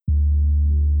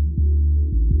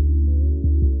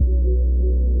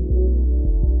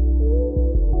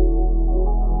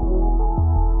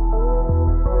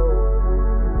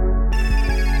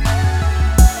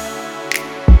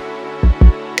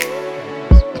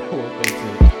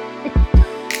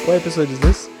What episode is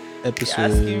this? You're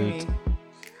asking me.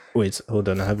 Wait, hold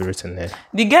on. I have it written here.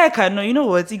 The guy can know. You know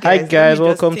what? Hi guys,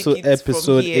 welcome to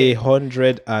episode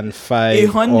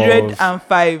 105.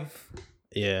 105.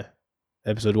 Yeah,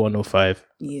 episode 105.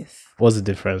 Yes. What's the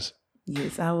difference?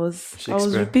 Yes, I was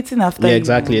repeating after. Yeah, you.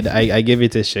 exactly. I gave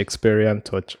it a Shakespearean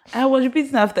touch. I was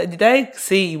repeating after. Did I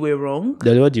say you were wrong?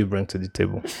 Then what do you bring to the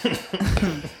table?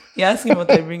 You're asking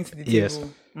what I bring to the table. Yes.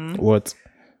 What?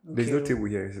 There's no table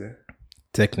here, is there?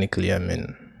 Technically, I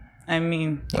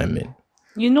mean,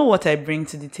 you know what I bring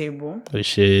to the table.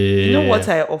 Oshé. You know what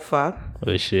I offer.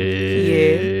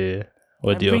 Oshé. Yeah.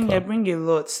 What do you offer? I bring a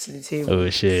lot to the table.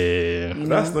 Oshé. You know?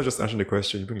 That's not just answering the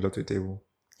question. You bring a lot to the table.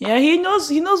 Yeah, he knows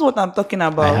what I'm talking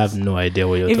about. I have no idea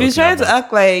what you're if talking he's trying about. to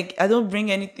act like I don't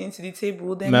bring anything to the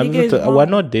table, then we're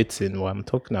not dating. Well, I'm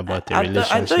talking about a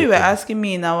relationship. I thought you were asking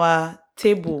me in our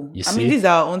table. You I see? mean, this is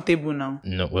our own table now.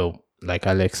 No, well, like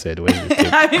Alex said, when you table.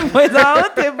 I mean, but it's our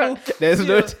own table. There's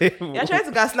no table. You're trying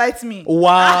to gaslight me.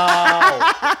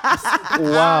 Wow.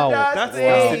 Wow.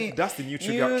 That's the new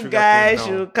trigger. You trigger guys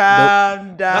thing now. should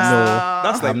calm down.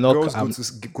 That's like I'm not- girls I'm-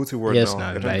 go to work Yes,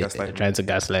 now. now, They're right? Trying to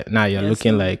gaslight. Now you're Yes,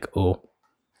 looking now. like, oh,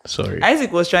 sorry.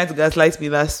 Isaac was trying to gaslight me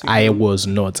last week. I was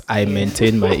not. I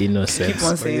maintained my innocence. keep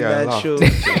on saying yeah, that laugh. show.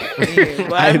 Yeah,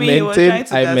 but he was trying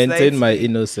to I gaslight maintained my me.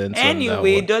 innocence. on that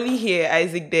Anyway, one. Dolly here,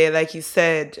 Isaac there, like he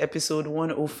said, episode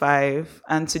 105.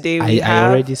 And today I we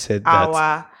have already said that.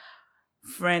 our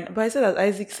friend. But I said that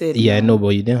Isaac said. Yeah, I know, but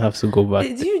you didn't have to go back.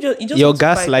 You just You're want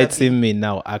to fight, gaslighting me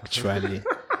now, actually. Abi.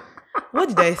 What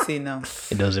did I say now?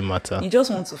 It doesn't matter. You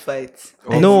just want to fight.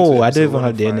 No, I don't even Episode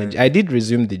have the 105. energy. I did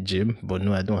resume the gym, but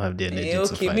no, I don't have the energy to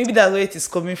Okay, fight. maybe that's where it is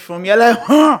coming from. You're like,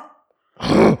 huh?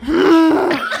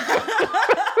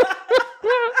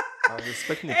 I was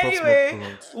expecting the Anyway,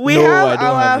 top smoke we No, I have don't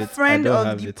have our it. I friend don't of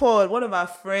have the it. pod, one of our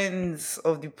friends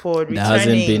of the pod, That returning.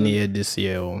 hasn't been here this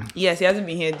year. Oh. Yes, he hasn't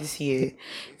been here this year.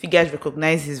 If you guys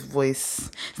recognize his voice,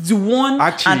 the one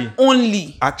Actually- and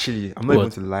only. Actually, I'm not What?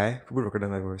 even to lie. People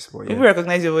recognize my voice, but People yeah.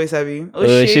 recognize your voice, Abby.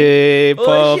 Oshé,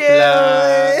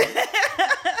 popular.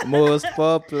 Oshé. Most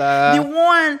popular. The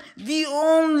one, the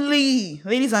only.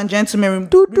 Ladies and gentlemen,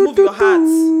 remove your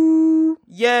hats.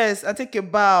 Yes, I take a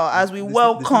bow as we This- this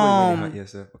welcome is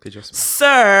yes, sir. Okay, just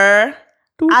Sir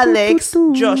Alex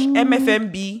Josh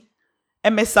MFMB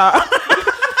MSR.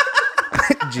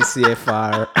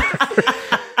 GCFR.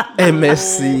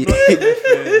 MSc.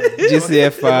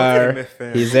 GCFR.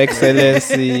 MFM. His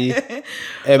Excellency.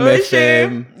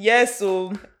 MFM. Yes,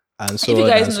 so And if so you on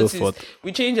guys and so noticed, forth.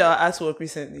 we changed our artwork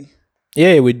recently.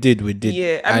 Yeah, we did.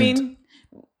 Yeah, I And mean,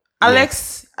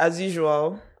 Alex, as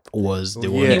usual, was the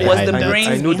Oh, one yeah. he was behind the that. I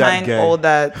brains know that behind guy. all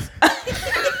that.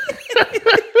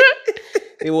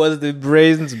 It was the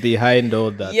brains behind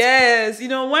all that. Yes, you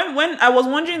know, when I was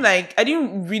wondering, like, I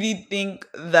didn't really think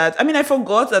that. I mean, I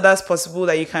forgot that that's possible,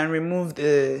 that you can remove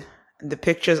the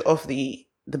pictures of the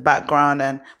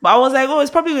background, but I was like, oh, it's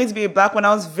probably going to be a black one.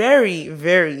 I was very,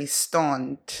 very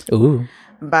stunned Ooh.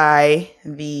 by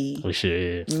the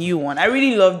Oshé. new one. I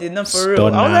really loved it. No, for real. I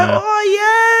was Stunner. like,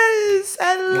 oh yes,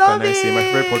 I What love can I it. say?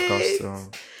 My favorite podcast.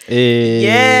 So. Hey.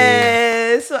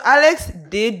 Yes. So Alex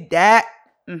did that.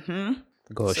 Mm-hmm.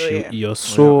 Gosh, So, yeah. you're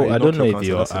so. yeah, I don't know you if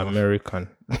you're cancel yourself. American.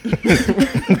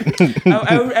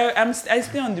 I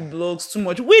stay on the blogs too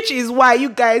much, which is why you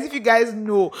guys, if you guys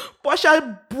know,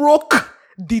 Portia broke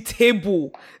the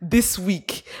table this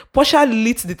week. Portia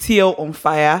lit the TL on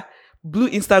fire, blew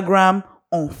Instagram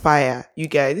on fire. You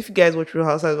guys, if you guys watch Real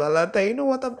Housewives of Atlanta, you know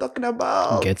what I'm talking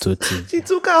about. Ghetto TV. She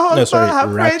took her husband, No, sorry,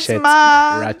 her friend's Ratchet.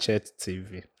 man. Ratchet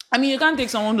TV. I mean, you can't take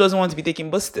someone who doesn't want to be taken,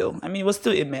 but still, I mean, it was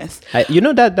still a mess. You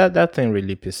know that thing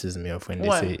really pisses me off when they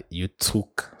What? say you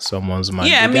took someone's man.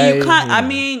 Yeah, I The mean, you guy, can't. I know.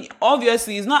 mean,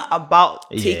 obviously, it's not about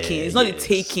taking. Yeah, It's not the yes.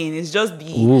 taking. It's just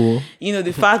the, Ooh. you know,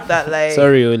 the fact that like.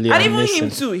 Sorry, Oli, and I'm even missing. him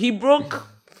too. He broke.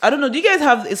 I don't know. Do you guys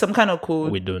have some kind of code?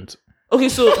 We don't. Okay,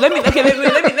 so let me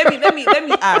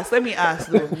ask. Let me ask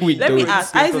though. We Let me don't.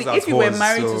 ask. Simple Isaac, as if you were horse,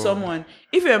 married to so- someone,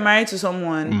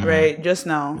 right, just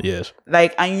now, Yes.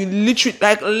 like, and you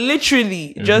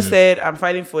literally just said, I'm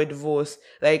filing for a divorce,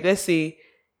 like, let's say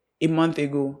a month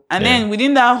ago, and Yeah. then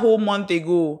within that whole month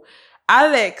ago,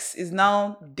 Alex is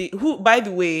now who, by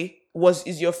the way,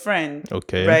 is your friend,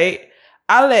 Okay. right?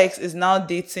 Alex is now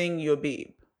dating your babe.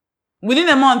 Within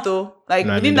a month, though, like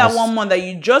No, I within mean, that that's- 1 month that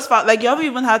you just found, like you haven't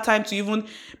even had time to even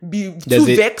be There's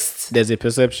too a- vexed. There's a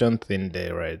perception thing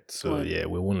there, right? So What? yeah,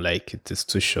 we won't like it. It's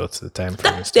too short. The time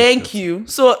frame is too Thank short. you.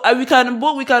 So we can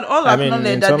all I mean, acknowledge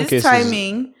in that some this cases-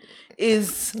 timing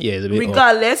is Yeah, it's a bit off.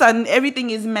 regardless, and everything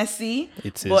is messy.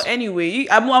 It is. But anyway,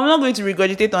 I'm not going to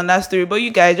regurgitate on that story. But you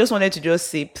guys just wanted to just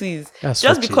say, please, That's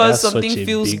just such a- because that's something such a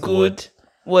feels big good, word.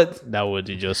 What? That word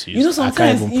you just used. You know, I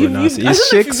sometimes can't even pronounce it. I It's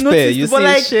don't know if you've Shakespeare. noticed, You but see,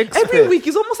 like it's Shakespeare. every week,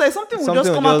 it's almost like something will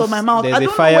just come out of my mouth. There's I a don't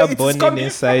know fire where it is burning coming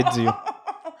inside from. you.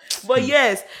 But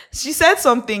yes, she said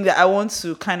something that I want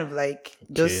to kind of like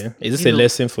just. Okay. Is this you a know,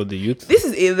 lesson for the youth? This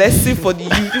is a lesson for the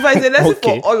youth. In fact, it's a lesson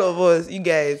Okay. for all of us, you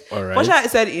guys. All right. Portia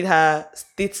said in her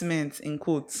statement, in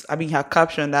quotes, her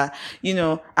caption that,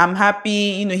 I'm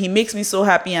happy, he makes me so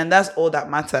happy, and that's all that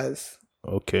matters.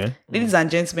 Okay. Ladies and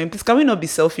gentlemen, please, can we not be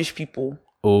selfish people?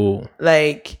 Oh.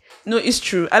 Like, no, it's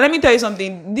true. And let me tell you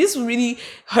something. This really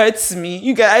hurts me.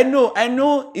 You guys, I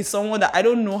know it's someone that I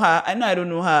don't know her. I don't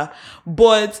know her.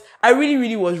 But I really,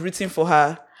 really was rooting for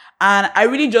her. And I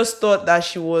really just thought that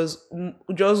she was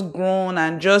just grown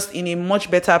and just in a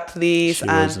much better place. She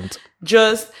and wasn't.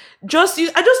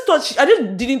 I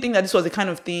just didn't think that this was the kind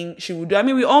of thing she would do. I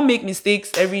mean, we all make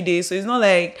mistakes every day, so it's not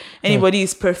like anybody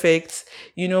is perfect,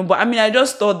 but I mean, I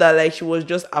just thought that like she was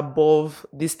just above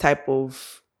this type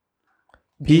of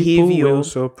People behavior. will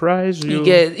surprise you.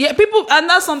 Yeah, people, and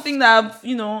that's something that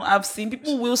I've seen.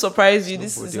 People will surprise you.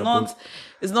 This is not,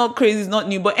 it's not crazy, it's not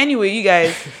new. But anyway, you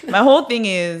guys, my whole thing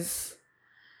is,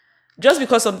 just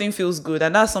because something feels good,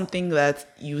 and that's something that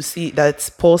you see that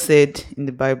Paul said in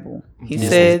the Bible. He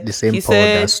said the same he Paul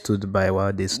said, that stood by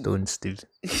while they stoned Steve.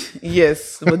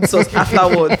 yes, but this was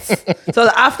afterwards. So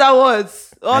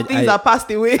afterwards, all things are passed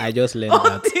away. I just learned All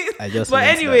that. things- But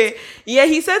anyway, yeah,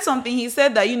 he said something. He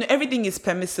said that everything is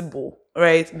permissible,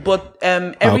 right? But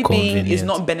everything is convenient.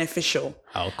 not beneficial.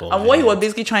 How And what he was convenient.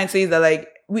 basically trying to say is that like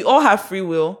we all have free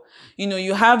will.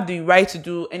 You have the right to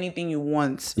do anything you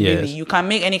want. Really, Yes. you can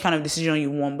make any kind of decision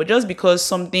you want. But just because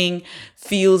something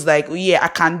feels like, oh yeah, I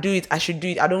can do it, I should do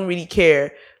it, I don't really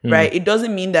care, right? It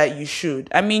doesn't mean that you should.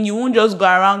 I mean, you won't just go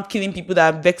around killing people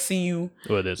that are vexing you.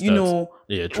 Well, there's You that. know,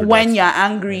 Yeah, true when that. you're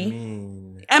angry.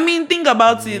 I mean, think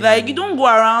about it. Like, you don't go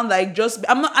around like just.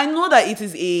 I know that it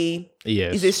is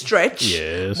Yes. is a stretch.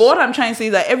 Yes. But what I'm trying to say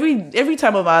is that every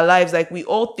time of our lives, like we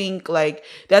all think like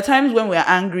there are times when we're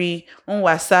angry, when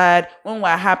we're sad, when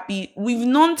we're happy. We've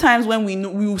known times when we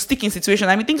will stick in situations.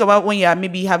 I mean, think about when you're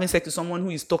maybe having sex with someone who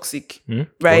is toxic,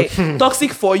 right?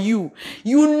 Toxic for you.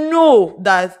 You know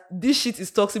that this shit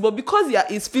is toxic, but because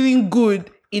it's feeling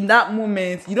good in that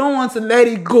moment, you don't want to let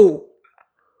it go.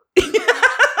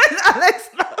 Alex,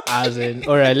 As in,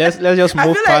 all right, let's just move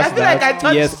I feel past like that. I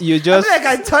touched, Yes, you just I feel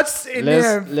like I touched a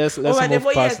nerve. let's But move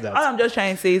but past that. All I'm just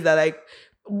trying to say is that like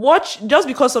watch just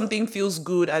because something feels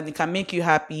good and it can make you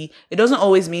happy, it doesn't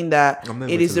always mean that I'm not it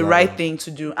going is to the lie. right thing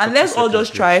to do. And let's all sex is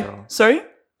just great, try. so. Sorry?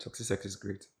 Toxic sex is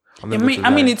great. I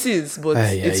mean it is, but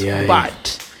it's bad.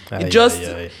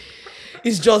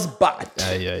 It's just bad.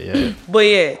 Yeah. But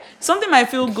yeah, something might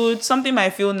feel good, something might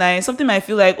feel nice, something might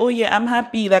feel like, oh yeah, I'm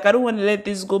happy. Like, I don't want to let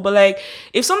this go. But like,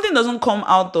 if something doesn't come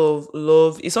out of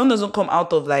love, if something doesn't come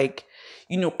out of like,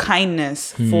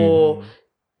 kindness for,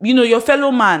 your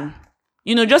fellow man,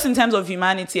 just in terms of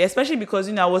humanity, especially because,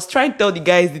 I was trying to tell the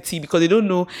guys the tea because they don't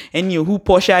know any of who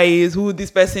Portia is, who this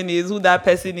person is, who that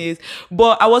person is.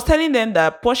 But I was telling them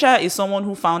that Portia is someone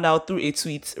who found out through a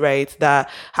tweet, right, that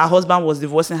her husband was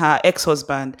divorcing her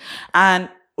ex-husband. And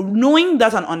knowing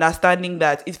that and understanding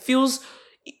that, it feels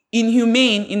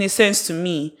inhumane in a sense to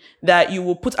me that you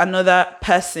will put another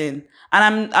person,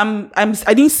 and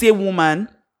I didn't say woman,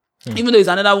 even though it's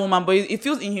another woman, but it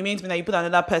feels inhumane to me that you put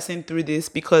another person through this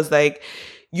because like,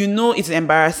 it's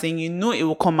embarrassing, it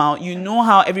will come out,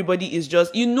 how everybody is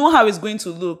just, how it's going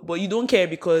to look, but you don't care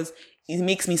because it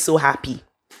makes me so happy.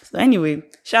 So anyway,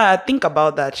 Sha, think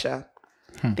about that, Sha.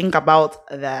 Think about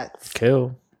that.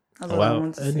 Cool. That's what I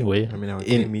want to say. Anyway, I mean, I would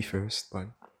take me first, but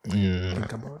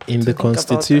think about it. in the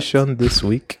Constitution this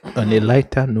week, on a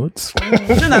lighter note,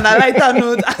 On a lighter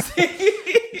note, I say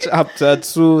Chapter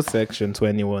 2, Section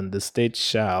 21, the state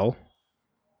shall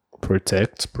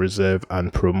protect, preserve,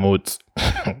 and promote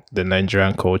the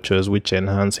Nigerian cultures which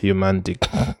enhance human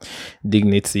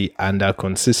dignity and are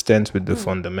consistent with the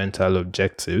fundamental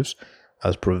objectives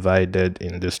as provided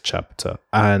in this chapter.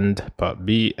 And Part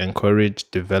B, encourage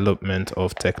development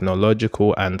of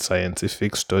technological and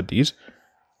scientific studies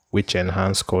which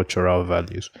enhance cultural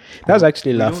values. That's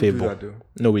actually We don't do laughable. that, though.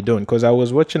 No, we don't, because I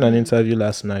was watching an interview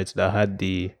last night that had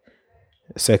the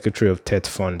secretary of TET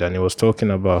Fund, and he was talking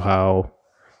about how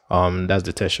that's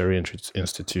the tertiary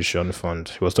institution fund.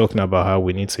 He was talking about how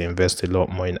we need to invest a lot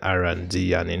more in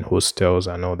R&D and in hostels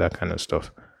and all that kind of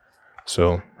stuff.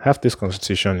 So half this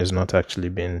constitution is not actually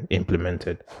being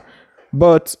implemented,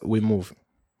 but we move.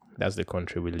 That's the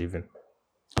country we live in.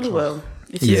 oh well,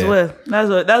 it is well.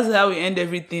 That's how we end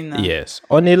everything now. Yes.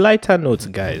 On a lighter note,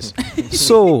 guys.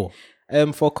 So,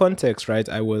 for context, right,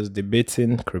 I was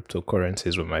debating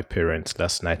cryptocurrencies with my parents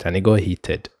last night and it got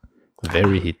heated. Very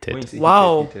When you heated. say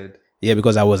Wow. heated, Yeah,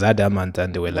 because I was adamant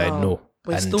and they were like, Wow. no.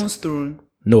 But And stones thrown.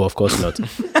 no, of course not.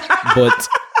 But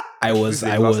I this was, is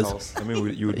a I glass was, house. I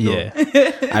mean, you would know.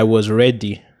 yeah, I was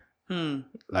ready. Hmm.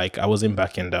 Like I wasn't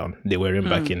backing down. They weren't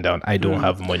backing down. I don't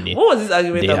have money. What was this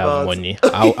argument They about? have money.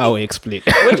 I'll explain.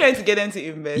 We're trying to get them to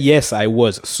invest. Yes, I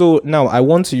was. So now I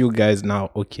want you guys now.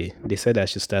 Okay, they said I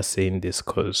should start saying this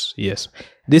because yes,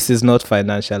 this is not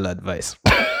financial advice.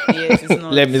 Yes, it's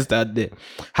not. Let me start there.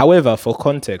 However, for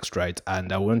context, right,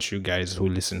 and I want you guys who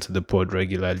listen to the pod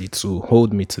regularly to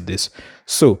hold me to this.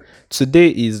 So today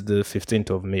is the 15th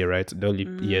of May, right? Dolly,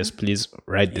 yes, please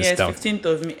write this Yes, down. 15th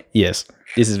of May. Yes,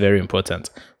 this is very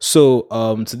important. So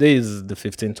today is the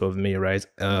 15th of May, right?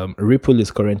 Ripple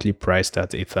is currently priced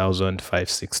at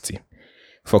 8,560.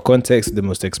 For context, the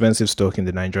most expensive stock in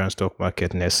the Nigerian stock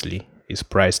market, Nestle, is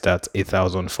priced at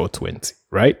 8,420,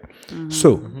 right?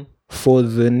 So for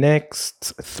the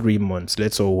next 3 months,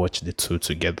 let's all watch the two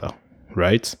together,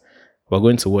 right? We're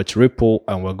going to watch Ripple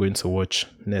and we're going to watch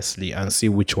Nestle and see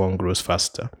which one grows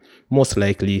faster. Most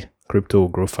likely, crypto will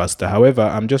grow faster. However,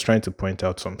 I'm just trying to point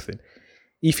out something.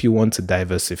 If you want to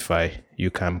diversify,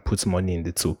 you can put money in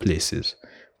the two places.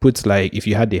 Put like, if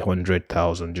you had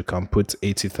 100,000, you can put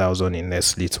 80,000 in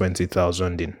Nestle,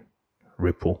 20,000 in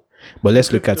Ripple. But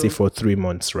let's look at it for 3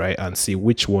 months, right? And see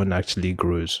which one actually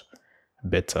grows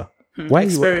better. Why you-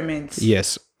 Experiments.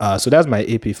 Yes. So that's my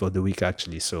AP for the week,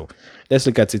 actually. So let's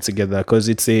look at it together because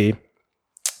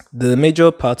the major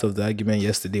part of the argument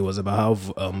yesterday was about how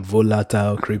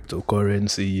volatile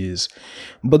cryptocurrency is.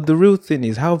 But the real thing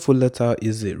is, how volatile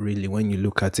is it really when you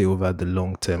look at it over the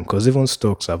long term? Because even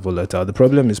stocks are volatile. The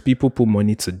problem is people put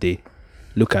money today,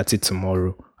 look at it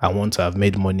tomorrow, and want to have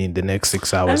made money in the next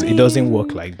 6 hours. It doesn't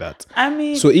work like that. I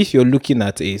mean, So if you're looking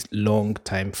at a long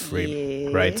time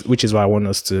frame, right, which is why I want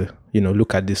us to,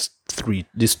 look at these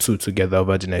two together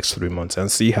over the next 3 months and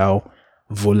see how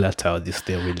volatile this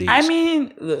thing really is. I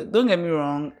mean, look, don't get me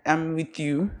wrong. I'm with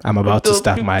you. I'm about to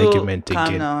start my argument calm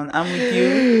again. down. I'm with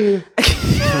you.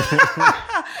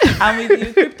 I'm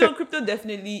with you. Crypto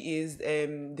definitely is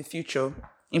the future.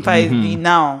 In fact, it's the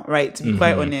now, right? To be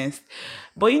quite honest.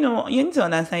 But you need to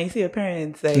understand. You see your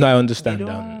parents. Like, No, I understand they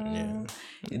that. don't-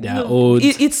 Yeah. They're old.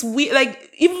 It's weird.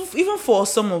 Like even for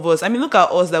some of us. I mean, look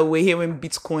at us that were here when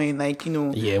Bitcoin, when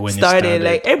it started. started.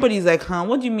 Like everybody's like, huh?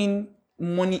 What do you mean?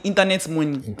 Money, internet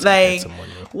money. Internet Like,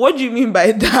 money. what do you mean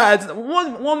by that?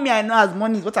 What me I know as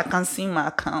money is what I can see in my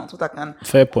account, what I can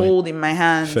Fair point. hold in my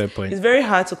hand. Fair point. It's very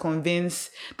hard to convince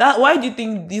that. Why do you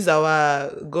think these our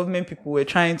government people were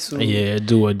trying to? Yeah,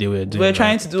 do what they were doing. We're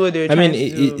trying to do what they were I trying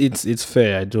mean, to do. it's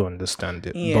fair. I do understand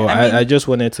it, Yeah, but I mean- I just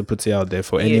wanted to put it out there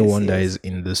for anyone that yes. is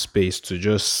in the space to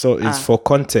just it's for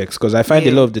context because I find a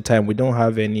Yeah. lot of the time we don't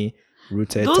have any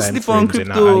rooted Don't time sleep on frames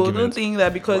in our crypto. Don't arguments. think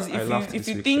that because Well, I laughed if this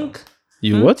you week, think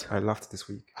You what? I laughed this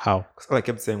week. How? Because all I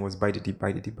kept saying was buy the deep,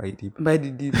 buy the deep, buy the deep. by the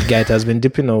deal. Guy, it has been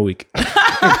dipping all week,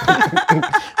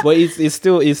 but it's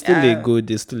still a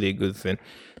good thing.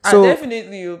 So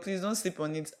Definitely, please don't sleep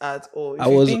on it at all. If I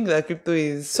you was- think that crypto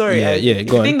is sorry, Yeah, if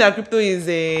go you on. think that crypto is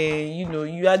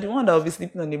you are the one that will be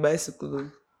sleeping on the bicycle.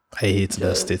 Though. I hate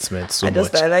that statement so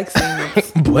much. I like saying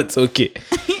it. But okay.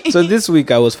 So this week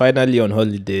I was finally on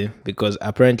holiday because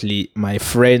apparently my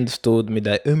friend told me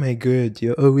that, oh my god,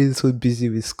 you're always so busy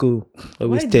with school.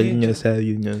 Always Why do telling you us how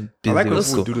you're busy I like with when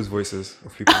school. people do those voices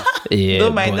of people. Yeah,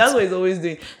 Don't mind. but That's what he's always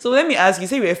doing. So let me ask you.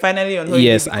 Say you were finally on holiday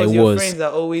Yes, because I your was. friends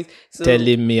are always so.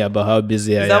 telling me about how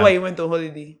busy I Is that am. why you went on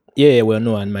holiday? Yeah, well,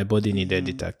 no, and my body needed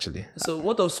it actually. So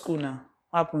what of school now?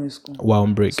 What happened in school? While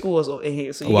on break. School was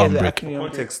here, so you Wow, guys were break. actually on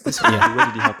break. Context. This holiday, where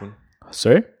did it happen?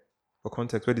 Sorry? For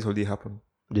context, where did this holiday happen?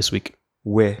 This week.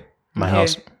 Where? My Yeah.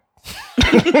 house.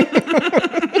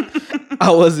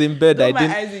 I was in bed. Don't I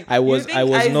mind didn't. Isaac. I You was. think I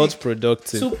was not Isaac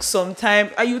productive. Took some time.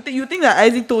 You think that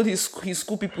Isaac told his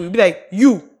school people, you'd be like,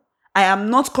 I am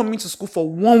not coming to school for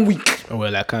 1 week.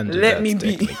 Well, I can't do Let that. me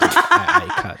be. technically.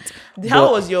 I can't. How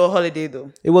But was your holiday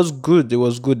though? it was good. It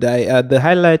was good. The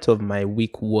highlight of my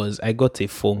week was I got a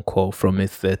phone call from a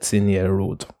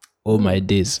 13-year-old. Oh my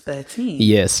days. 13.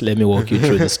 Yes, let me walk you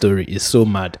through the story. It's so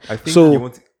mad. I think So you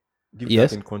want to give yes.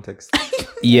 that in context.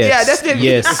 yes, Yeah, definitely.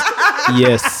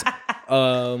 yes.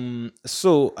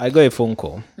 So I got a phone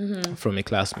call from a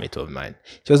classmate of mine.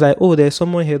 She was like, oh, there's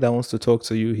someone here that wants to talk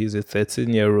to you. He's a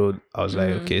 13-year-old. I was like,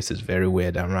 okay, this is very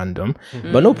weird and random.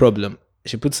 But no problem.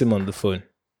 She puts him on the phone.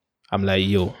 I'm like,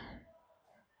 yo,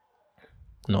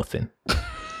 nothing.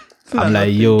 I'm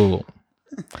like, yo.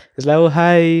 It's like, oh,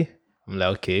 hi. I'm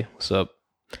like, okay, what's up?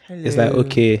 It's like,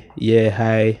 okay, yeah,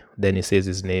 hi. Then he says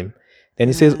his name. Then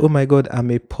he says, oh my God,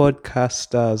 I'm a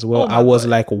podcaster as well. Oh my I was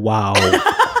God. like, wow,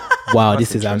 Wow, That's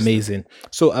this is interesting. amazing.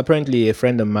 So apparently, a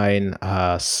friend of mine,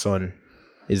 her son,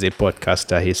 is a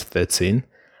podcaster. He's 13,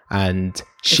 and A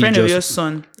she friend of your just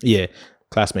son. yeah,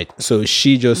 classmate. So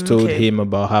she just told Okay. him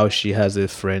about how she has a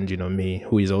friend, me,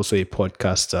 who is also a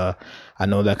podcaster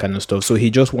and all that kind of stuff. So he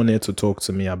just wanted to talk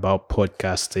to me about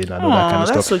podcasting and all that kind of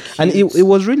Aw, stuff. that's so And cute. it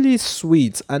was really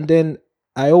sweet. And then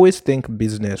I always think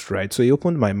business, right? So he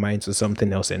opened my mind to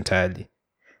something else entirely.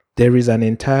 There is an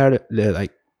entire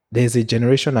there's a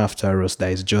generation after us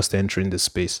that is just entering the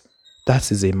space.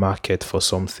 That is a market for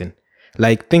something.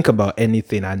 Like, think about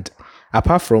anything, and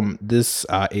apart from this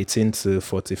 18 to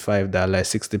 45 that are like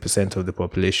 60% of the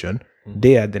population,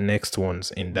 they are the next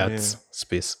ones in that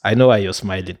space. I know why you're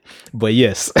smiling, but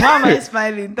yes. Why am I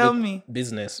smiling? Tell me.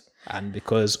 Business. And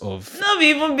because of Not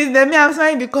even business. Me, I'm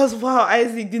smiling because wow,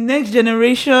 Isaac, the next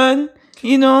generation.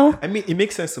 I mean, it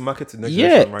makes sense to market to the next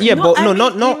yeah, generation, right? yeah, but I no, mean,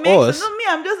 not it makes- us. No, me,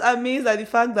 I'm just amazed at the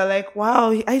fact that like,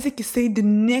 wow, Isaac is saying the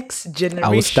next generation. I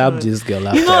will stab this girl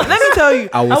after. You know, let me tell you,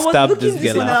 I will was stab looking this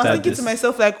girl and I was after thinking this. to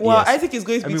myself like, wow, Yes. Isaac is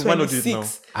going to I be mean, why not do it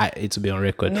 26. It will be on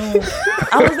record. No,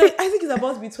 I was like, Isaac is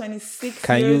about to be 26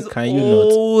 Can years you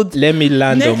old. not let me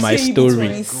land Next on my year you'll be story?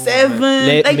 27.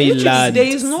 Let like, me literally, land. There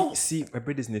is no. See, my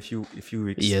birthday's in a few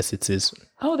weeks. Yes, it is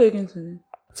How old are you going to be?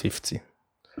 50.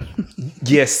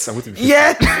 Yes, I'm going to be.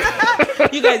 Yeah.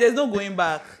 You guys, there's no going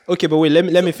back. Okay, but wait,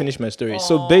 let me finish my story.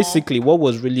 So basically, what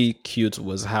was really cute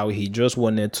was how he just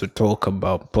wanted to talk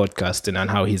about podcasting and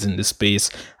how he's in the space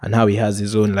and how he has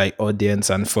his own like audience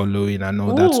and following and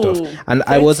all that stuff. Ooh, And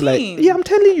I was like, 13. yeah, I'm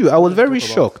telling you, I was very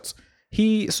shocked.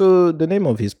 So the name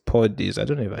of his pod is, I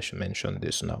don't know if I should mention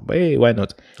this now, but hey, why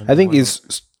not? I think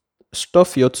it's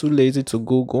stuff you're too lazy to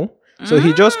Google. So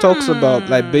he just talks about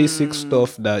like basic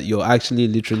stuff that you're actually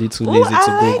literally too lazy to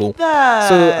I Google. like that.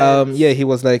 So he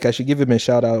was like, I should give him a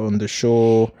shout out on the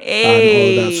show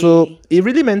and all that. So it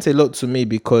really meant a lot to me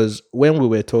because when we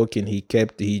were talking, he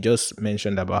just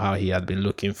mentioned about how he had been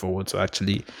looking forward to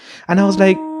actually, and I was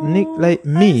like, Nick, like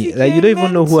me, like you don't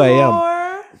even know who I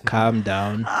am. Calm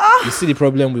down. You see the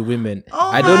problem with women.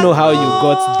 I don't know how you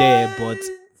got there, but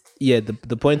yeah,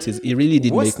 the point is, it really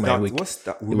did make my week. What's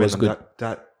that? It was good.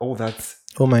 That all that.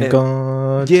 Oh my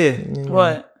god. Yeah.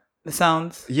 What? The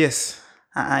sounds? Yes.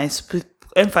 It's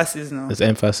emphasis now. There's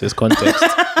emphasis, context.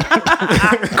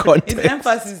 It's Context.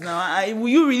 emphasis now. Will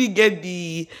you really get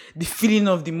the feeling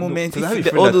of the moment? Because I have a if the,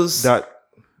 friend all those. that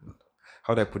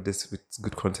how do I put this with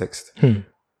good context? I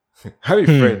have a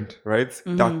friend, right,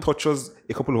 that tortures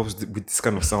a couple of us with this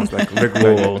kind of sounds like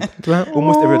regularly,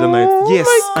 almost every other night. Yes,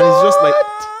 and it's just like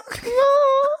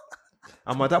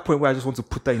I'm at that point where I just want to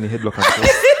put that in a headlock and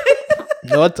just,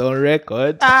 Not on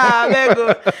record. There you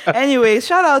go. Anyway,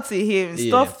 shout out to him.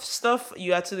 Yeah. Stuff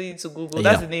you actually need to Google.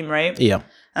 That's Yeah. the name, right? Yeah.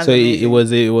 That's So amazing.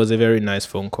 it was a very nice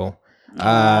phone call.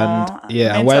 And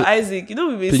yeah, and Mentor while Isaac, we've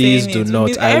been Please saying do it. not.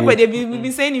 We've been, I will- everybody, we've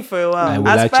been saying it for a while. I will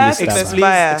Aspire actually to stab her.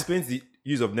 aspire. explains the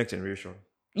use of next generation.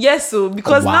 Yes, so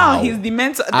because Wow. now he's the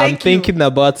mentor. I'm Thank you. thinking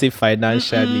about it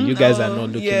financially. You guys are not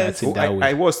looking yes. at it that I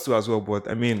way. was too as well, but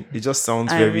I mean, it just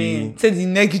sounds I very. mean, to the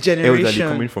next elderly generation.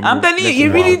 coming from I'm you. telling you, Next it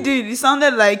really wow. did. It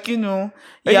sounded like, yeah,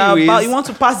 Anyways, but you want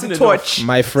to pass the soon torch.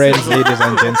 My friends, ladies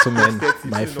and gentlemen,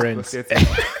 my Soon friends,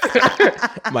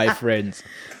 enough, my friends.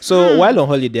 So while on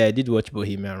holiday, I did watch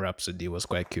Bohemian Rhapsody. It was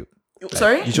quite cute.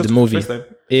 Sorry? You just The movie. First time?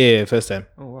 Yeah, first time.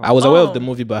 wow. I was aware Oh. of the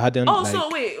movie, but I hadn't Oh, like. so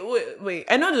wait.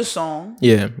 I know the song.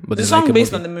 Yeah, but The there's song like a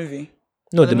based movie. on the movie.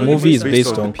 No, the the movie movie is based based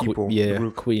on the on people, the yeah,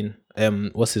 group. Queen.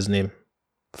 What's his name?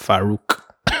 Farouk.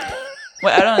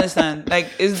 Wait, I don't understand. Like,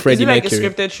 is Freddie it like Mercury. a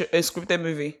scripted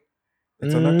movie?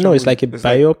 It's an No, actual it's like a movie. It's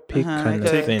like- biopic Uh-huh, kind I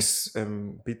of get it. thing. takes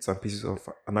bits and pieces of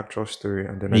an actual story,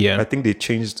 and then Yeah. I think they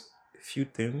changed a few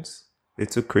things. They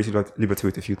took creative liberty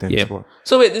with a few things. Yeah. But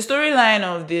So wait, the storyline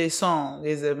of the song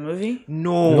is a movie?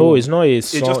 No, it's not a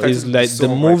just song. started It's with like the the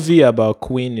song, movie about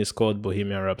Queen is called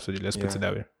Bohemian Rhapsody. Let's put Yeah. it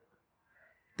that way.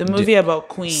 The movie about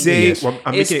Queen. Say Yes. well,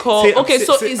 I'm It's making called- it, say, okay, say,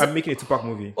 so say is- I'm making a Tupac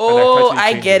movie. Oh, and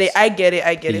I get it. changes.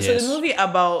 I get it. So Yes. the movie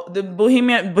about the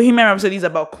Bohemian Rhapsody is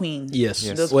about Queen. Yes.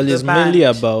 Yes. Well, The it's mainly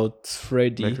band. about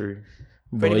Freddie. Mercury.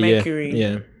 But Freddie yeah, Mercury.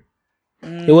 Yeah.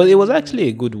 It was actually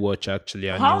a good watch actually,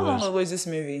 and How it long was ago is this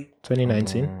movie?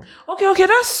 2019. Okay,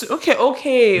 that's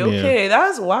okay.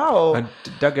 That's wow. And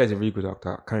that guy's a really good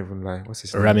actor. I can't even lie. What's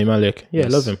his name? Rami Malek. Yeah, I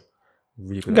Yes. love him.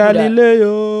 Really good. actor.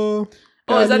 Galileo.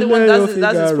 Oh, is that the one that's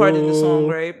his part in the song,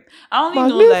 right? I only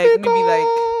know like maybe like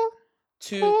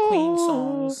 2 Queen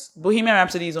songs. Bohemian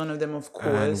Rhapsody is one of them, of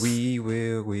And course. we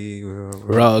will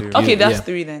Rock you. Okay, that's yeah.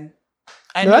 3 then.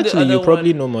 I No, know actually, the you other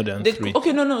probably one. know more than The- 3.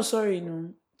 Okay, no, sorry,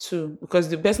 no. 2. Because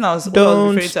the person I was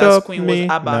Don't referring to as stop Queen me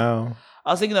was ABBA. now.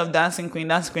 I was thinking of Dancing Queen.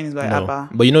 Dancing Queen is by No. ABBA.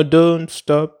 But don't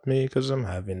stop me because I'm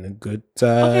having a good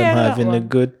time. Okay, I know that having a one.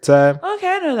 good time. Okay,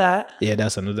 I know that. Yeah,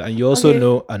 that's another. And you also Okay.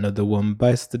 know another one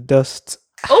bites the dust.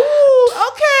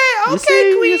 Oh, okay,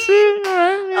 okay, Queen. You see?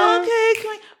 Alright, yeah. Okay,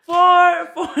 Queen.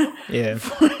 Four. Yeah.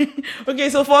 Okay,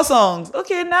 so 4 songs.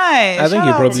 Okay, nice. I think Shout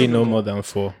you out probably to know them. more than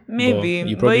 4. Maybe,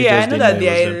 you but probably yeah, I just know didn't that it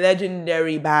they're was a them.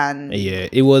 legendary band. Yeah,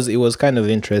 it was kind of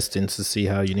interesting to see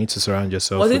how you need to surround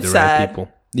yourself Was with it the sad? right people.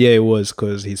 Yeah, it was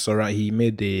because he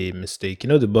made a mistake. You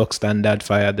know, the box standard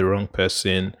fired the wrong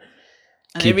person.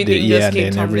 And everything just came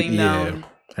and tumbling down.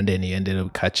 and then he ended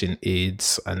up catching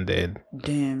AIDS, and then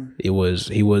Damn. he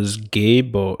was gay,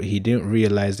 but he didn't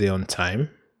realize it on time.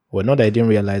 Well, not that he didn't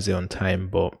realize it on time,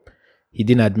 but he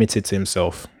didn't admit it to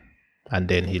himself, and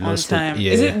then he On lost time. it.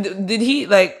 Yeah. Is it? Did he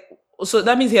like? So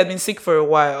that means he had been sick for a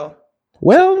while.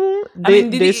 Well, they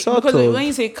did they he, sort because of when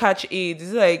you say catch AIDS,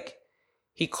 is it like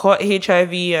he caught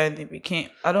HIV and it became?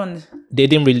 I don't. they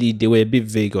didn't really they were a bit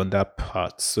vague on that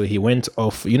part. So he went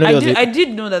off. You know, there was I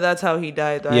did know that that's how he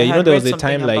died. yeah, you know, there was a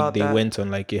time like they went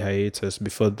on like a hiatus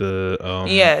before the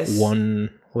Yes. one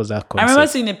what was that I concert? remember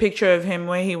seeing a picture of him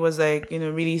when he was like,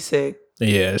 really sick.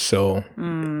 Yeah, so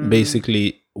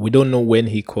basically we don't know when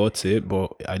he caught it,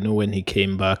 but I know when he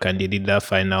came back and they did that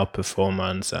final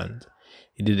performance and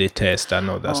he did a test and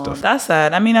all that Oh, stuff. that's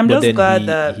sad. I mean, I'm But just then glad he,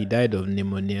 that he died of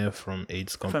pneumonia from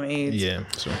AIDS. From AIDS. Yeah,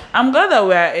 so I'm glad that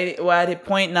we're at a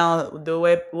point now the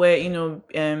where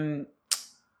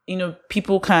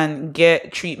people can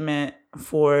get treatment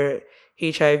for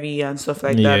HIV and stuff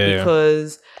like that Yeah.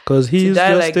 because he's die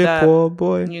just like a that, poor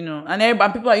boy. and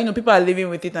everybody, people are living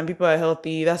with it and people are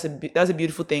healthy. That's a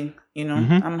beautiful thing.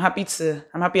 I'm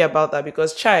happy about that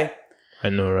because Chai, I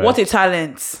know, right? what a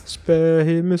talent. Spare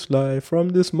him his life from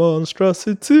this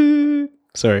monstrosity.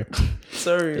 Sorry.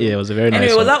 Sorry. Yeah, it was a very Anyway, nice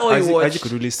was one. that all you Isaac watched?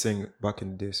 could really sing back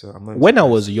in the day, so I'm not. When I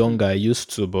surprised. was younger, I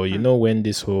used to, but you know when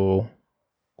this whole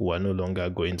we're no longer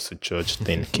going to church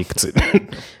thing kicked in,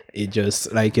 it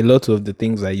just like a lot of the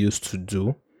things I used to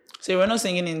do. So you were not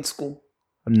singing in school.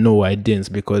 No, I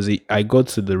didn't because I got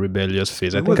to the rebellious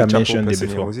phase. I Who think was I the chapel mentioned it person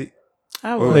here? before. Was it?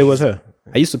 Oh, it was her.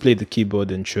 I used to play the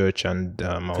keyboard in church, and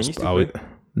you still play?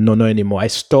 no, not anymore. I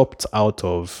stopped out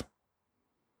of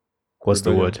what's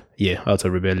the Rebellion. word? Yeah, out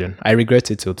of rebellion. I regret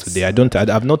it till today.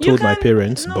 I've not told my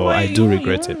parents, but I do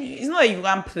regret it. It's not like you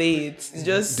can't play it. It's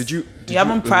just Did you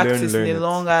haven't learn practiced in it? a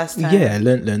long ass time. Yeah, I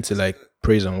learned to like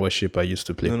praise and worship. I used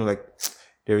to play. No, like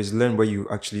there is learn where you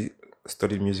actually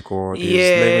studied music, or there's Yeah.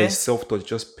 learn where you self-taught,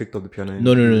 just picked up the piano. and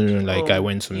No. played. Like I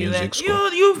went to music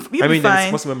school. You I mean, be then it's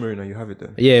fine. muscle memory now. You have it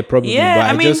then. Yeah, probably. Yeah,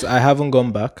 but I mean- I haven't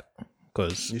gone back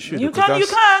because You should. You because can.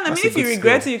 that's- I mean, that's a if you good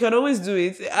regret skill. it, you can always do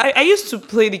it. I used to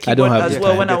play the I don't keyboard have as the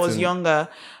well time. when I was Getting- younger.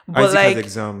 But Isaac has like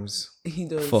exams. he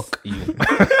does. fuck you.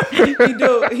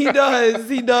 He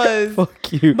does.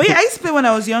 Fuck you. But yeah, I used to play when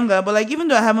I was younger. But like, even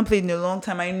though I haven't played in a long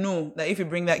time, I know that if you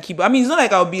bring that keyboard, I mean, it's not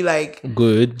like I'll be like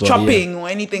Good. But chopping or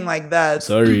anything like that. Yeah.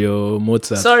 Sorry,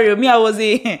 Mozart. Sorry, me, I was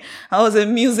a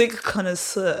music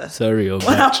connoisseur Sorry, when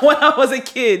I was a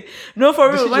kid. No, for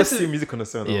Did real. she when just to- see music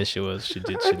concern? Yeah, she was. She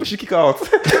did. We should kick her out.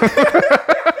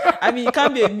 I mean, you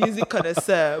can't be a music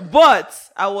connoisseur, but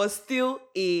I was still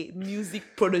a music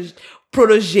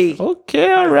protege.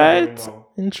 Okay, all right. Wow.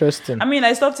 Interesting. I mean,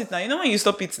 I stopped it now. You know when you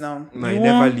stop it now? No, you it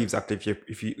never won't- leaves active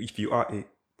if you are a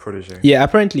protege. Yeah,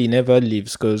 apparently it never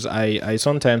leaves because I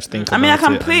sometimes think. I mean, I about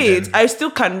can it play and it. I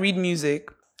still can read music.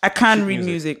 I can Shit read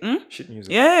music. music. Shit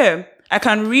music. Yeah, I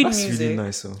can read That's music. really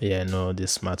nice. So. Yeah, no,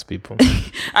 these smart people.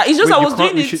 It's just Wait, I you was can't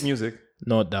doing read it. shit music.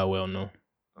 Not that well, no.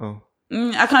 Oh.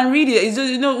 I can read it. It's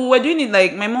just, we were doing it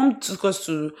like my mom took us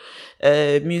to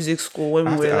music school when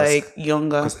I we have to were ask, like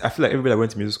younger. Because I feel like everybody that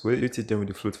went to music school, you teach them with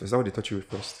the flute first. Is that what they taught you with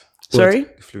first? Sorry,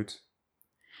 The flute.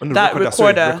 Oh, no, That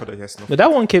recorder. Recorder, yes. No. But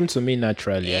that one came to me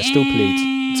naturally. I still play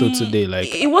it till today.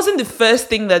 Like, it wasn't the first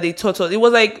thing that they taught us. It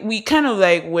was like we kind of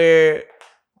like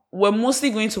we're mostly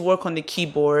going to work on the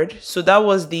keyboard, so that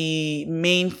was the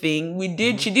main thing.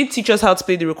 She did teach us how to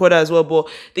play the recorder as well, but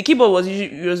the keyboard was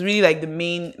really like the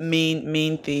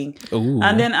main thing. ooh.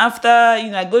 And then after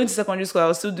I go into secondary school, I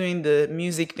was still doing the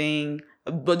music thing,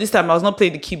 but this time I was not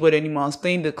playing the keyboard anymore. I was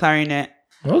playing the clarinet.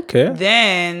 Okay.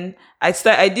 Then I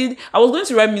was going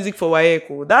to write music for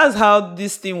Wayeko. That's how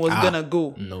this thing was gonna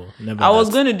go. No, never. I was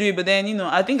that. going to do it, but then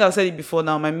I think I've said it before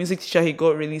now. My music teacher, he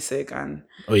got really sick, and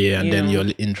Oh yeah, and you then know,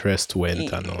 your interest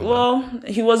went and all. well,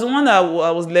 he was the one that I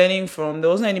was learning from. There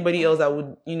wasn't anybody else that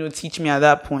would teach me at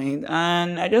that point,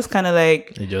 and I just kind of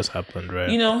like It just happened,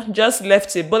 right? just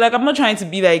left it. But like, I'm not trying to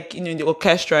be like in the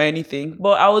orchestra or anything,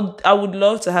 but I would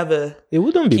love to have a It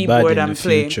wouldn't be bad keyboard in and the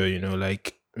play. future,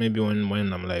 like maybe when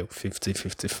I'm like 50,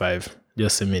 55,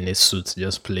 Just him in a suit,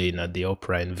 just playing at the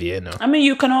opera in Vienna. I mean,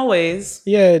 you can always.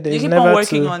 Yeah, there's keep on never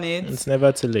working on it. It's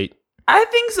never too late. I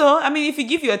think so. I mean, if you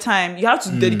give your time, you have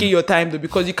to dedicate your time though,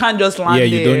 because you can't just land there.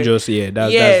 Yeah, you don't just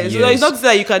that's so years. it's not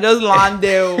that you can just land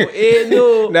there.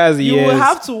 No, That's you years. will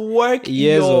have to work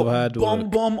Years your of hard work.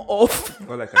 bum off.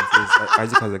 All I can say is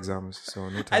Isaac has exams, so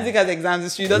no time. Isaac has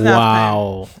exams. She doesn't have time.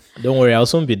 Wow. Don't worry, I'll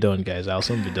soon be done, guys. I'll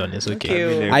soon be done. It's okay.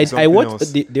 Okay. mean, I something watched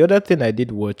else. the other thing I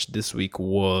did watch this week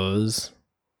was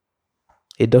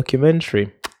a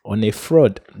documentary on a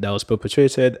fraud that was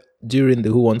perpetrated during the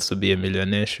Who Wants to Be a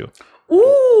Millionaire show.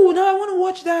 Ooh, now I want to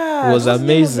watch that. It was What's the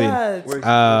name of amazing. that?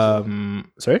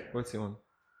 Where's- Sorry? What's he on?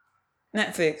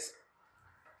 Netflix.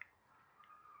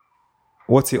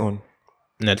 What's he on?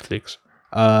 Netflix.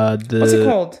 What's it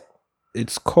called?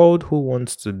 It's called Who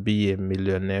Wants to Be a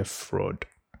Millionaire Fraud.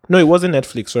 No, it wasn't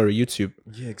Netflix. Sorry, YouTube.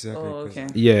 Yeah, exactly. Oh, 'cause okay.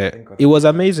 Yeah, Thank God. it was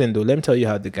amazing though. Let me tell you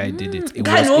how the guy did it. It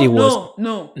Guy, was.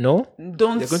 no. No.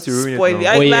 Don't They're going to ruin it spoil it.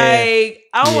 now. I Oh, yeah.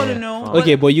 I want to Yeah. know.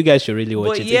 Okay, but you guys should really watch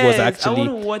But it. It was yes, I actually.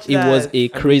 wanna watch It was that. a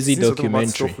crazy Since we're talking about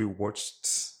documentary. Stuff we watched.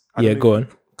 Yeah, go on.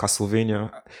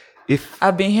 Castlevania. If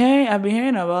I've been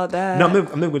hearing about that. no, I'm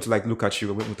not going to like look at you.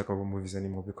 I won't talk about movies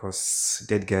anymore because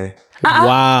dead guy.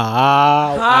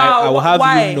 Wow! I will have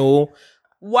Why? you know,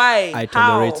 Why? I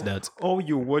tolerate How? that. All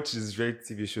you watch is great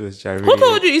TV shows, Jerry. Who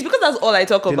told you? It's because that's all I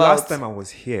talk The about. last time I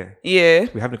was here, Yeah.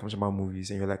 we having a conversation about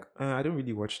movies, and you're like, I don't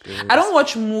really watch this. I don't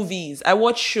watch movies. I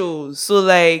watch shows. So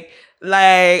like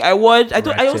I watch. I was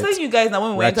Ratchet. telling you guys now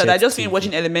when we went out. I Ratchet just finished TV.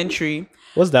 watching Elementary.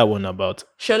 What's that one about?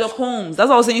 Sherlock Holmes. That's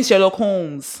what I was saying. Sherlock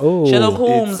Holmes. Oh, Sherlock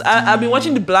Holmes. it's I've been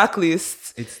watching The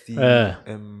Blacklist. It's the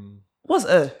What's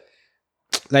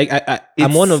Like I'm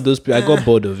It's- one of those people. I got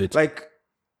bored of it. like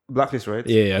Blacklist, right?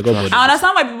 Yeah, I got bored. Of I it.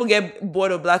 understand why people get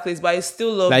bored of Blacklist, but I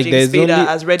still love Like, James there's Spader only-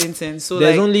 as Reddington. So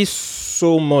There's like, only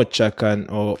so much I can,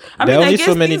 or I there mean, are I only guess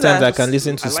so many things times are- I can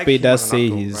listen to I like him Spader as an say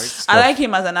actor, his. right? Stuff. I like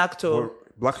him as an actor. But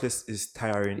Blacklist is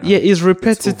tiring. Yeah, and it's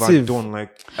repetitive. overdone.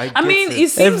 Like I mean, get it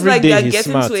seems Every like day they're he's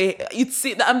getting smart. to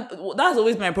a. That's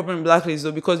always my problem in Blacklist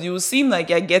though, because you seem like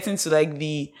you're getting to like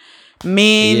the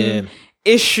main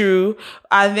issue,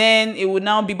 and then it would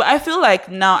now be. But I feel like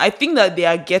now I think that they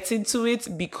are getting to it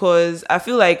because I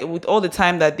feel like with all the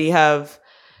time that they have.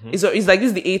 It's like this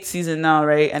is the 8th season now,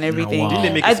 right? And everything. wow. Didn't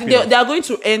they make I a think spin-off? they are going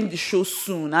to end the show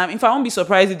soon. If I won't be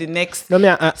surprised if the next No, I mean,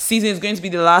 I- season is going to be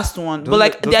the last one. But Doesn't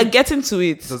like it- they are doesn't- getting to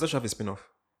it. Does that show have a spin-off?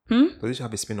 Does it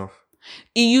have a spin-off?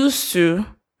 It used to.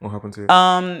 What happened to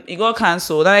it? It got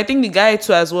cancelled, and I think the guy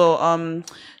too as well.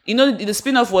 You know, the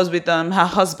spin-off was with her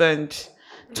husband,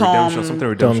 Tom. Redemption, something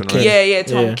redemption, King. right?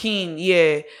 Tom Yeah. King,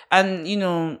 yeah, and you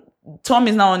know, Tom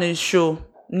is now on his show,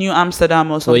 New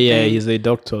Amsterdam or oh something. yeah, he's a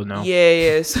doctor now.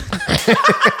 yes,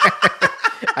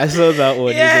 I saw that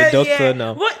one. He's a doctor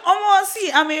now. But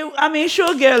see, I'm a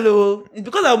show girl. Oh. It's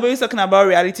because I'm always talking about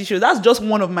reality shows. That's just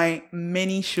one of my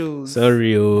many shows.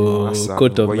 Sorry, That's sad,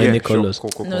 coat of but many yeah, sure, colors.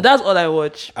 cool. No, that's all I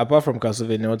watch. Apart from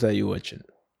Castlevania, what are you watching?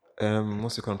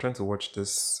 What's it called? I'm trying to watch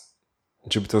this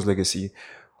Jupiter's Legacy.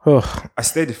 Oh, I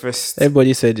stayed the first.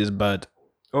 everybody said it's bad.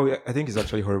 Oh yeah, I think it's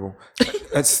actually horrible.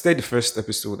 I stayed the first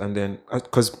episode, and then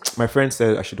because my friend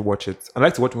said I should watch it. I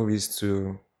like to watch movies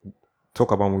to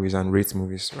talk about movies and rate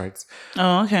movies, right?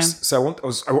 Oh, okay. So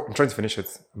I'm trying to finish it.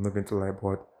 I'm not going to lie,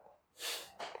 but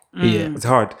Yeah. it's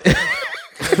hard.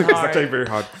 It's actually very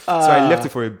hard. So I left it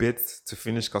for a bit to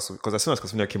finish Castle because as soon as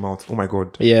Castlevania came out, oh my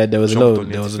god, Yeah, there was a Jumped lot. on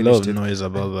it, There was a finished lot of it. noise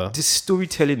about that. the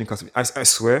storytelling in Castlevania, I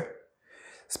swear,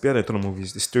 spare the ton of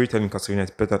movies. The storytelling in Castlevania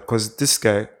is better because this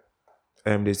guy,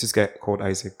 there's this guy called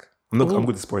Isaac. I'm going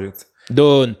to spoil it.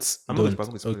 Don't. I'm Don't. not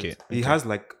going to spoil Okay. it. He has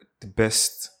like the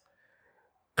best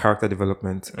character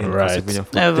development in Right. Castlevania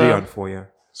for Ever. 3 and 4 years.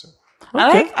 So I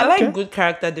like okay. good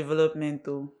character development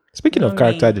though. Speaking of No,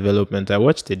 character me. development, I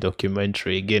watched a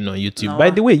documentary again on YouTube. No. By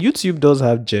the way, YouTube does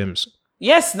have gems.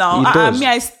 Yes, now It I does. mean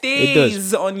I It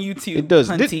stays on YouTube. It does.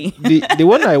 Hunty. The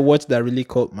one I watched that really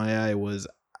caught my eye was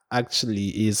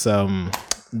is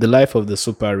the life of the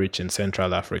super rich in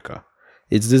Central Africa.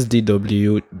 It's this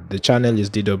DW. The channel is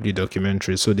DW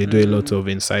documentary, so they do a lot of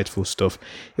insightful stuff.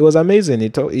 It was amazing.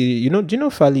 Do you know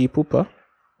Fali Ipupa?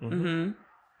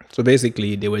 So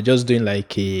basically, they were just doing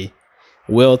like a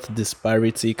wealth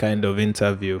disparity kind of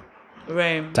interview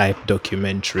Right. type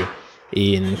documentary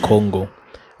in Congo.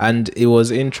 And it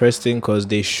was interesting because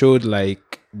they showed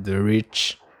like the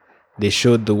rich, they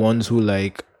showed the ones who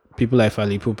like people like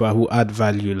Fali Ipupa who add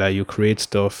value, like you create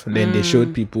stuff. And then they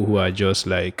showed people who are just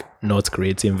like not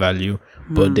creating value,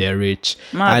 but they're rich.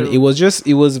 Mad And oh.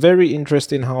 it was very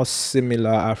interesting how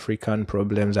similar African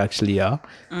problems actually are.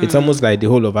 It's almost like the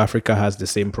whole of Africa has the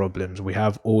same problems. We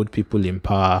have old people in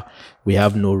power, we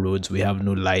have no roads, we have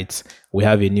no lights, we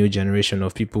have a new generation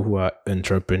of people who are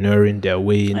entrepreneuring their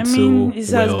way into I mean, it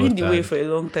has wealth been the way and- for a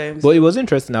long time. But it was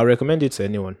interesting. I recommend it to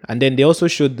anyone. And then they also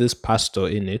showed this pastor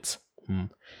in it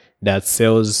that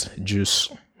sells juice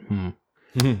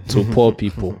to poor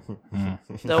people. that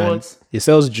And was he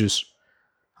sells juice.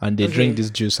 And they drink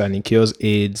this juice and it cures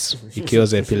AIDS, it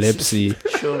cures epilepsy,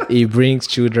 sure. it brings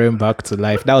children back to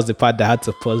life. That was the part that I had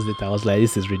to pause it. I was like,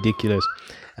 this is ridiculous.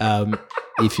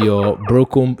 If you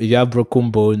have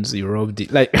broken bones, you rub the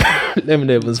like let me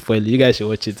not even spoil it. You guys should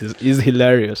watch it. It's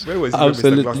hilarious. Where was he when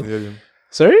Mr. Glass needed him?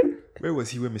 Sorry? Where was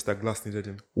he when Mr. Glass needed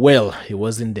him? Well, he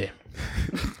wasn't there.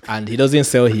 And he doesn't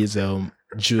sell his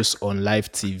juice on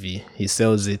live TV. He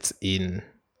sells it in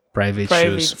private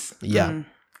shows. Yeah.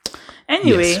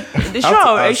 Anyway, the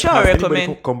show I Has anybody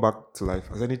recommend. come back to life?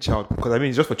 Has any child? Because I mean,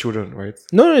 it's just for children, right?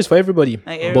 No, it's for everybody. Like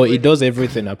But everybody. it does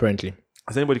everything apparently.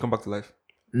 Has anybody come back to life?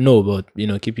 No, but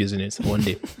keep using it one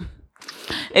day.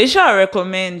 A show I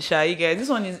recommend, Sha, you guys. This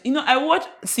one is, I watch.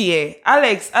 See,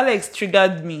 Alex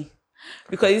triggered me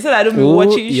because he said I don't be Oh,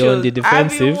 watching you're on shows. the I've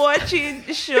been defensive. watching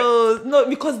shows. No,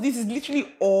 because this is literally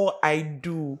all I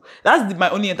do. That's my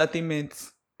only entertainment.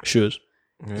 Shows.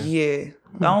 Yeah,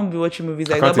 I won't be watching movies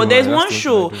like can't that. But even there's lie, one that's the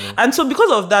show, thing I do know. and so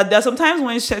because of that, there are sometimes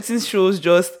when certain shows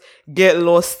just get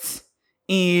lost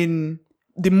in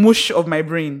the mush of my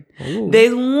brain.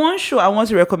 There's one show I want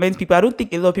to recommend people. I don't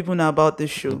think a lot of people know about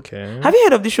this show. Okay. Have you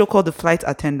heard of this show called The Flight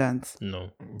Attendant? No.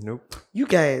 Nope. You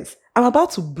guys, I'm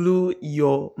about to blow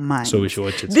your mind. So we should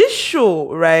watch it. This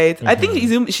show, right? I think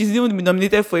she's even been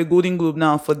nominated for a Golden Globe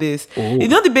now for this. Oh. You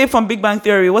know the babe from Big Bang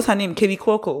Theory? What's her name? Katie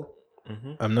Cuoco.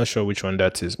 I'm not sure which one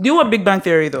that is. Do you know what Big Bang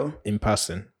Theory though? In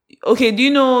passing. Okay, do you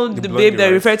know the blondie, babe that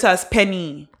right? referred to as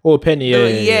Penny? Oh, Penny.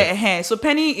 Yeah. So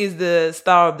Penny is the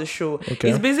star of the show. Okay.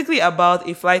 It's basically about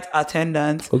a flight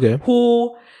attendant Okay.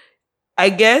 who, I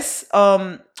guess,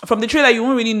 from the trailer you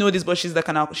won't really know this, but she's like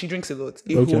she drinks a lot,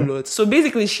 a Okay. whole lot. So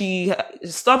basically, she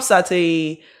stops at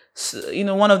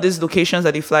one of these locations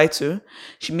that they fly to.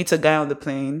 She meets a guy on the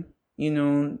plane.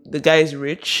 The guy is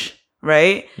rich.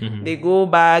 Right? Mm-hmm. They go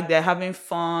back, they're having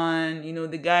fun.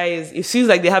 The guy it seems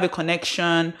like they have a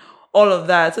connection, all of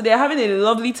that. So they're having a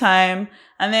lovely time.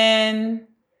 And then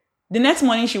the next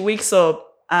morning she wakes up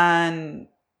and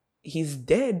he's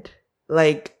dead.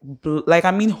 Like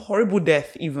horrible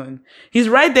death even. He's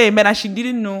right there in bed and she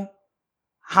didn't know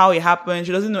how it happened.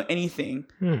 She doesn't know anything.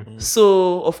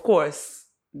 So, of course,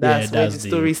 that's where the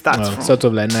story starts from. Sort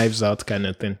of like Knives Out kind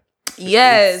of thing.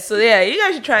 Yes. So yeah, you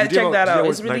guys should try to Did you check ever- that did you out. ever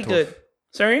It's watch really Night good. Of?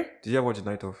 Sorry? Did you ever watch The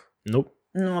Night Of? Nope.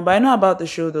 No, but I know about the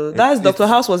show though. That's Dr.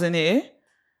 House was in it. Eh?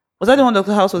 Was that the one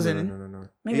Dr. House was in? No.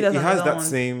 Maybe it that's has another that one.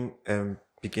 same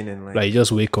beginning. Like you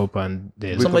just wake up and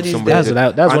there's Wake up, Somebody's somebody dead.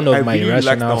 dead. That's And one of I my really liked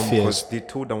irrational that one fears. because they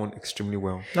told that one extremely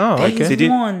well. Oh, There okay. is They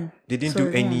didn't- one. They didn't Sorry,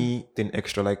 do go on. anything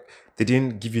extra. Like they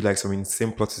didn't give you like some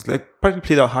insane plots. It's like probably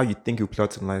played out how you think you play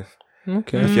out in life.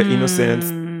 Okay. If you're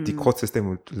innocent, the court system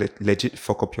will legit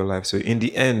fuck up your life. So in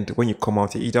the end, when you come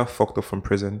out, you're either fucked up from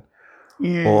prison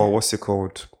or what's it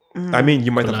called? I mean,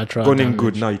 you might Collateral have gone in damage.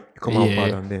 good. Now you come out Yeah.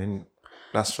 bad, and then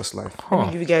that's just life. Let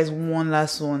me give you guys one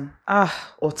last one.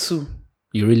 Or two.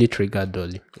 You really triggered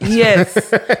Dolly. Yes.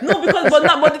 No,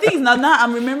 but the thing is now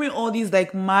I'm remembering all these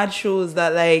like mad shows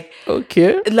that like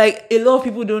a lot of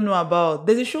people don't know about.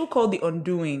 There's a show called The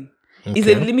Undoing. It's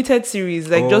a limited series,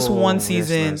 like just Oh, one yes,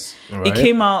 season. nice. It Alright.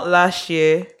 came out last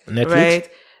year. Netflix? Right?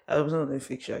 I was not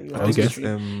Netflix. Yeah, you I think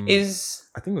Okay. Is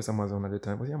I think it was Amazon at the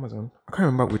time. Was it Amazon? I can't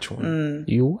remember which one.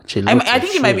 You watch a lot I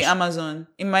think it might be shows. Amazon.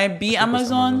 It might be I think it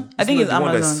was Amazon. I think not it's the one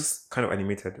Amazon. that's kind of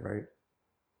animated, right?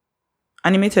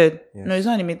 Animated. Yes. No, it's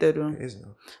not animated. One. It is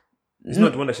now. It's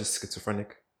not the one that she's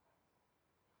schizophrenic.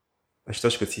 That she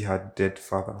thought she could see her dead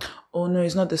father. Oh no,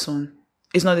 it's not this one.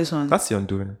 It's not this one. That's The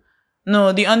Undoing.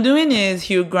 No, The Undoing is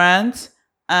Hugh Grant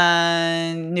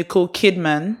and Nicole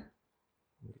Kidman.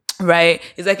 Right?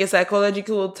 It's like a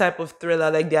psychological type of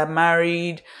thriller. Like they are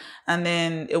married and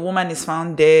then a woman is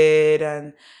found dead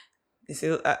and they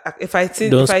say, if I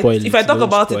Don't spoil it. talk Don't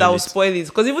about it, spoil I will it. spoil it.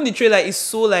 Because even the trailer is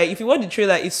so like, if you watch the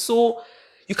trailer, it's so,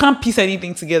 you can't piece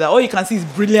anything together. All you can see is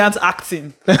brilliant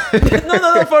acting.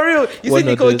 no, for real. You One see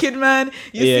of Nicole those. Kidman,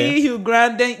 you Yeah. see Hugh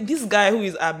Grant, then this guy who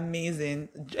is amazing,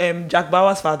 Jack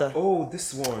Bauer's father. Oh,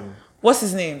 this one. What's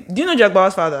his name? Do you know Jack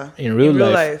Bauer's father? In real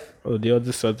life. Oh, the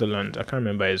other Sutherland. I can't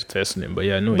remember his first name, but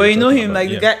yeah, I know. But you're you know talking him, about, like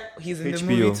yeah. the guy, he's in the HBO,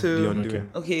 movie The too. Undoing.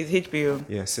 Okay, it's HBO.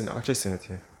 Yeah, I've actually seen it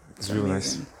here. It's real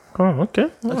nice. Oh, okay.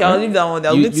 Okay, I'll leave that one.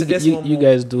 I'll need to suggest one you more.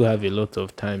 guys do have a lot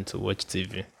of time to watch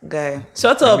TV. Guy,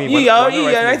 shut up. mean, You're we're not writing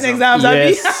writing exams, Abi.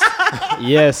 Yes,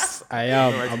 yes, I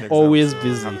am. writing I'm exams. always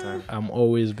busy. Have time. I'm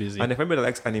always busy. And if anybody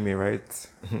likes anime, right,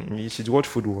 you should watch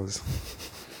Food Wars.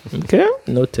 Okay,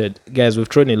 noted. Guys, we've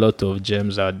thrown a lot of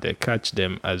gems out there. Catch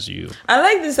them as you. I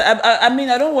like this. I mean,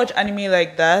 I don't watch anime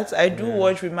like that. I do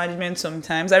watch with management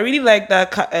sometimes. I really like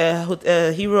that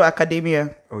Hero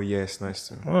Academia. Oh yes, nice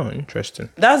too. Oh, interesting.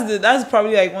 That's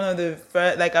probably like one of the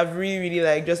first, like I've really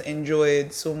like just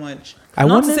enjoyed so much. I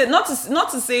not wonder- to say not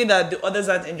to say that the others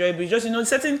aren't enjoyable. It's just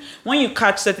certain when you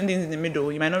catch certain things in the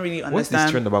middle, you might not really What's this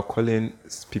understand. trend about calling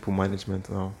people management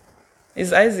now?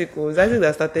 It's Isaac. It's Isaac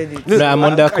that started it. No, I'm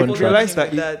under I contract. realized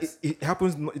that That- it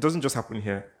happens. It doesn't just happen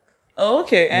here. Oh,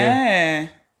 okay.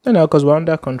 No, because we're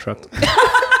under contract.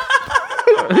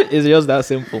 It's just that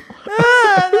simple.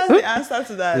 That's the answer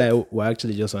to that. Like we're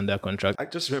actually just under contract. I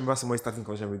just remember somebody starting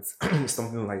conversation with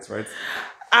something light, right?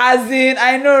 As in,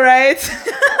 I know, right?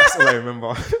 That's all I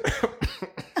remember.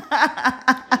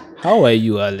 How are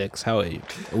you, Alex? How are you?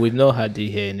 We've not had you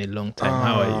here in a long time.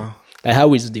 How are you? Like,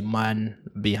 how is the man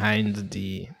behind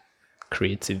the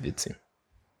creativity?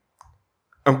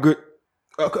 I'm good.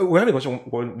 Okay, we had a question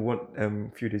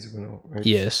one few days ago now, right?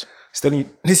 Yes. Sterling,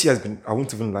 this year has been, I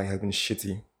won't even lie, has been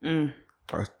shitty.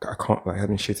 I can't lie, has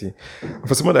been shitty.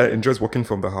 For someone that enjoys working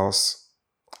from the house,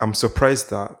 I'm surprised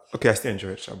that, okay, I still enjoy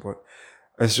it, but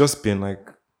it's just been like,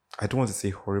 I don't want to say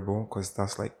horrible because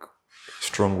that's like a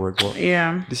strong word, but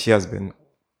Yeah. this year has been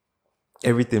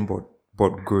everything but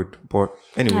good. But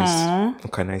anyways,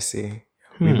 what can I say?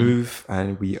 We move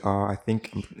and we are, I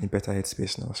think, in better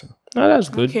headspace now. So No, that's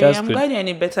good. Okay, That's I'm good. glad you're in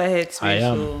a better headspace. I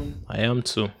am. So I am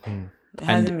too. it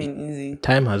hasn't been easy.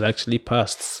 Time has actually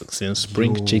passed since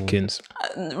spring chickens.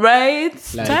 Right?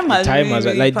 Like, time has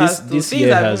really like passed. this Things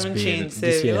year have has even been changed,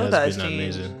 this sef. year A lot has been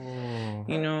changed, amazing.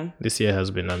 You know. This year has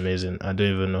been amazing. I don't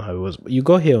even know how it was. You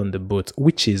got here on the boat,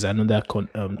 which is another You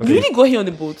really go here on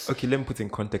the boat. okay, let me put in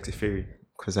context a ferry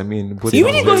because I mean, both You of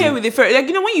really them- go here with the ferry. Like,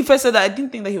 when you first said that, I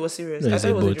didn't think that he was serious. No, I it's thought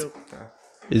a it was a boat. joke.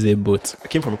 Is a boat. I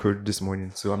came from Ikorodu this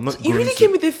morning, so I'm not. You going really to-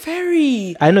 came with the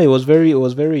ferry. I know it was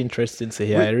very interesting to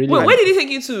hear. I really Wait, where did he take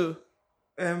you to?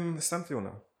 Stanfield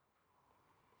now.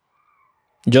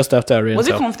 just after rain. Was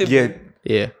it comfortable? Yeah,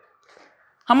 Yeah.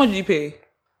 How much did you pay?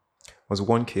 was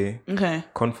 1K. Okay.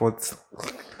 Comfort.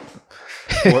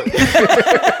 What?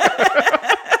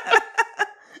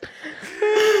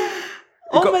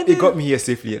 It got me here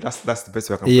safely. That's the best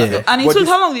way I can. Yeah. put it. And it But took, this-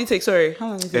 how long did it take? Sorry. How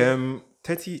long did it take?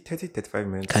 30, 35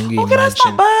 minutes. Can you Okay, that's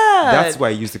not imagine? bad. That's why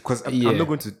I used it because Yeah. I'm not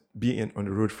going to be on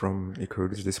the road from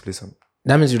Ikorodu to this place.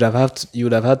 That means you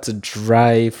would have had to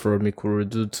drive from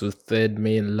Ikorodu to Third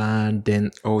Mainland. Then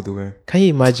All the way. can you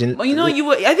imagine? But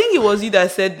I think it was you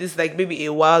that said this like maybe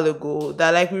a while ago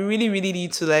that like we really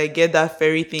need to like get that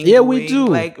ferry thing. Yeah, we going, do.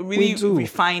 Like really We do.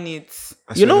 refine it.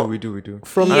 I You swear know, we do.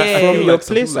 From Yeah. I feel from your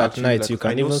some place people at actually, night, you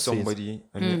can I know even see it. somebody.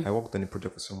 I mean, I worked on a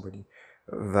project for somebody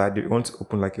that they want to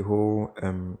open like a whole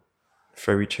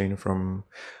ferry chain from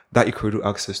that Ikorodu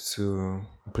access to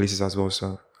places as well.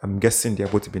 So I'm guessing they're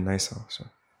about to be nicer. So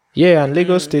Yeah, and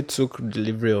Lagos State took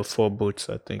delivery of 4 boats,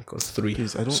 I think, or 3.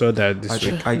 Please, I don't- So that this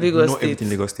week. I Lagos know State. everything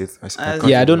Lagos State. As-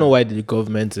 Yeah, I don't know why the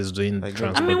government is doing Like,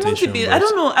 transportation. I mean, won't it be? but- I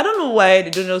don't know why they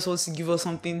don't just want to give us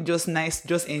something just nice,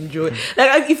 just enjoy.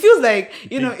 Like it feels like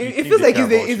you it think feels they like care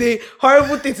it's a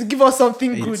horrible thing to give us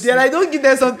something good. They're like, don't give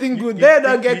them something good. They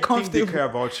don't get They comfortable. care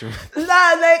about you.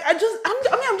 Nah, like I'm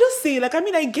just saying, like, I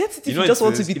mean, I get it if You you, know, just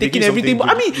want it's- to be if they taking give everything, but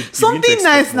I something mean, good, you begin to something expect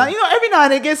nice now. more. You know, every now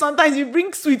and again, sometimes you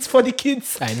bring sweets for the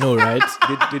kids. I know, right?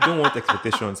 They don't want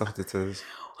expectations. That's what it is.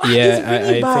 Yeah, It's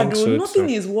really I bad, think though. so Nothing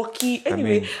too. is worky.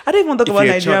 Anyway, mean, I don't even talk If about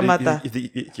you're a Nigeria child, matter.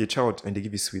 if you're a child and they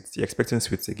give you sweets, you're expecting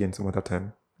sweets again some other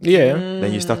time. Yeah.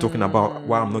 Then you start talking about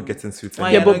why I'm not getting sweets. Why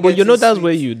anymore. you're Yeah, not but you know getting that's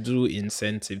where sweets. you do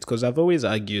incentives, because I've always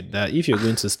argued that if you're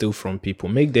going to steal from people,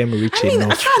 make them rich I mean, I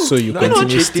enough can't- so you No, continue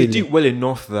they do stealing. it well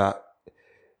enough that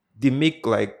they make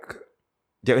like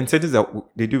their incentives that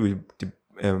they do with the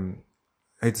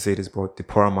I hate to say this, but the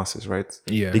poorer masses, right?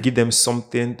 Yeah. They give them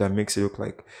something that makes it look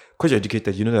like, because you're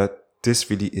educated, you know that this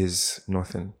really is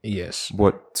nothing. Yes.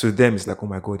 But to them, it's like, oh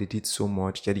my God, they did so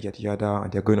much, yada, yada, yada,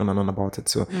 and they're going on and on about it.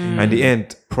 So, in the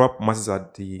end, prop masses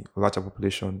are the larger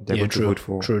population. They're Yeah, going to vote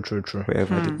for true.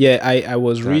 whoever. Yeah, I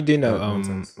was reading that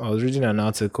nonsense. I was reading an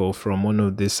article from one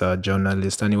of these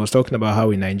journalists, and he was talking about how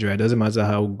in Nigeria it doesn't matter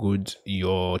how good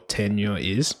your tenure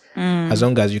is, as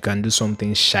long as you can do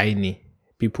something shiny,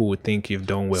 people would think you've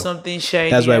done well. Something shiny.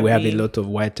 That's why we have a lot of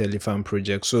white elephant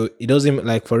projects. So it doesn't,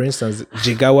 like, for instance,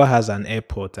 Jigawa has an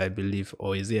airport, I believe,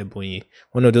 or is it Ebonyi?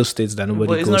 One of those states that nobody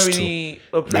but it's goes not really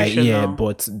to. Like, operational. yeah,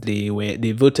 but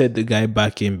they voted the guy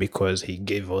back in because he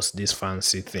gave us this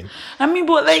fancy thing. I mean,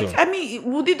 but like,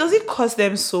 does it cost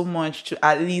them so much to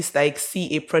at least like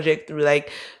see a project through?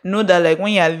 Like, know that like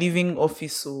when you are leaving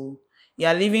office, so you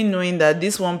are leaving knowing that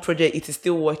this one project, it is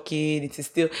still working, it is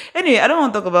still. Anyway, I don't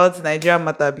want to talk about Nigeria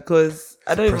matter because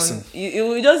I don't Depressing.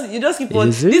 even. You just keep on.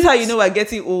 Is This is it? how you know we're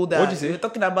getting older. What did you say? We're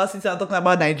talking about since I'm talking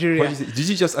about Nigeria. What did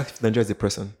you just ask if Nigeria is a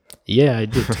person? Yeah, I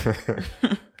did.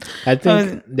 I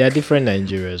think there are different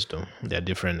Nigerias, though. There are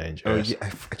different Oh, Nigerias. yeah,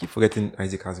 I keep forgetting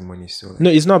Isaac has money. So like, No,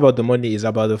 it's not about the money. It's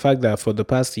about the fact that for the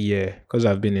past year, because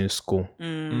I've been in school,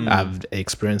 I've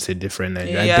experienced a different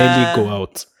Nigeria. Yeah. I barely go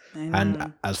out.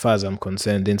 And as far as I'm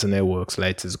concerned, the internet works,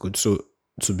 light is good. So,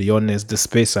 to be honest, the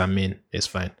space I'm in is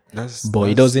fine. But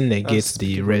it doesn't negate that's the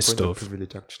speaking rest from a of... point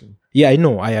privilege, actually. Yeah, I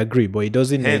know. I agree. But it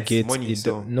doesn't Hence, negate... money,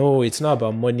 so. No, it's not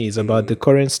about money. It's about the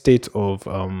current state of...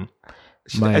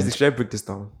 Should I break this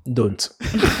down? Don't.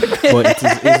 But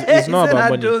it's not said about I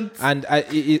money. don't. And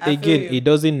feel again, you. it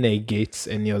doesn't negate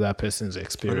any other person's I don't know,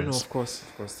 experience. of course.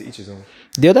 To each his own.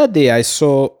 The other day, I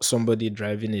saw somebody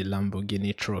driving a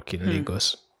Lamborghini truck in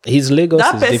Lagos. His Lagos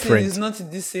That is person different. is not in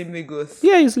the same Lagos.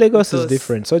 Yeah, his Lagos is Because-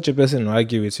 different. Such a person will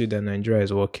argue with you that Nigeria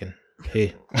is working.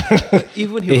 Hey. Even Hey, he hey,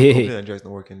 will hey. complain Nigeria is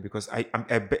not working because I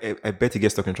bet he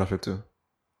gets stuck in traffic too.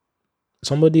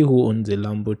 Somebody who owns a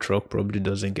Lambo truck probably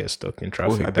doesn't get stuck in Oh,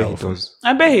 traffic. I that bet he often. does.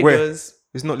 I bet he Where? does.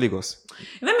 It's not Lagos.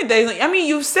 Let me tell you something. I mean,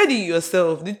 you've said it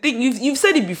yourself. The thing you've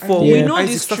said it before. Yeah. We know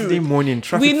Isaac, this Saturday truth. morning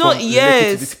traffic. We know, from Lekki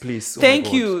yes. to this place. Oh my Thank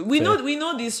God. you. We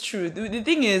know this truth. The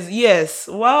thing is, yes,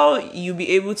 while you be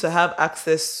able to have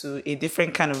access to a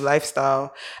different kind of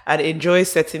lifestyle and enjoy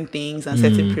certain things and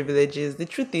certain privileges, the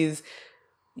truth is,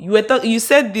 you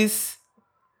said this.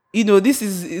 You know, this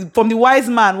is from the wise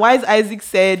man. Wise Isaac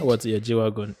said, What's your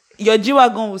G-Wagon? your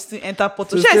G-Wagon will still enter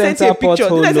portal. Will Should I still send you a enter picture?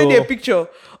 Did I send you a pothole. picture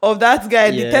of that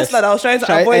guy, the Yes. Tesla that was trying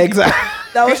to avoid Exactly.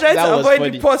 that was trying That to was avoid funny.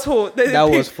 the pothole? That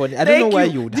was funny. I don't know why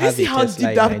you would Did have you see a how Tesla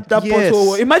deep in that Yes. pothole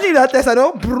was? Imagine that Tesla,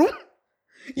 don't broom.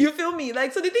 You feel me?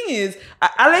 Like, so the thing is,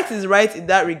 Alex is right in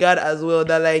that regard as well.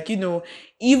 That like, you know,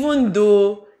 even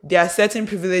though there are certain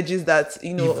privileges that,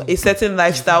 you know, a certain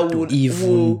lifestyle would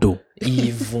Even though.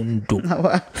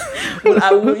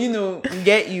 will, you know,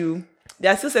 get you.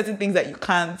 There are still certain things that you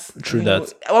can't. True you know.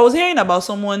 that. I was hearing about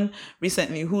someone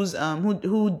recently who's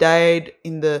who died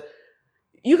in the.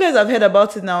 You guys have heard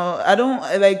about it now. I don't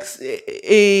like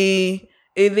a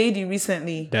lady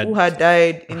recently That- who had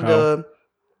died in how? the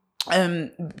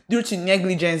due to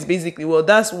negligence, basically. Well,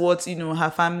 that's what, you know, her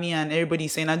family and everybody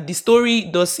is saying. And the story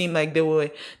does seem like there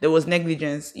was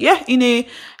negligence. Yeah, in a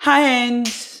high end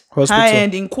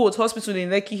in quotes hospital in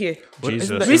Lekki here. But Jesus.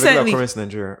 isn't that a Recently- regular occurrence in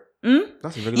Nigeria?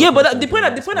 That's a regular Yeah, but occurrence in the point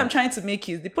Nigeria. I'm trying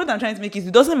to make is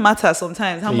it doesn't matter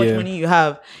sometimes how much Yeah. money you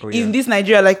have Oh, yeah. in this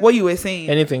Nigeria, like what you were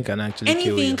saying. Anything can actually kill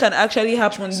Anything you. can actually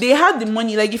happen. They had the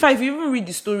money. Like if you even read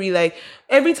the story, like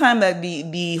every time that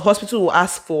the hospital will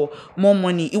ask for more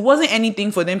money, it wasn't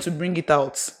anything for them to bring it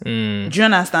out. Do you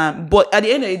understand? But at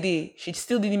the end of the day, she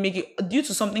still didn't make it due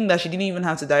to something that she didn't even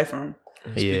have to die from.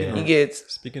 Yeah. You get?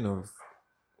 Speaking of,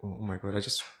 oh my God,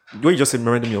 what you just said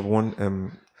reminded me of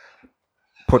one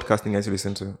podcasting I used to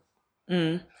listen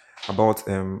to about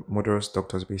murderous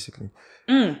doctors, basically.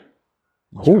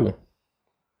 Who?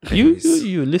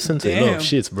 You listen to a lot Damn. of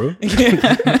shit, bro.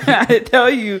 I tell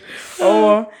you.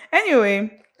 Oh,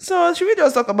 anyway. So should we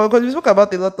just talk about, because we spoke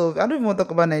about a lot of, I don't even want to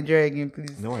talk about Nigeria again,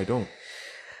 please. No, I don't.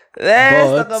 Let's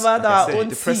But, talk about Like I our said, own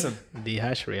depressing. The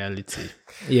harsh reality.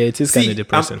 Yeah, it is kind See, of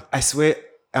depressing. I swear,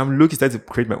 I'm looking to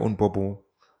create my own bubble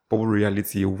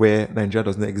reality where Nigeria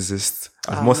does not exist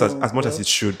as much as it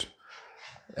should.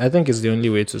 I think it's the only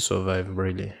way to survive,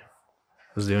 really.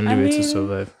 It's the only way to mean-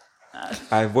 survive.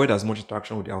 I avoid as much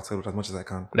interaction with the outside world as much as I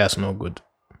can. That's not good.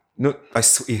 No,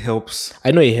 it helps.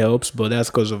 I know it helps, but that's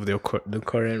because of the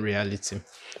current reality.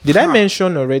 Did I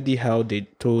mention already how they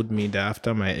told me that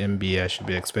after my MBA I should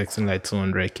be expecting like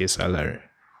 200k salary?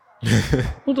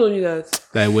 Who told you that?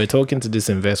 Like we're talking to this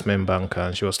investment banker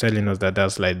and she was telling us that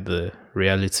that's like the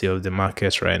reality of the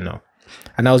market right now.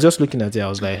 And I was just looking at it, I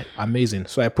was like, amazing.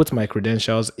 So I put my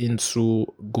credentials into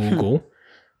Google,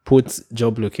 put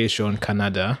job location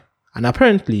Canada, and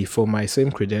apparently for my same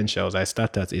credentials I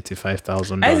start at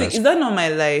 $85,000. Isaac, is that not my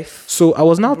life? So I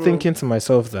was now thinking to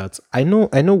myself that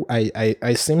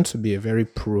I seem to be a very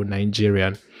pro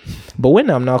Nigerian, but when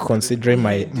I'm now considering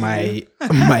my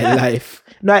life,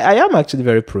 no, I am actually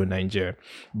very pro Nigeria,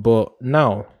 but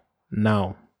now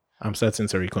I'm starting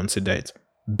to reconsider it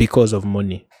because of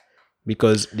money.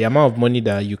 Because the amount of money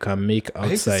that you can make I hate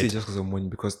to say outside. just because of money,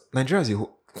 because Nigeria as a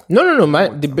whole. No. I'm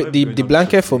not The going on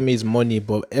blanket shit for today. me is money,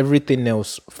 but everything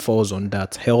else falls on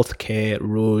that: healthcare,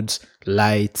 roads,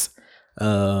 lights,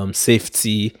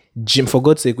 safety, gym. For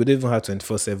God's sake, we don't even have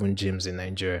 24/7 gyms in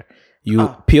Nigeria.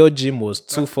 Pure gym was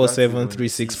 247,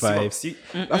 365. See,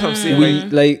 that's what I'm saying. We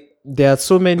Like, there are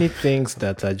so many things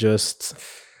that are just.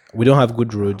 We don't have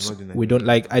good roads. not doing We don't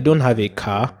I don't have a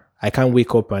car. I can't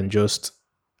wake up and just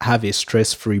have a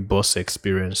stress-free bus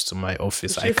experience to my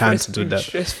office. I can't do that.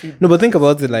 Stress-free. No, but think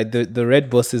about it, like the red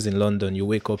buses in London, you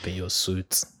wake up in your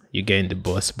suit, you get in the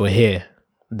bus. But here,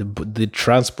 the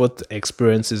transport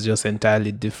experience is just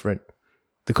entirely different.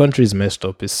 The country is messed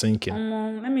up, it's sinking.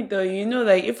 Let me tell you,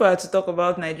 like if I had to talk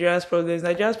about Nigeria's problems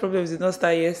did not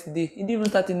start yesterday. It didn't even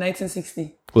start in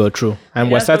 1960. Well, true.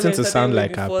 And we're Nigeria's starting to problems sound started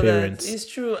like our before that. parents. It's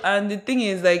true. And the thing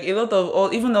is, like a lot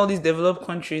of even all these developed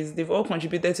countries, they've all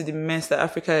contributed to the mess that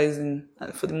Africa is in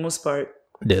for the most part.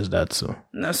 There's that too.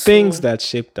 Now, so- Things that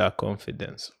shaped our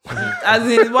confidence. As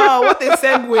in, wow, what a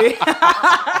segue.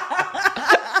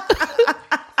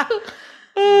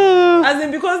 As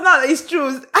in, because now it's true.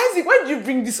 Isaac, why did you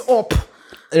bring this up?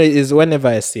 Is whenever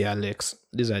I see Alex,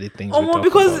 these are the things we talk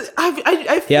Because about.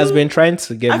 I feel, He has been trying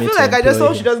to get I me feel to like I just employ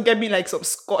thought she him. just get me like some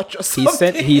scotch or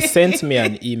something. He sent me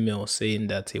an email saying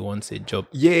that he wants a job.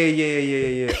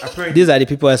 yeah. Apparently, These are the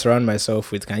people I surround myself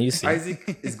with. Can you see?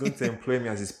 Isaac is going to employ me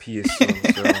as his PA soon.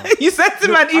 So You sent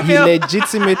him an He email.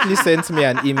 legitimately sent me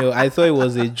an email. I thought it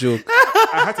was a joke.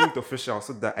 I had to make it official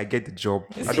so that I get the job.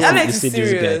 I don't. Alex you is see this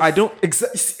serious. guy. I don't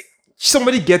exactly.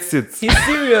 Somebody gets it. He's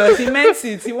serious. He meant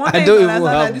it. He wanted I don't to even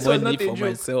understand that have this was money not a for joke.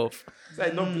 myself. So I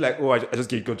don't be like, oh, I just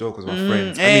get a good job because we're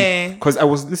friends. I eh. mean, because I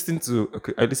was listening to,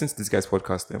 I listened to this guy's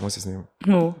podcast. What's his name?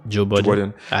 No. Joe Budden.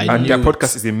 Jordan. I And knew their it.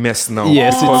 podcast is a mess now.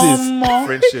 Yes, it Because is.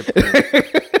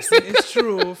 friendship. It's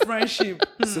true. Friendship.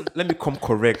 So let me come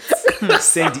correct.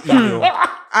 Send the email.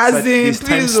 As So in, this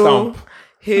please, timestamp.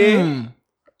 Hey.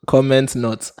 Comment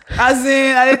not. As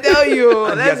in, I tell you.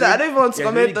 And he has I don't even want to he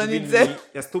has comment really on given it. me-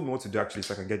 He has told me what to do actually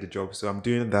so I can get the job. So I'm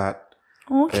doing that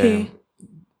Okay.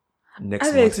 next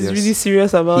Alex month. is yes. really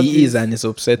serious about He this. is, and it's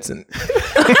upsetting.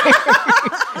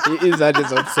 He is, and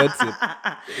it's upsetting.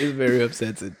 It's very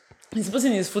upsetting. He's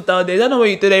putting his foot out there. Is that not what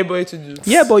you told everybody to do?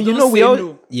 Yeah, but you Don't know we say all.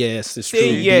 no. Yes, it's Say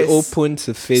true. yes. Be open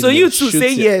to failure. So you too Shoot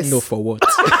say your- yes. No, for what?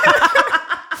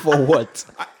 For what?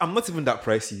 I'm not even that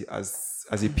pricey as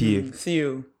a PA. See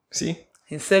you. See?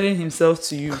 He's selling himself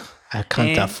to you. I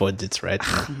can't Eh. afford it right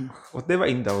now. Whatever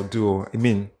in that will do. I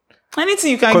mean,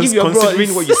 Anything you can give your bro.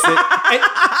 considering what you said.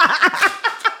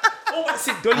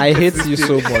 I hate you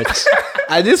so much.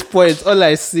 At this point, all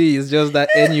I see is just that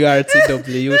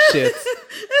NURTW shit.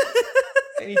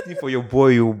 Anything for your boy,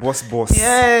 your boss.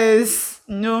 Yes.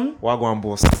 No. Wagwan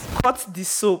boss. Cut the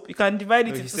soap. You can divide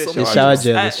it No, you into said some. shower shower gel.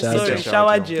 gel, the shower Sorry, gel.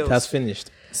 shower It gel. It has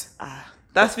finished.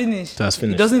 That's finished. That's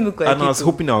finished. It doesn't look like And I was it.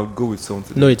 hoping I would go with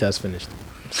something. No, it has finished.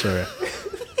 Sorry.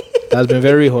 It has been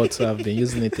very hot, so I've been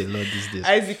using it a lot these days.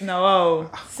 Isaac, now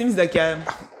wow. Seems like you're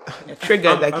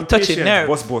triggered, like you touch a patient. nerve.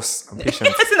 Boss. I'm patient.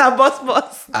 It's in our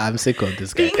boss. I'm sick of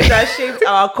this guy. Things that shaped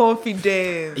our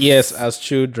confidence. Yes, as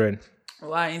children.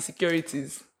 Wow,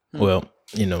 insecurities. Well,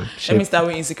 you know, Let me start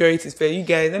with insecurities for you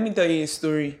guys. Let me tell you a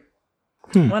story.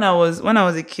 When I was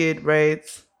a kid, right?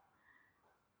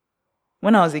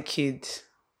 When I was a kid,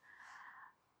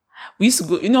 we used to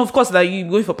go, of course, like you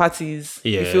go for parties.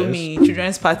 You feel Yes. me?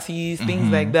 Children's parties,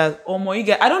 things like that. Or more, you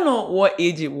guys, I don't know what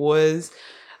age it was,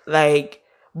 like,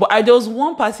 but there was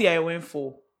one party I went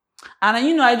for. And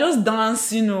I just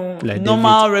dance, Like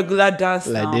normal, regular dance.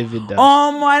 Like now. David dance.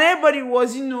 And everybody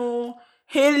was,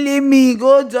 hailing me,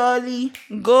 go Dolly.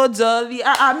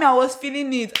 I was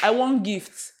feeling it. I want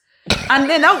gifts. And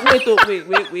then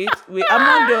wait. I'm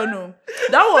not done. No.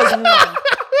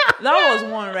 That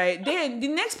was one, right? Then the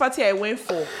next party I went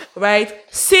for, right?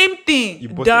 Same thing. You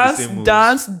busted the same moves.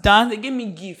 Dance. They gave me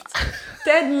gifts.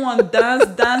 Third one, dance.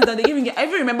 They gave me gifts. I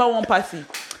even remember one party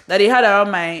that they had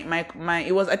around my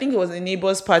I think it was a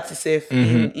neighbor's party safe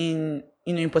in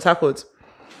Port Harcourt.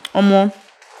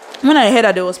 When I heard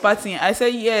that there was partying, I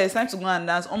said, yeah, it's time to go and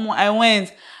dance. I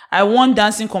went. I won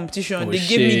dancing competition. They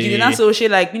gave me gifts. And I said,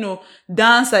 like,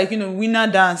 dance, like, winner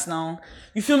dance now.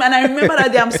 You feel me? And I remember that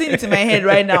day. I'm seeing it in my head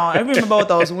right now. I remember what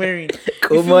I was wearing.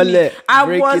 You feel me? I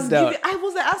was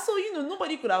like,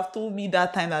 nobody could have told me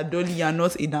that time that Dolly, you're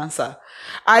not a dancer.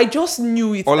 I just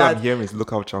knew it. All I'm hearing is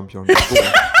local champion.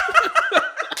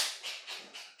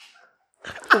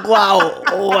 Go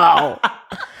on. Wow.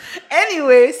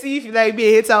 Anyway, see if you like be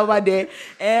a hater over there.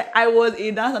 I was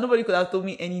a dancer. Nobody could have told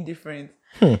me any different.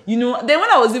 Then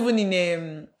when I was even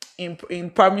in in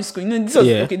primary school. You know, this was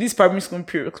Yeah. okay. This primary school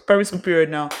period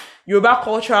now. Yoruba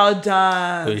cultural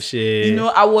dance. Oh, shit. You know,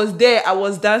 I was there. I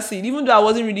was dancing, even though I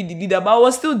wasn't really the leader, but I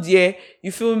was still there.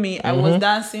 You feel me? I was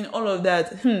dancing, all of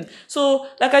that. So,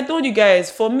 like I told you guys,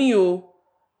 for me,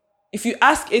 if you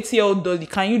ask ATL Dolly,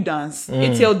 can you dance?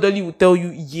 ATL Dolly will tell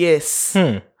you yes.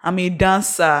 I'm a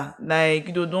dancer. Like,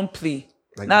 you know, don't play.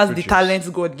 Like That's fruit the juice.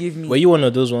 talent God gave me. Were you one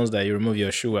of those ones that you remove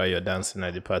your shoe while you're dancing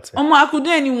at the party? I could do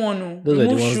anyone. No. Those are the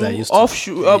Remove ones shoe, that used to- off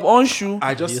shoe, on shoe.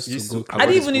 I just used to used go to. clubbing. I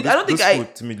didn't even need- I don't think those I-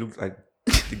 food to me look like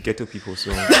the ghetto people.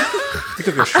 So think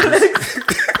of your shoes.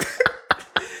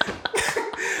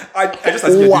 I just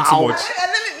as if you're doing too much.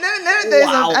 Let me tell you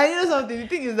something. I know something. The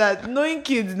thing is that knowing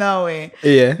kids now,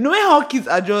 Yeah. knowing how kids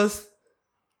are just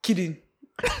kidding.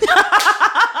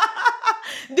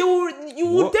 You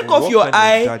will take off your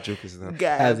eye. That joke is that.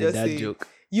 Guy, That's a just dad saying. joke.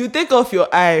 You take off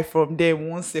your eye from them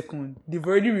 1 second. They've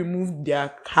already removed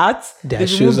their hats, Their they've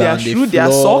shoes removed their are on the shoe, their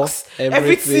floor, socks, everything,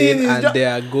 everything is and just, they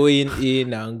are going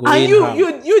in and going and out.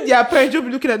 you, their parents, you'll be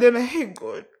looking at them like, hey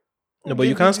God. No, but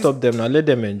you can't stop them now. Let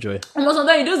them enjoy. Almost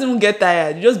sometimes you just even get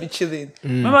tired. You just be chilling.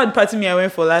 Remember the party me I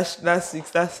went for last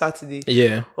Saturday?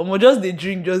 Yeah, Just they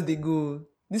drink, just they go.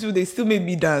 This way they still made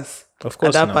me dance of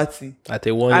course. at that now. party. At a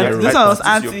And 1 year this old. one was This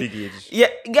is your auntie. big age. Yeah,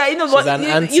 guy, you know She's what? an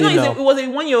auntie You know, now. it was a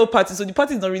 1 year old party, so the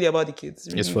party is not really about the kids.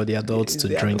 It's really. for the adults It's to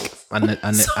the drink adults. and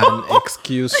an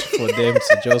excuse for them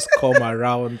to just come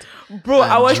around. Bro,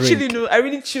 I and was drink. chilling. I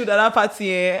really chilled at that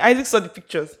party. Isaac saw the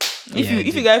pictures. Yeah, I If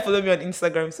you did. guys follow me on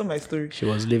Instagram, you saw my story. She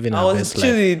was living I her was best life.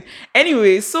 chilling.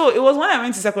 Anyway, so it was when I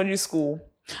went to secondary school,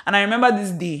 and I remember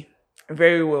this day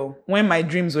very well when my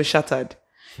dreams were shattered.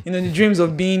 You know, the dreams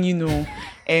of being,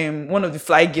 one of the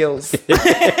fly girls.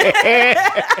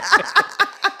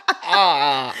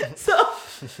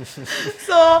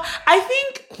 So I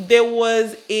think there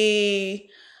was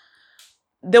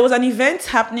an event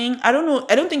happening. I don't know.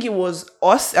 I don't think it was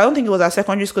us. I don't think it was our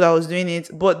secondary school that was doing it,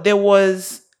 but it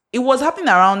was happening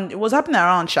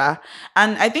around Sha.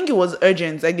 And I think it was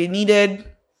urgent. Like they needed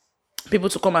people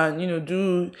to come and,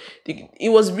 it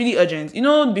was really urgent.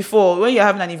 Before when you're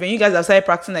having an event, you guys have started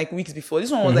practicing like weeks before.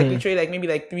 This one was like literally like maybe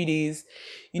like 3 days,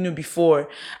 before.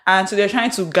 And so they're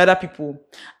trying to gather people.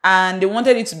 And they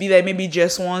wanted it to be like maybe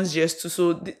just once, just two.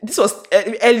 So this was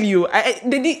LU. It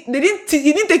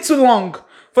didn't take too long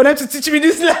for them to teach me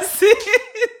this lesson.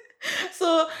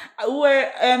 So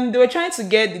they were trying to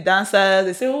get the dancers.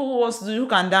 They say, who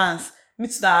can dance? Me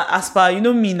to as per,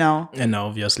 me now. And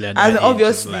obviously, at As that age,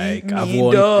 obviously, it's like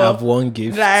me, duh. I've won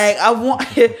gifts. Like I've won,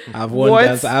 I've won what?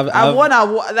 dance. I've won.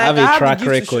 Like have a I have track the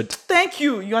gift to record. Thank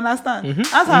you. You understand?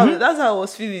 That's how I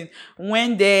was feeling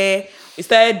when we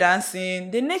started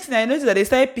dancing. The next thing I noticed that they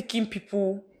started picking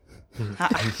people.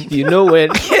 You know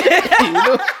when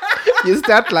you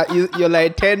start like you're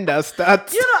like 10 that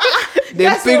starts. They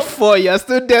yeah, pick so- 4. You're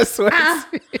still there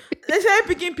sweating. They started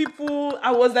picking people.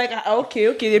 I was like,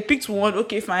 okay. They picked one.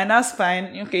 Okay, fine. That's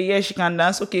fine. Okay, yeah, she can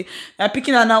dance. Okay, they're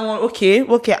picking another one. Okay.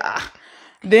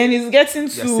 Then it's getting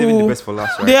to. You're saving the best for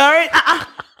last, right? They are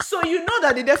so you know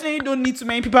that they definitely don't need too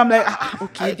many people. I'm like,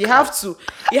 okay, they have to.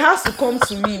 It has to come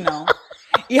to me now.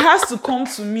 It has to come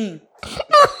to me.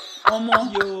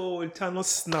 Yo, Thanos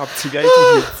snapped. Reality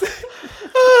hit.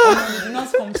 It did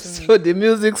not come to me. So the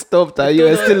music stopped and you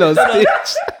were told still on us- they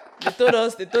stage.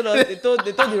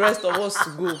 They told the rest of us to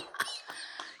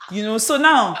go. So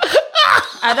now,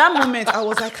 at that moment, I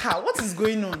was like, what is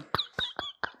going on?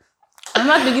 I'm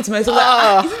not thinking to myself,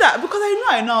 like, is it that? Because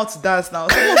I know how to dance now.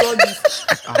 So what's all this?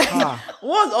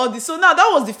 What's all this? So now, that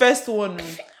was the first one.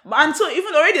 And so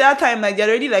even already that time, like, they're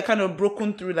already, like, kind of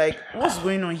broken through, like, what's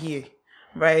going on here?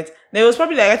 Right? There was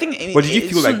probably, like, I think... But did you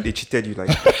feel like they cheated you? Like,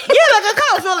 yeah, like, I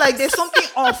kind of felt like there's something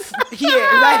off here.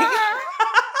 Like,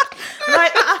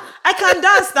 I can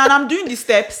dance now and I'm doing the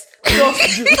steps.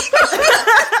 Just do.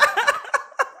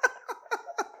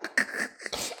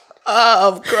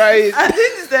 I'm crying. And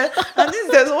this is the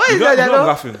what you is know, that? I'm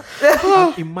laughing.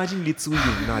 Imagine little you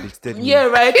now. They said, Yeah,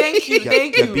 right. Thank you.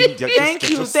 Thank they're you. being- they're Thank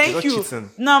just- you. they're just- Thank they're you. cheating.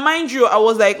 Now, mind you, I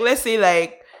was like, let's say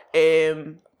like,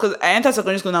 because I entered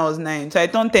secondary school when I was 9. So I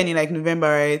turned 10 in like November,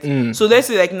 right? So let's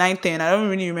say like 9, 10. I don't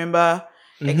really remember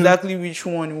exactly which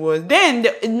one it was. Then,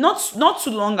 not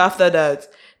too long after that,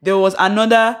 there was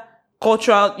another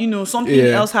cultural, something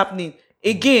else happening.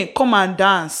 Again, come and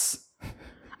dance.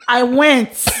 I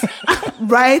went,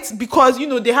 right? Because,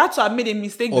 they had to have made a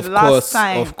mistake the last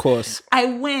time. Of course. I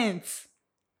went.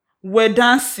 We're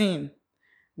dancing.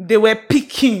 They were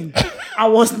picking. I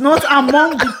was not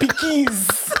among the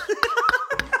pickies.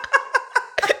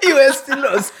 You you were still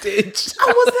on stage. I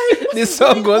was like, The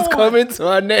song was coming to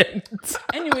an end.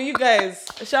 Anyway, you guys,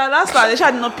 last part,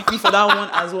 Sha did not pick me for that one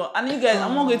as well. And you guys,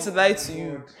 I'm not going to lie to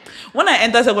you. When I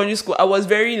entered secondary school, I was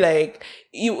very like,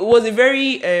 it was a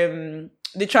very,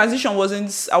 the transition I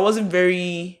wasn't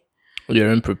very, You're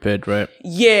unprepared, right?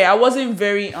 yeah, I wasn't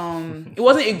very, it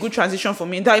wasn't a good transition for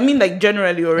me. I mean, like,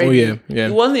 generally already. Oh, yeah.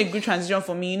 It wasn't a good transition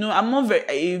for me. You know, I'm not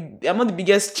the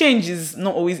biggest. Change is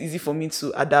not always easy for me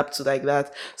to adapt to like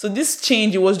that. So this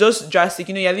change, it was just drastic.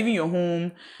 You know, you're leaving your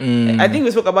home. I think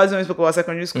we spoke about this when we spoke about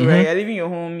secondary school, right? You're leaving your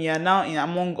home. You're now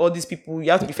among all these people.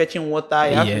 You have to be fetching water.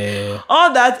 You have to,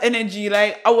 all that energy,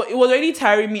 like, it was already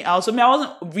tiring me out. So, I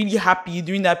wasn't really happy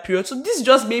during that period. So this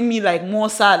just made me like more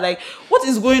sad. Like, what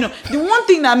is going on? The one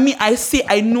thing that I say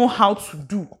I know how to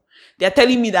do, they're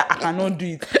telling me that I cannot do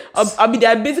it.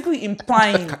 They're basically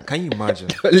implying Can you imagine?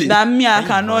 that I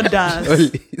cannot dance.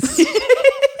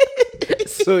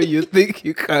 So you think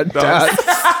you can dance? If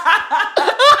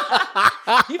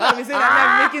I'm saying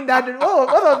that I'm making that,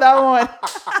 what of that one?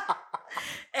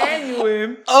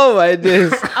 Anyway, Oh my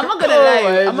days. I'm not gonna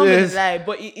lie,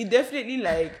 but it definitely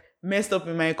like messed up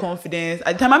in my confidence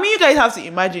at the time. I mean, you guys have to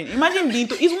imagine being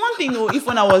it's one thing though, if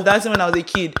when I was dancing when I was a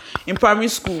kid in primary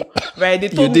school, right, they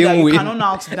told me that you cannot know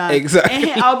how to dance.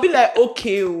 Exactly. And I'll be like,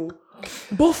 okay,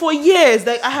 but for years,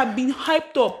 like, I have been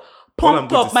hyped up,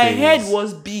 pumped up, my head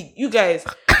was big. You guys,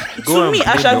 to me,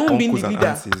 I should have been the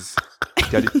leader.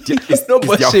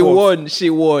 But she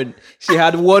won. She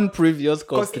had won previous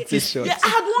competition. Yeah, I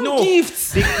had one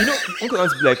gift. Uncle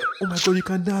aunts be like, oh my god, you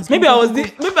can dance. Maybe I was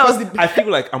the I feel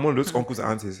like I'm one of those uncles and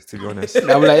aunties, to be honest.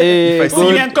 I'm like, hey, If I see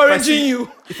good. encouraging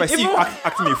you. If I see you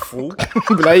acting a fool,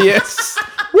 Be like, yes.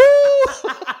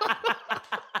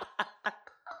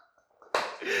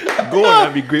 go on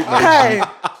and be great, man.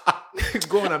 Hey,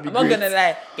 Go on and be I'm not great. gonna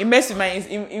lie. It messed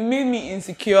with it made me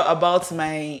insecure about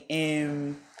my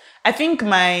I think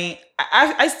I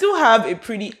still have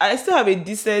a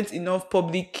decent enough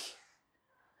public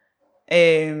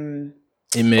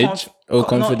Image or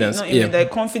confidence. not even,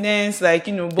 like, confidence, like,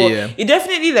 you know, but it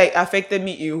definitely like affected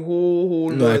me a whole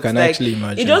No, lot. I can Like, actually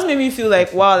imagine. it just made me feel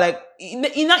like, wow, like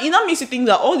it now makes you think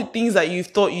that all the things that you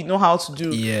thought you know how to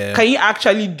do, can you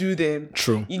actually do them?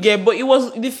 True. You get, but it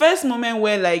was the first moment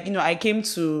where, like, you know, I came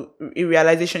to a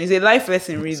realization. It's a life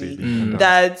lesson, really,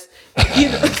 that you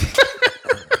know.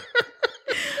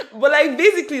 But like,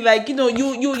 basically, like, you know,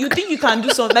 you think you can do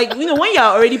something, like, you know, when you're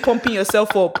already pumping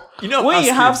yourself up, You know, when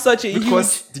you have such a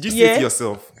because huge, did you say to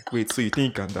yourself, wait, so you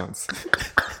think you can dance?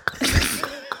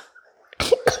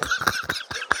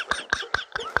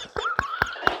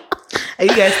 Are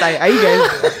you guys tired? Are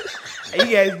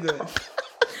you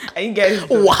guys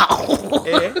done? Wow.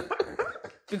 Eh?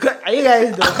 Because are you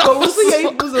guys done? But we'll see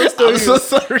your people's own story. I'm so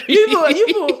sorry.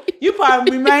 You are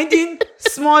reminding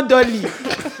small Dolly.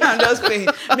 I'm just playing.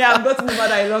 I've gotten over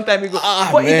that a long time ago.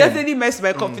 But it definitely messed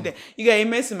my confidence. You guys, it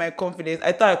messed my confidence.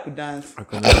 I thought I could dance.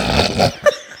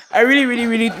 I really, really,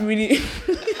 really, really.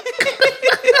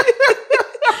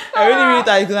 I really, really thought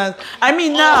I could dance. I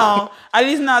mean, now, at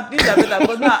least now, things are better.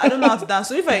 But now, I don't know how to dance.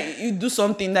 So if you do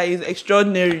something that is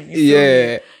extraordinary, you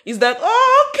feel me? It's like,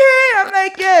 oh, okay. I'm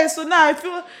like, yeah. So now I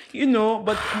feel, you know,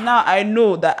 but now I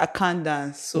know that I can't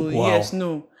dance. So yes,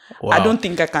 no. Wow. I don't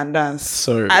think I can dance.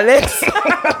 Sorry. Alex.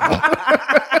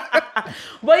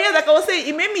 But yeah, like I was saying,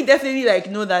 it made me definitely like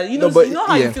know that, you know, you know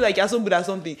how you feel like you're so good at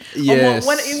something. Yes.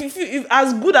 If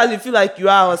as good as you feel like you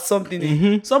are or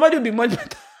something, somebody will be much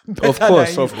better. Of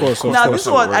course. Now this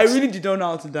one, I really did not know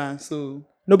how to dance. So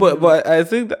No, but I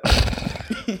think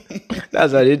that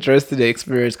that's an interesting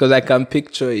experience because I can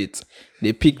picture it.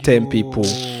 They pick 10 people.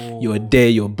 You're there.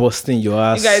 You're busting your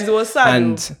ass. you guys, it was sad.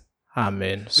 And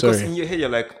man, sorry. Because in your head, you're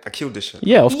like, I killed this shit.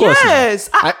 Yeah, of course. Yes.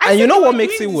 And you know what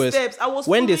makes doing it the worse? steps. I was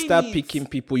When they following start it. picking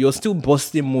people, you're still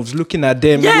busting moves, looking at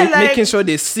them, Yeah, like- making sure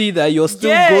they see that you're still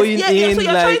going in. So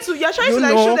you're like, trying to like you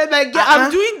show them like, yeah,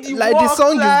 I'm doing the like work, the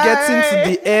song like. is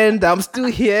getting to the end. I'm still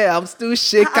here. I'm still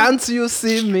shaking. Can't you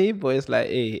see me? But it's like,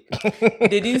 hey,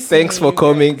 They didn't see thanks me, for you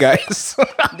coming, guys.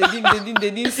 They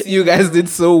didn't see You guys did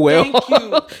so well. Thank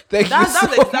you. Thank That's you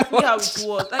so exactly much. how it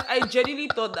was. Like, I genuinely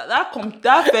thought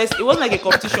that first, it wasn't like a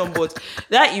competition, but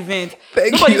that event,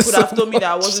 Thank nobody you could so have told me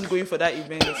that I wasn't going for that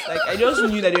event. Like, I just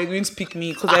knew that they were going to pick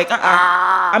me because, like,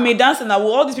 I'm a dancer now.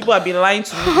 All these people have been lying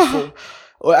to me before.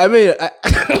 Well, I mean,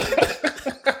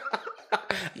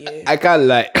 Yeah. I can't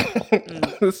lie.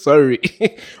 Sorry.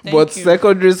 But you.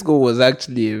 secondary school was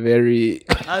actually a very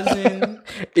As in,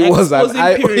 it was an exposing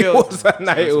eye period. it was an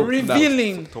eye opener.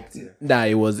 Revealing. Top tier. Nah,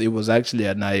 it was actually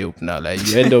an eye opener. Like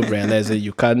you end up realizing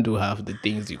you can't do half the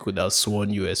things you could have sworn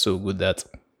you were so good at.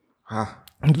 Ah,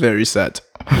 Very sad.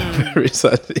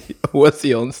 recently. What's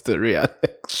your own story,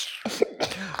 Alex?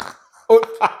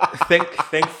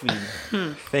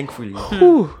 Thankfully,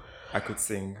 I could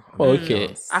sing.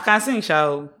 Okay. I can sing,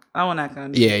 shall that one I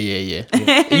can. Yeah.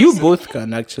 You both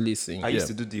can actually sing. I used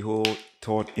to do the whole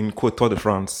Tour de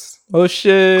France. Oh What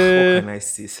shit. can I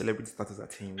say? Celebrity status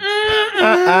at him.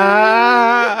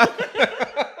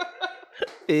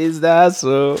 Is that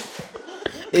so?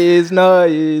 It's not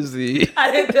easy.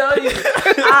 I didn't tell you.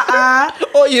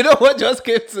 Oh, you know what just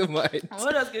came to mind?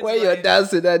 What else came to When you're mind?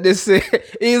 dancing and they say,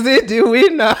 "Is it the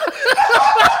winner?"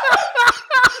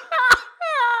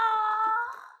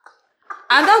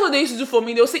 And that's what they used to do for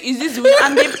me. They'll say, "Is this the way?"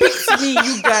 And they picked me,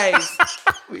 you guys.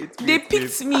 They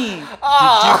picked me.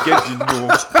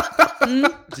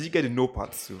 Did you get the no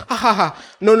part too?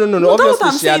 No. That's what Obviously,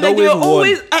 I'm she saying. had Like they were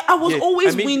always won. always, I was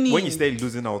always I mean, winning. when you started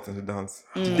losing out in the dance,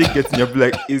 did they get in your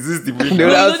like, is this the winner? No,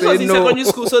 You know, I'll this was say in no. secondary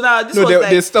school, so now this No, was they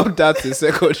like stopped that in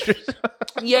secondary.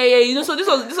 yeah. You know, so this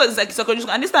was like secondary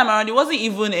school, and this time around, it wasn't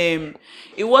even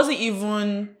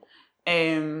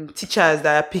teachers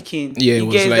that are picking. Yeah, it You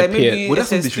was get, like peer. maybe Well, that's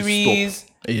something they should SS3s.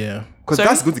 Yeah. Because Sorry?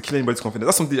 that's going to kill anybody's confidence.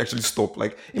 That's something they actually stop.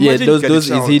 Like, Yeah, imagine you those get a is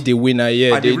child he the winner?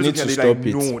 Yeah, and they raise need it to and stop they're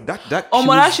it. like, no, that Oh,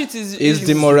 my that kills- shit is It's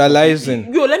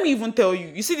demoralizing. Yo, let me even tell you.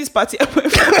 You see this party I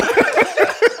went for?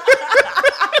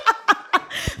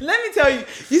 Let me tell you.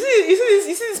 You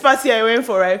see this party I went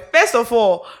for, right? First of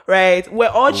all, right, we're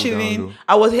all chilling. down.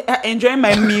 I was enjoying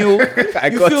my meal. I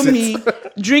You got feel it. me?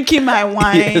 Drinking my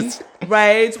wine, Yes.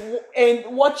 right? And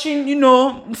watching,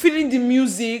 feeling the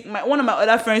music. One of my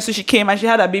other friends, so she came and she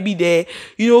had a baby there.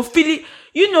 Feeling,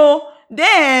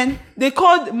 then they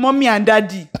called mommy and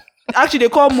daddy. Actually, they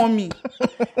called mommy.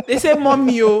 They said,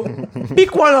 "Mommy,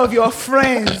 pick one of your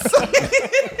friends."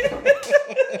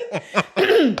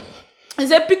 They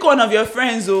said, "Pick one of your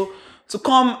friends, to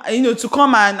come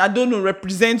and I don't know,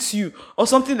 represent you or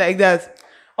something like that."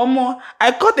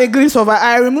 I caught a glimpse of her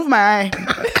eye. I removed my eye.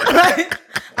 Right?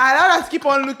 And I had to keep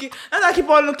on looking. I keep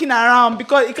on looking around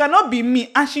because it cannot be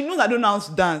me. And she knows I don't know how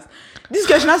to dance. This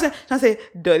girl, she say,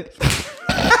 "Dolly."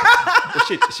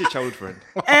 Is she a childhood friend?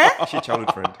 Is she a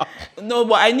childhood friend? No,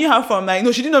 but I knew her from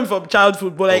she didn't know me from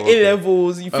childhood, but like okay. A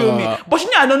levels, you feel me? But she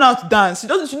knew I don't know how to dance. She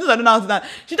knows I don't know how to dance.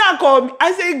 She didn't call me.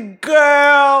 I say,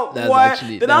 "Girl, That's what?"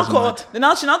 actually- They now that's call.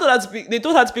 mad. She now told her to pick. They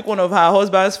told her to pick one of her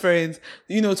husband's friends,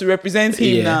 to represent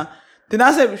him. Yeah. Now, they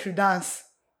now said we should dance.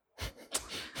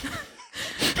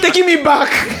 Taking me back.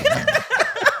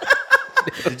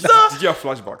 Did you have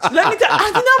flashbacks? Let me tell you,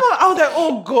 I was like,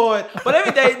 "Oh God!" But let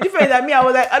me tell you, different than me, I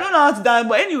was like, "I don't know how to dance."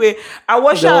 But anyway, I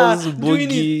watched her Just doing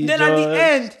boogie, it. Then at the just-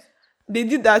 end, they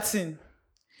did that thing.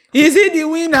 Is he the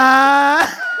winner?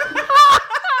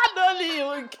 Don't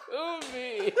even kill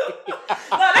me.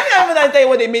 No, let me not tell you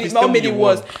what they made. Please What tell me made you it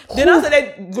was. won. They now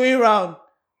started going around.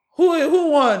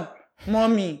 Who won?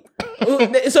 Mommy.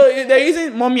 So they're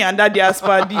using mommy and daddy as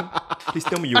party. Please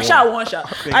tell me you Asha won. won, Asha.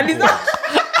 Thank And it's God. not.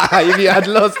 If you had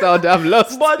lost, I would have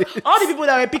lost. But all the people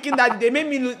that were picking that, they made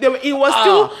me lose. It was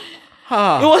still.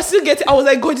 It was still getting. I was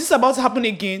like, "God, this is about to happen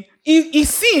again." It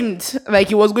seemed like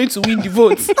he was going to win the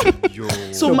votes. Yo.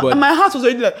 So No, but- my heart was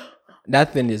already like,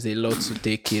 That thing is a lot to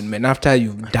take in, man. After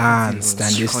you've danced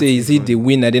and they can't say, "Is he even. the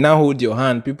winner?" They now hold your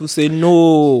hand. People say,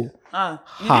 "No." the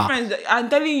Ha. difference. I'm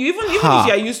telling you, even Ha. if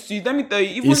you are used to it, let me tell you,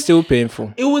 even It's still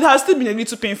painful. it would have still been a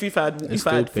little painful if I had still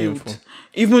failed. painful.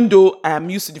 Even though I am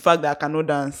used to the fact that I cannot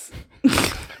dance.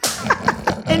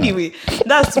 Anyway,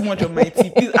 that's too much of my tea.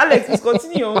 Please, Alex, please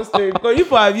continue your own story because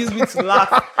people have used me to laugh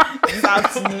this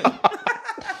afternoon.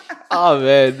 Oh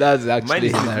man, that's Mine actually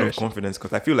is a little hilarious. confidence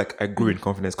because I feel like I grew in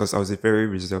confidence because I was a very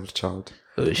reserved child.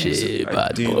 Oh shit, I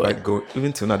bad didn't boy. like go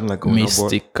even till now. I don't like going out.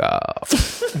 Mystical.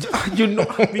 But you know,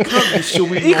 we can't be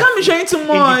showing. You off. can't be showing too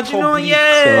much, public.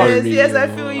 Yes, Sorry, yes, I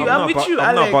feel you. I'm with you,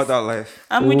 I'm not Alex. about that life.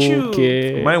 I'm with you.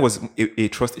 Okay. Mine was a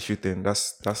trust issue thing.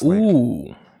 That's like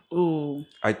Ooh, Ooh.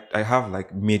 I have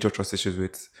like major trust issues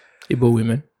with. Igbo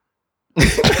women.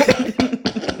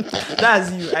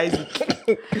 That's you, Isaac.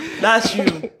 That's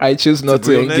you. I choose not to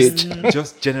be honest, engage.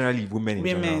 just generally women in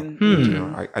Women. general. In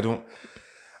general. I don't.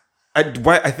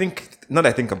 I think now that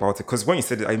I think about it, because when you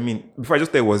said it, I mean, before I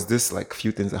just there was this like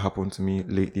few things that happened to me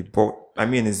lately, but I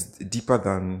mean, it's deeper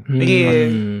than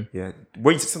yeah.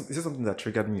 When you said something that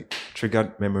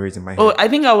triggered memories in my head. Oh, I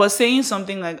think I was saying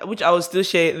something like, which I will still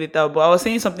share it later, but I was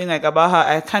saying something like about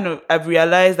how I've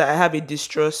realized that I have a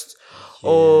distrust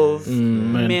of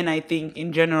men, I think,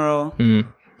 in general. Yeah.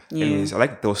 Anyways, I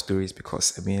like those stories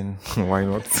because I mean, why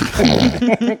not?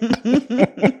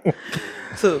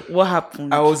 So what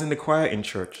happened? I was in the choir in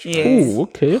church. Yes. Ooh,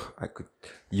 okay. I could,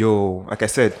 like I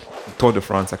said, Tour de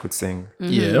France, I could sing.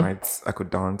 Yeah. Right? I could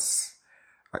dance.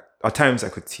 at times I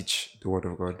could teach the word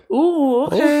of God. Oh,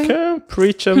 okay. Okay,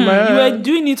 preacher You man. were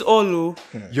doing it all, oh.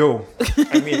 Yo,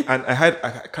 I mean, and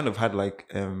I kind of had like,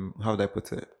 how would I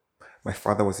put it? My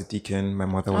father was a deacon, my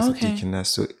mother was Okay. a deaconess,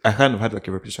 so I kind of had like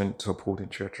a reputation to uphold in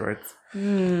church, right?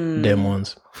 Them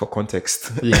ones. For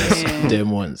context. Yes,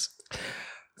 them ones.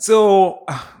 So,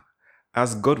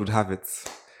 as God would have it,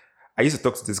 I used to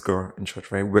talk to this girl in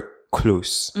church, right? We're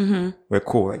close. We're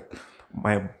cool. Like,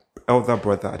 my elder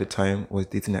brother at the time was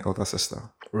dating my elder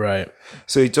sister. Right.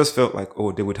 So it just felt like,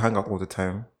 oh, they would hang out all the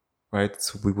time, right?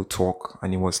 So we would talk,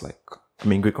 and it was like, I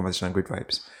mean, great conversation, great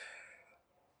vibes.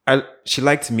 She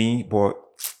liked me, but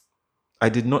I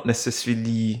did not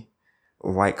necessarily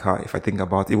like her, if I think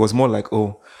about it. It was more like,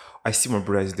 oh, I see what my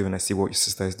brother is doing, I see what your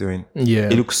sister is doing. Yeah.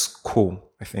 It looks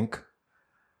cool, I think.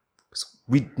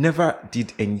 We never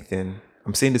did anything.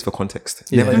 I'm saying this for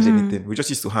context. Never did anything. We just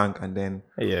used to hang, and then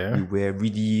Yeah. we were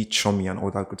really chummy and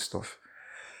all that good stuff.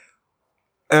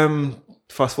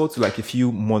 Fast forward to like a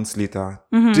few months later,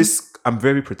 I'm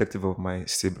very protective of my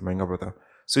sibling, my younger brother.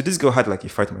 So this girl had like a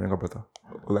fight with my younger brother,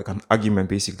 or like an argument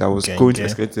basically that was going to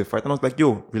escalate to a fight. And I was like,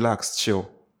 yo, relax, chill.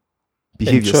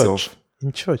 Behave yourself.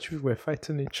 In church, we were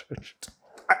fighting in church.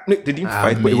 No, they didn't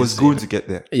fight, but it was going to get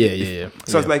there. Yeah.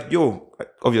 So I was like, yo,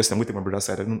 obviously I'm with my brother's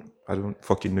side. I don't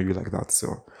fucking know you like that.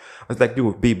 So I was like,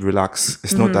 yo, babe, relax.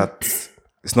 It's not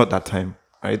that time,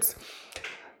 right?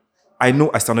 I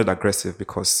know I sounded aggressive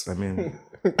because I mean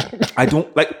I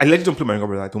legit don't play my younger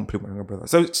brother. I don't play my younger brother.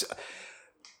 So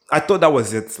I thought that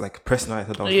was it. Like personally, I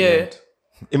thought that was the end.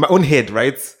 In my own head,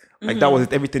 right? Like that was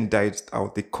it. Everything died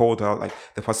out. They called out. Like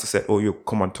the pastor said, "Oh, you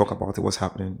come and talk about it. What's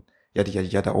happening? Yada yada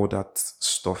yada. All that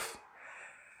stuff."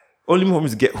 Only for me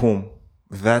to get home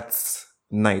that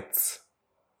night,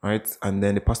 right? And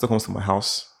then the pastor comes to my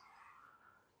house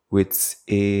with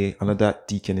another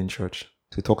deacon in church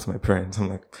to talk to my parents. I'm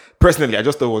like, personally, I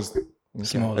just thought it was.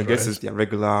 Small, I guess right? it's their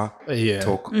regular Yeah.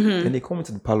 talk. Then they come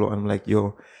into the parlor and I'm like,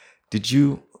 yo, did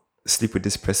you sleep with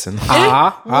this person?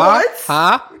 What?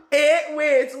 Huh?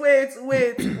 Wait.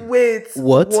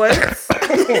 What? What?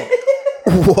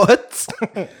 What?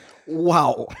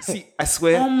 Wow. See, I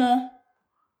swear,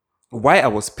 why I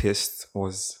was pissed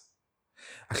was,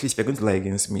 at least if you're going to lie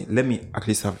against me, let me at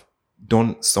least have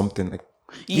done something. Like,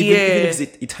 even if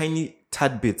it's a tiny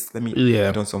tad bit, let me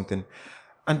have done something.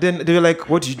 And then they were like,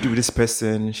 what did you do with this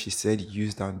person? She said you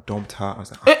used her and dumped her. I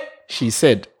was like, She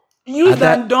said. Used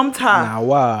and dumped her. Nah,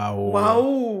 wow.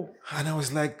 Wow. and I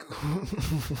was like,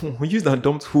 we used and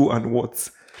dumped who and what?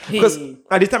 Because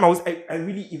at the time I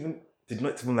really did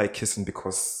not even like kissing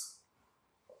because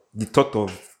the thought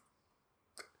of,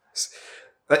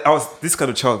 like I was this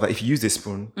kind of child that if you use a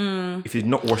spoon, if you did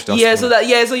not wash that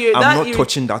spoon, I'm not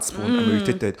touching that spoon. I'm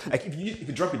irritated. Like if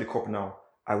you drop in the cup now,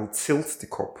 I will tilt the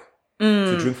cup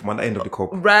to drink from another end of the cup.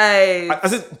 Right.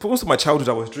 As in, for most of my childhood,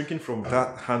 I was drinking from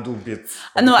that handle bit.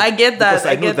 No, I get that. Because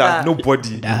I know that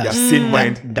nobody in their sane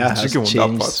mind That is has drinking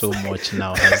from that changed part. so much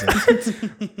now, hasn't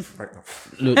it? Right now.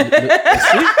 Look, you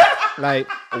see? Like,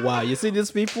 wow, you see these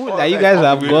people? Like, you guys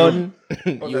have gone.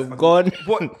 You've gone.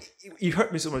 But it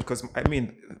hurt me so much because I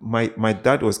mean, my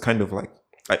dad was kind of like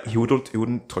he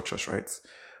wouldn't touch us, right?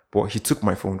 But he took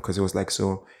my phone because it was like,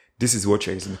 so this is what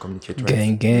you're using to communicate,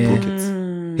 right? Gang. Broke it.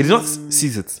 He did not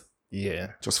seize it.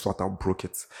 Yeah. Just flat out broke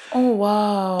it. Oh,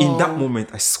 wow. In that moment,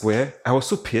 I swear, I was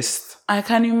so pissed. I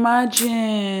can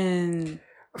imagine.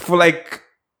 For like,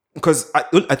 because I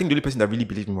think the only person that really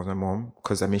believed me was my mom.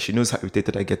 Because I mean, she knows how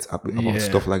irritated I get about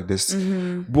stuff like this.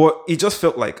 But it just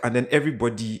felt like, and then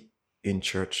everybody in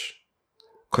church,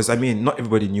 because I mean, not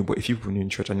everybody knew, but if people knew in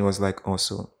church, and it was like,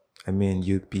 also, I mean,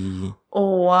 you'd be.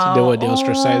 Oh, wow. So they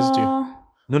ostracized you.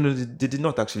 No, they did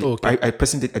not actually. Okay. I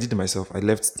personally I did it myself. I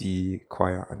left the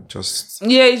choir and just.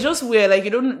 Yeah, it's just weird. Like, you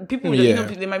don't, people, you know,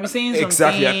 they might be saying something.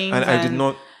 Exactly. And I did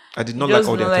not like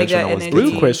all the don't like attention that I was energy.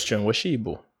 getting. Real question. Was she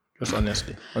Igbo? Just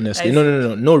honestly.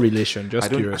 No. No relation. Just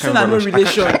curious. Still no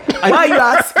relation. Why are you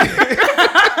asking?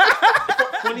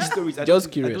 Funny stories.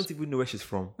 Just curious. I don't even know where she's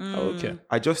from. Okay.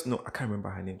 I just know. I can't remember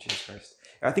her name. Jesus Christ.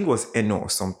 I think it was Eno or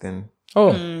something. Oh,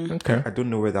 okay. I don't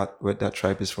know where that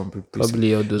tribe is from.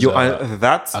 Probably all those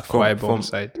Akwa Ibom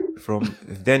side. From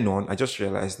then on, I just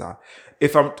realized that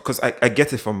because I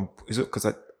get it from, because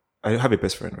I have a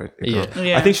best friend, right?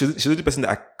 Yeah. I think she's the person that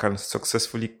I can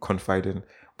successfully confide in.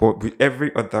 But with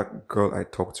every other girl I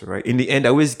talk to, right? In the end,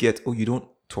 I always get, oh, you don't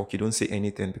talk, you don't say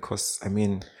anything, because I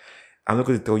mean, I'm not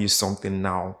going to tell you something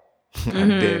now. And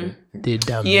then They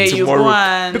damn Yeah, it. you go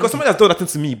on. because somebody has done nothing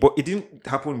to me, but it didn't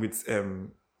happen with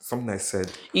something I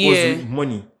said. It was with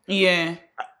money. Yeah.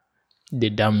 They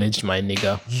damaged my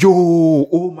nigga. Yo,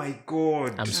 oh my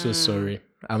god. I'm so sorry.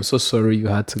 I'm so sorry you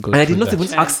had to go. And I did through not that.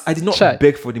 even ask. I did not Chai.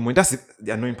 beg for the money. That's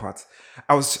the annoying part.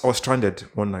 I was stranded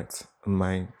one night in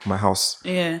my house.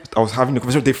 Yeah. I was having a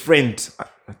conversation with a friend.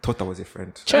 I thought I was a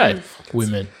friend. Chai.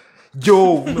 Women.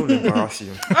 Yo, women will embarrass you.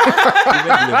 Women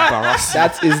will embarrass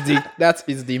you. That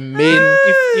is the main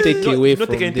takeaway If you don't from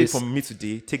take anything this. from me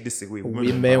today, take this away.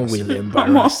 Women will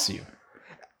embarrass you.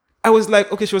 I was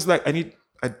like, okay, she was like, I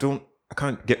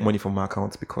can't get money from my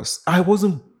account because I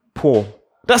wasn't poor.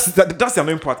 That's the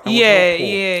annoying part. I was Yeah, not poor.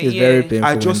 yeah, It's yeah. very painful.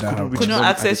 I just when that couldn't happens. reach Couldn't money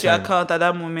at access the your time. account at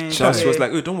that moment. She was Okay.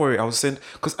 like, "Oh, don't worry, I will send."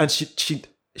 And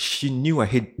she knew I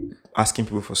hate asking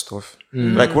people for stuff.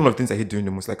 Like one of the things I hate doing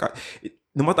the most. Like,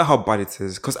 no matter how bad it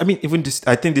is, because I mean, even this,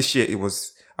 I think this year I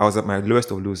was at my lowest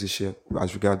of lows this year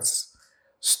as regards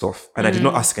stuff, and I did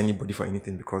not ask anybody for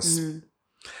anything because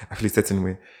I feel a certain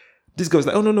way. This girl was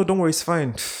like, "Oh no, don't worry, it's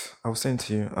fine. I will send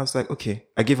to you." I was like, "Okay."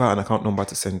 I gave her an account number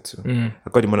to send to. I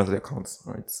got the money out of the account.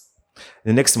 Right.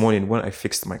 The next morning, when I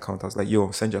fixed my account, I was like,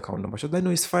 "Yo, send your account number." She was like, "No,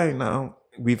 it's fine now.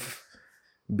 We've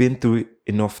been through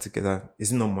enough together.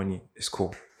 It's not money. It's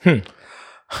cool." I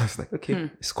was like, "Okay,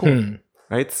 it's cool."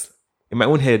 Right? In my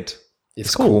own head,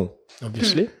 it's cool.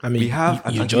 Obviously. I mean, We have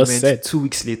an you argument just said. 2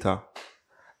 weeks later.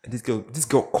 And this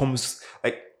girl comes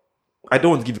like, I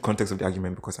don't want to give the context of the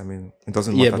argument because I mean it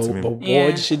doesn't matter to me. But what Yeah.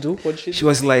 did she do? What did she She do?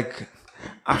 was like,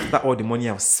 after all the money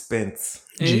I've spent,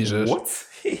 Jesus. what?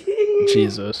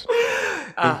 Jesus.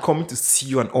 And coming to see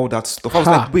you and all that stuff. I was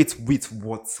Ha. like, wait,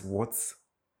 what?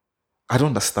 I don't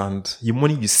understand. Your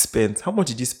money you spent, how much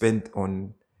did you spend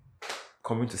on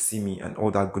coming to see me and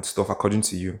all that good stuff according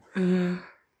to you?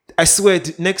 I swear,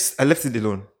 I left it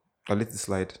alone. I let it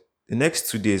slide. The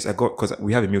next 2 days, because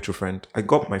we have a mutual friend, I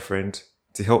got my friend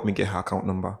to help me get her account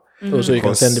number Oh, so you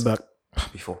can Because- send it back.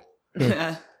 before.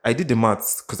 I did the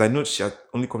maths because I know she had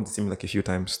only come to see me like a few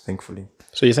times, thankfully.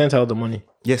 So you sent her the money.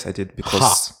 Yes, I did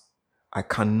because I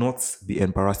cannot be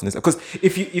embarrassed in this. Because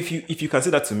if you can say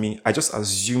that to me, I just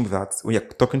assume that when you're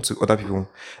talking to other people,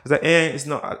 it's like, it's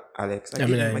not Alex. I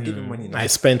gave him money. I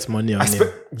spent money on him. spent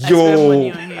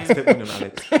money on him. I spent money on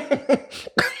Alex.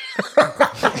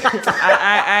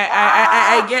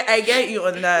 I get you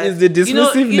on that. It's the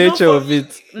dismissive nature for- of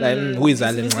it. Like, who is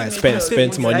Alan? dismissive I nature of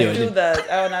spent it. money I on feel him.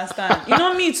 that. I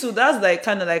understand. Me too. That's like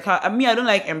kind of like how I don't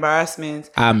like embarrassment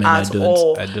Man, I at don't.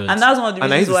 all. I don't. And that's one of the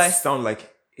And I used reasons to why. sound like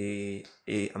an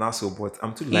asshole, but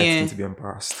I'm too light Yeah. to be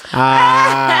embarrassed.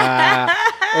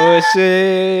 Oh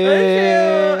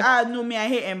shit. No, me, I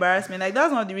hate embarrassment. Like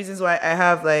that's one of the reasons why I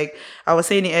have, like I was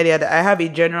saying it earlier, that I have a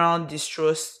general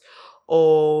distrust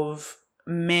of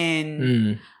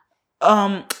men.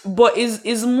 But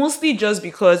is mostly just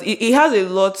because it has a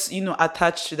lot,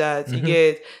 attached to that. You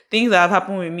get things that have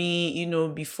happened with me,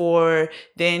 before,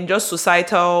 then just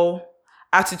societal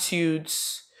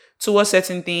attitudes towards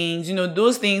certain things.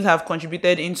 Those things have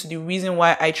contributed into the reason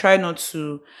why I try not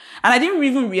to. And I didn't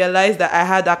even realize that I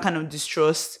had that kind of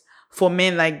distrust for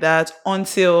men like that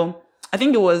until I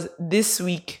think it was this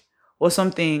week or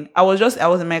something. I was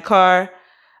in my car.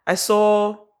 I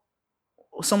saw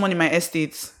someone in my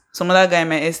estate, some other guy in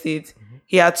my estate.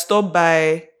 He had stopped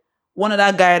by one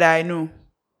other guy that I know,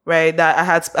 right? That I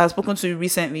had spoken to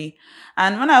recently.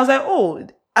 And when I was like, oh,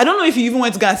 I don't know if he even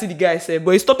went to go and see the guy,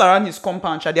 but he stopped around his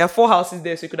compound. There are 4 houses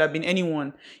there, so it could have been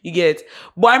anyone, you get.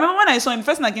 But I remember when I saw him, the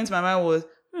first thing that came to my mind was,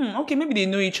 okay, maybe they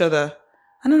know each other.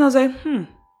 And then I was like,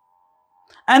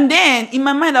 And then in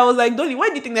my mind, I was like, Dolly, why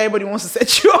do you think that everybody wants to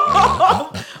set you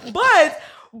up?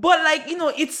 But like,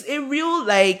 it's a real,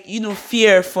 like,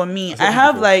 fear for me. I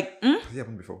have before? like, Has it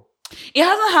happened before? it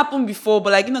hasn't happened before,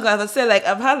 but like, as I said, like,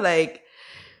 I've had like,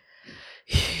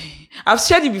 I've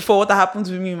shared it before what happened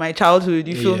with me in my childhood,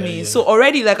 you feel me? Yeah. So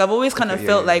already, like, I've always kind of Okay,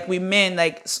 felt yeah. like with men,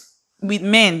 like, with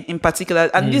men in particular,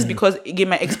 and this because, again,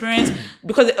 my experience,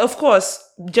 because, of course,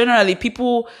 generally,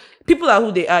 people are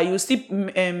who they are. You see,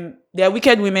 they are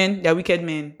wicked women, they are wicked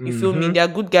men. You feel me? They are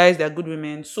good guys, they are good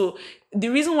women. So the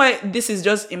reason why this is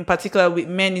just in particular with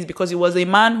men is because it was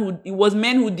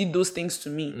men who did those things to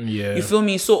me. Yeah. You feel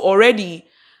me? So already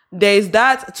there is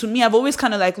that. To me, I've always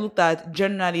kind of like looked at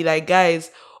generally like guys,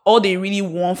 all they really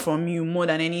want from you more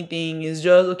than anything is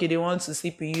just, okay, they want to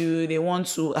sleep with you, they want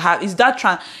to have,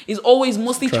 is always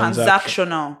mostly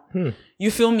transactional.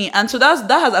 You feel me? And so that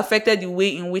has affected the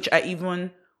way in which I even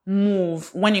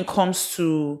move when it comes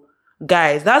to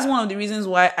guys. That's one of the reasons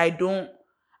why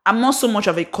I'm not so much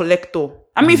of a collector.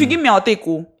 I mean, if you give me, I'll take.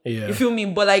 Yeah. You feel me?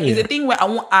 But like, it's a thing where I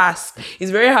won't ask.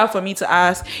 It's very hard for me to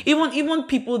ask. Even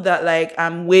people that like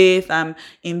I'm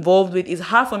involved with, it's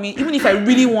hard for me. Even if I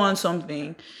really want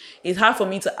something, it's hard for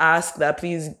me to ask that,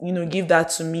 please, give that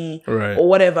to me, Right. or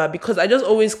whatever. Because I just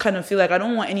always kind of feel like I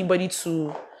don't want anybody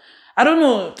to. I don't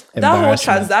know, that whole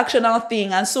Embarrassment. transactional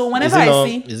thing. And so Is whenever it I not?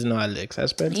 see, Is it not Alex? I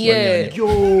spent money Yeah.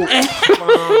 on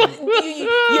it.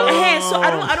 Yo, so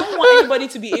I don't want anybody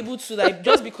to be able to like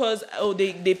just because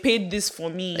they paid this for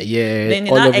me, Yeah, then they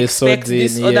all now of a expect sudden,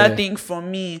 this yeah. other thing from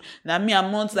me. Now me,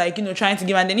 I'm not like trying to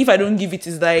give, and then if I don't give it,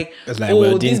 it's like, It's like,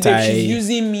 well, this didn't babe, she's I-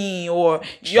 using me, or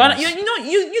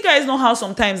you guys know how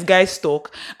sometimes guys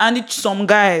talk, and some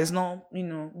guys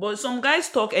but some guys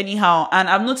talk anyhow, and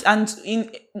I'm not, and in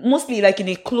mostly like in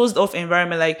a closed off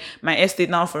environment like my estate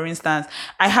now, for instance,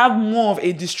 I have more of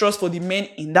a distrust for the men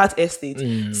in that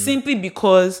estate, simply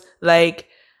because like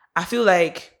I feel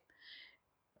like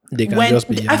They can when just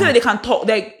be. I feel like they can talk,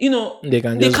 like They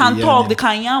can they just can be talk, yarning. they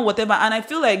can yarn whatever, and I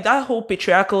feel like that whole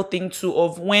patriarchal thing too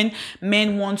of when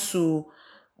men want to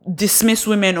dismiss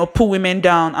women or pull women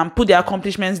down and put their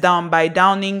accomplishments down by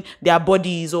downing their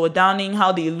bodies or downing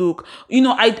how they look,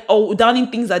 or downing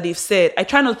things that they've said. I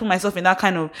try not to put myself in that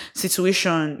kind of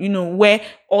situation, where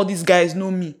all these guys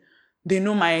know me. They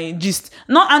know my gist.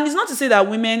 And it's not to say that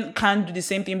women can't do the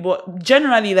same thing, but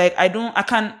generally, like, I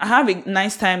have a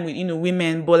nice time with,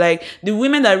 women, but like the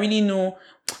women that really know,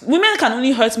 women can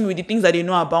only hurt me with the things that they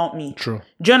know about me. True.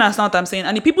 Do you understand what I'm saying?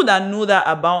 And the people that know that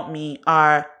about me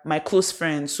are my close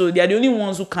friends. So they are the only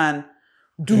ones who can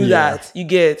do that. You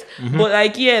get? But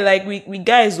like, like we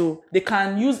guys, they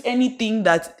can use anything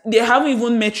that they haven't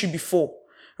even met you before,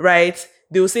 right?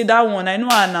 They will say that one, I know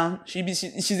her now. She's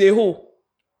a hoe.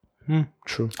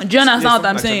 True. Do you understand what I'm I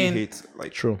actually saying? hate,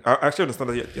 like, True. I actually understand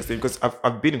that you're saying, because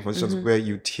I've been in conversations where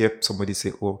you'd hear somebody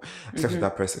say, "Oh, I slept with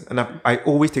that person," and I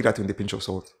always take that with a pinch of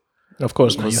salt. Of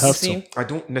course, no, you have to. See? I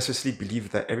don't necessarily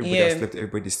believe that everybody Yeah. has slept with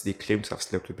everybody they claim to have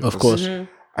slept with. Of because course.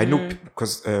 I know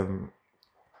because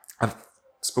I've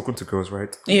spoken to girls,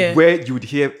 right? Yeah. Where you would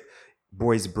hear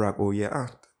boys brag, "Oh yeah,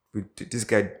 this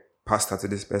guy passed her to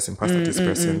this person, passed her to this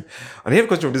person," and I hear a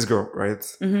question from this girl, right?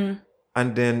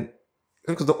 And then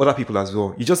because the other people as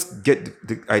well, you just get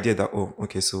the idea that, oh,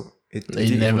 okay, so it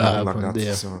didn't never happen like happened, that.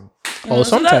 yeah. So, Or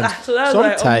So that's like,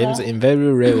 sometimes in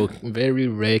very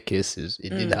rare cases it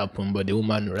did happen, but the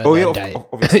woman rather Oh, yeah, die.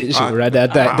 obviously. She would rather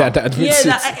die than admit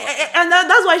yeah, it. and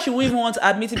that's why she wouldn't even want to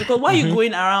admit it, because why are you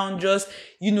going around just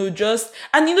and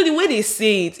the way they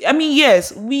say it, I mean,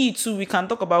 yes, we too, we can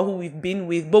talk about who we've been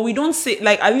with, but we don't say,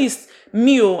 like, at least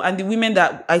Mio and the women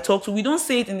that I talk to, we don't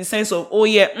say it in the sense of, oh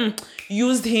yeah,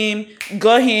 used him,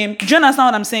 got him. Do you understand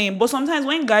what I'm saying? But sometimes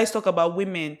when guys talk about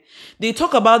women, they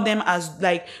talk about them as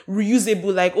like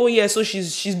reusable, like, oh yeah, so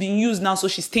she's being used now, so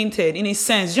she's tainted in a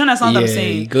sense. Do you understand what I'm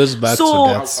saying? It goes back So- to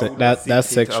I that would that say that it. I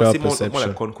sexual would say more perception.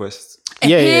 like conquest.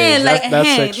 That's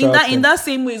sexual thing. in that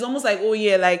same way, it's almost like, oh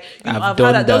yeah, like I've I've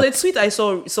done had there was a that. tweet I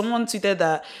saw, someone tweeted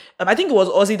that, I think it was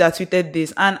Ozzy that tweeted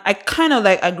this, and I kind of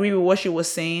like agree with what she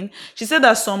was saying. She said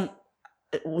that some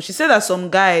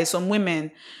guys, some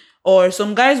women, or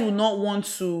some guys would not want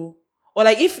to, or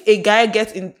like if a guy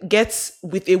gets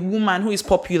with a woman who is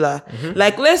popular,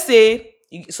 like let's say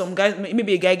some guys,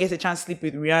 maybe a guy gets a chance to sleep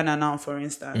with Rihanna now, for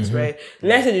instance, right?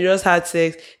 Let's say they just had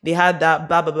sex, they had that,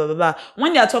 blah, blah, blah, blah, blah.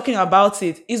 When they are talking about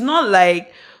it, it's not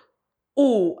like,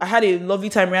 oh, I had a lovely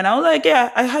time, Rihanna. I was like,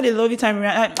 yeah, I had a lovely time,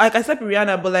 Rihanna. I slept with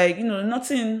Rihanna, but like,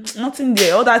 nothing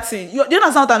there, all that thing. Do you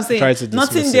understand what I'm saying? Try to dismiss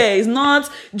Nothing it. there is not,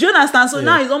 do you understand? So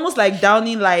now it's almost like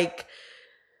downing, like,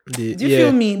 do you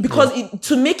feel me? Because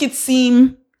to make it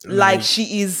seem like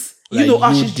she is,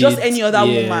 she's just any other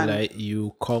woman. Like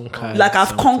you conquered. Like I've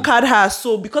something. conquered her.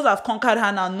 So because I've conquered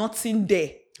her now, nothing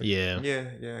there. Yeah.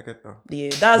 Yeah, I get that. Yeah,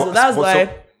 that's But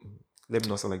why. let me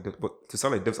not sound like that, but to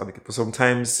sound like devs advocate, but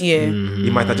sometimes Yeah.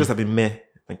 it might have just have been meh.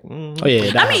 Like, Oh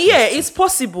yeah. I mean, yeah, it's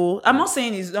possible. I'm not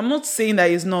saying that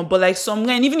it's not, but like some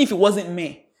men, even if it wasn't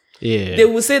me, Yeah. they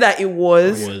will say that it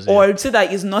was, It was, or say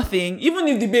that it's nothing. Even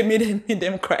if the babe made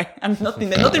them cry, I'm nothing.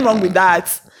 There's nothing wrong with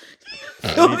that.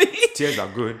 tears are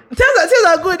good. Tears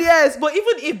are good, yes. But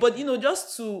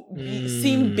just to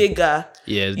seem bigger,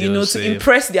 Yes, they will to say-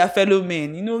 impress their fellow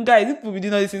men. Guys, people be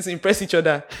doing all these things to impress each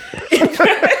other.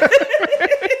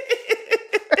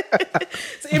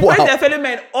 To impress their fellow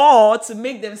men, or to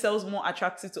make themselves more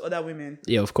attractive to other women.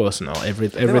 Yeah, of course. Now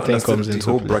everything Never understood comes the into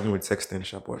whole play. bragging with sex thing,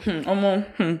 sharp boy.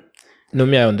 No,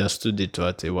 me, I understood it too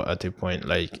at a point.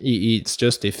 Like it's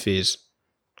just a phase,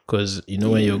 because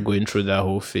when you're going through that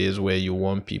whole phase where you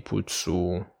want people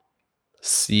to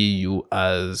see you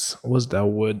as, what's that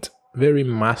word? Very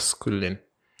masculine.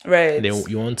 Right. Then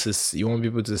you want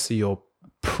people to see your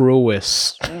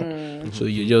prowess. So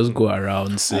you just go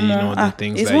around saying the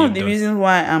things it's that one you of the do. reasons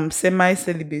why I'm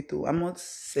semi-celibate. Though. I'm not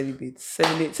celibate.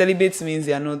 Celibate means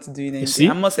you're not doing anything. see?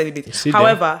 I'm not celibate. see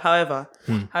However,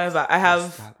 I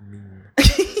have.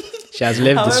 She has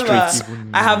left the However, streets.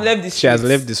 I have left the streets. She has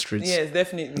left the streets. Yes,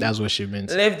 definitely. That's what she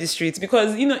meant. Left the streets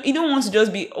because you don't want to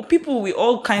just be people with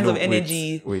all kinds of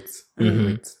energy. Wait.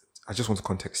 I just want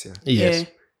context here. Yes.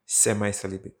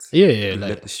 Semi-celibate. Yeah, You like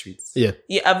left the streets. yeah.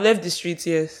 Yeah, I've left the streets.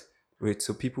 Yes. Wait,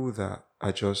 so people that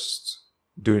are just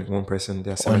doing one person,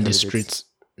 they're On the semi-celibate. streets.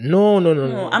 No.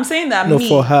 No, I'm saying that No, me.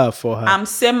 for her. I'm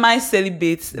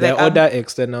semi-celibate. There Like are I'm, other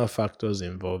external factors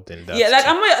involved in that. yeah, like too.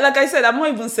 I'm not, like I said, I'm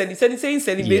not even celibate. Saying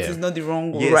celibate Yeah. is not the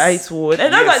wrong Yes. right word,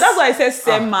 and Yes. that's why I said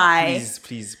semi.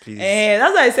 Please.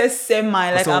 That's why I said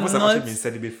semi. Like Some I'm of us have not. actually been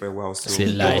celibate for a while, so It's a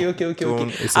lie. Okay. Don't-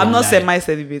 It's a I'm not lie.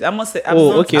 semi-celibate. I'm not. I'm Oh,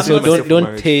 not, okay. I'm So not, myself don't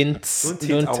married. taint. Don't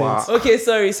taint our- Okay,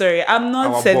 sorry. I'm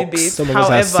not Our celibate. box. Some of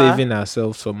However, us are saving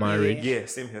ourselves for marriage. Yeah,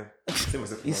 same here. Same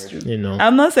as if It's married. true. You know.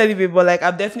 I'm not celibate, but like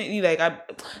I'm definitely like I'm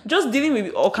just dealing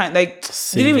with all kind like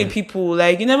dealing with people.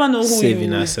 Like you never know who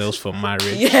Saving you ourselves for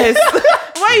marriage. Yes.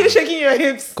 Why are you shaking your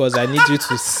hips? Because I need you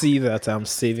to see that I'm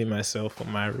saving myself for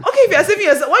marriage. Okay, if you're saving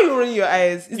yourself, why are you rolling your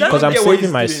eyes? Is that Because I'm get what saving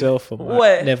he's myself for marriage.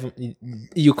 What? Never.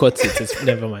 You cut it. It's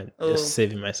never mind. Oh. Just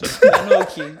saving myself. you're not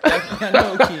okay? You're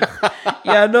not okay.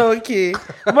 You're not okay.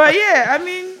 But yeah, I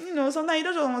mean, sometimes you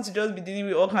don't want to just be dealing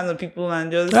with all kinds of people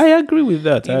and just I agree with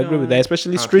that. I agree with that.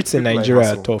 Especially streets in people like Nigeria are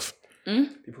hustle. tough.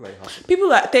 People like hustle.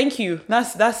 people are. Thank you.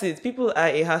 That's it. People are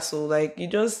a hassle. Like you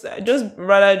just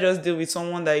rather just deal with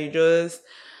someone that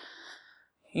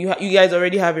you guys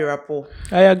already have a rapport.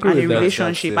 I agree And a with that.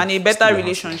 relationship That's and a it. better Still a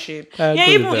relationship. I Yeah,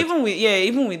 agree with that.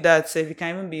 even with that, self, it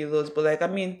can even be a lot. But like, I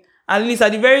mean,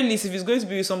 at the very least, if it's going to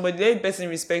be with somebody, let the person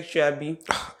respect you, Abby.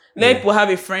 Let people have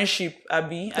a friendship,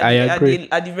 Abby. I agree.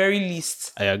 At the very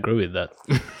least, I agree with that.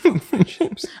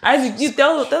 Isaac, you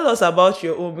tell us about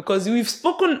your own because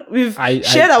we've I-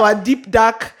 shared our deep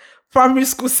dark primary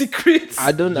school secrets.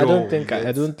 I don't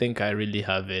yes. think I really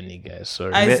have any, guys.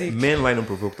 Sorry. Isaac. Men line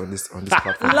unprovoked on this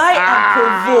platform.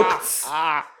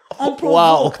 Lie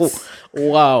unprovoked.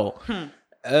 Wow.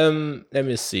 Let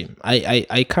me see.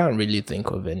 I can't really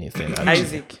think of anything. actually.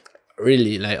 Isaac.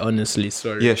 Really, like honestly,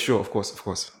 sorry. Yeah, sure, of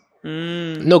course.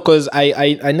 No, because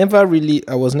I never really,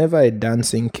 I was never a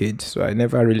dancing kid, so I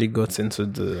never really got into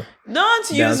the Don't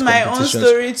use dance my own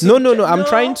competitions. story to No. I'm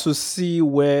trying to see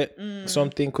where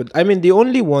something could. I mean, the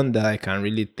only one that I can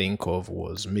really think of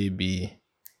was maybe.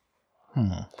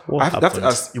 What That's happened?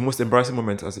 as your most embarrassing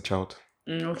moment as a child.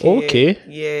 Okay.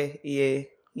 Yeah.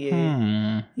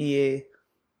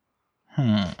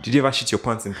 Did you ever shit your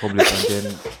pants in public and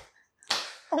then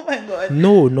Oh my god.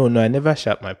 No. I never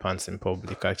shat my pants in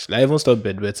public. Actually, I even stopped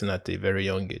bedwetting at a very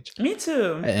young age. Me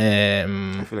too. I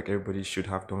feel like everybody should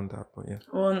have done that, but yeah.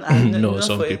 Well, No, not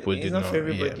some for- people it's did not not, for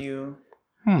everybody.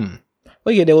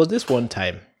 Okay, there was this one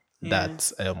time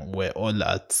that we're all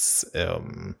at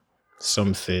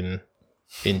something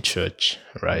in church,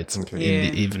 right? Okay.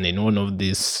 In the evening, one of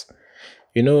these,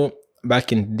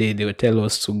 back in the day, they would tell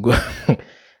us to go, we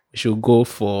should go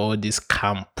for this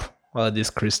camp, all this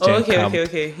Christian camp,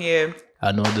 Okay. Yeah.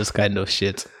 and all this kind of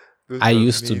shit. Those I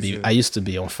are used to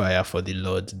be on fire for the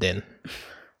Lord then.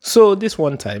 So this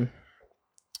one time,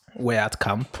 we're at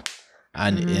camp,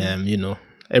 and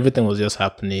everything was just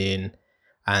happening,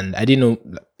 and I didn't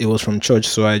know it was from church,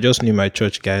 so I just knew my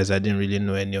church guys. I didn't really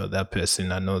know any other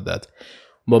person and all that.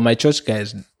 But my church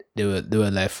guys, they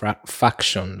were like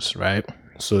factions, right?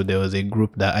 So there was a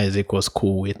group that Isaac was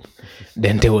cool with.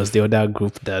 Then there was the other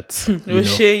group that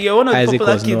You're one of the Isaac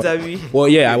popular was kids, not. Abby. Well,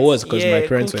 yeah, I was because Yeah, my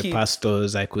parents cool were kid.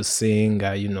 pastors. I could sing,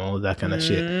 all that kind of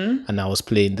shit, and I was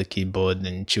playing the keyboard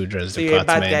in children's you're a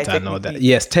bad department guy, and all that. technically.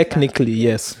 Yes, technically,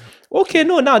 yes. Okay,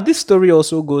 no. Now this story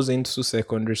also goes into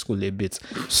secondary school a bit.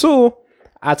 So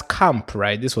at camp,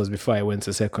 right? This was before I went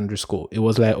to secondary school. It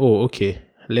was like, oh, okay,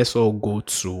 let's all go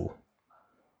to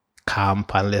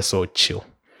camp and let's all chill.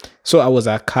 So I was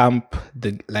at camp.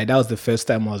 That was the first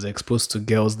time I was exposed to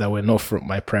girls that were not from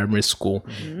my primary school.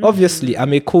 Obviously,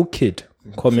 I'm a cool kid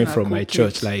coming from my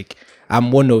church. Like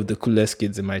I'm one of the coolest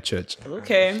kids in my church.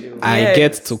 Okay. I Yes.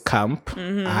 get to camp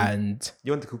and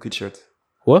You want the cool kid shirt?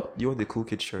 what? You want the cool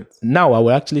kid shirt? Now I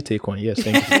will actually take one. Yes,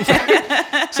 thank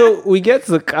you. So we get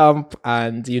to camp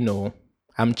and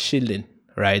I'm chilling,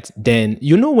 right? Then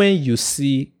when you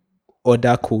see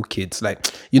other cool kids, like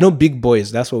big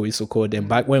boys, that's what we used to call them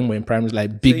back when we're in primary,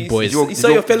 like big boys. You saw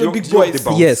your fellow big did you walk boys. the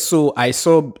bounce? Yes, so I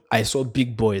saw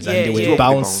big boys and Yeah, they were yeah. Did you walk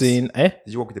the bouncing. Did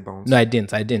you walk the bounce? No, I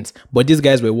didn't. But these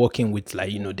guys were walking with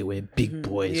they were big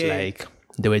boys, yeah. like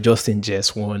they were just in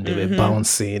just one, they were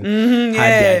bouncing, had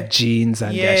yeah. their jeans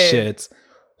and their Yeah. shirts.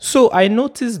 So I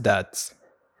noticed that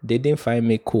they didn't find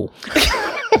me cool.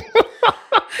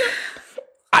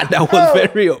 And I was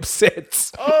very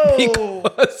upset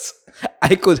because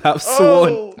I could have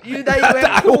sworn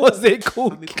that I was a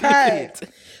cool kid.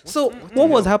 So what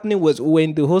was happening was we were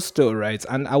in the hostel, right?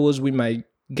 And I was with my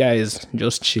guys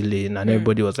just chilling, and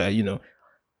everybody was like,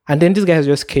 and then these guys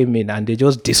just came in and they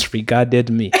just disregarded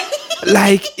me.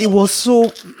 Like it was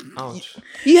so. Ouch.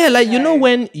 Yeah, like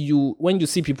when you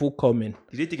see people coming,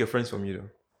 Did they take your friends from you though?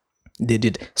 they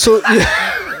did. So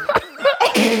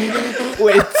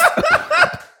wait.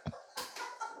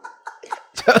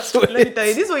 Just wait. Let me tell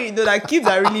you, this is what you know that kids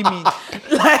are really mean.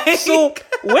 Like, So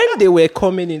when they were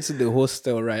coming into the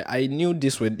hostel, right, I knew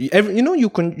this would. You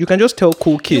can just tell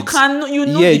cool kids. you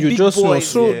know, Yeah, the you big just know. boys,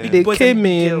 So big they boys came and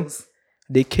big in. girls.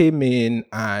 They came in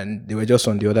and they were just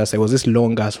on the other side. It was this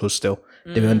long ass hostel.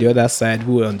 They were on the other side.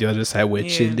 We were on the other side. We're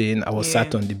chilling. I was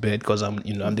sat on the bed because I'm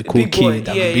the cool Big boy. kid.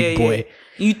 I'm a big boy.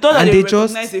 You thought that And they they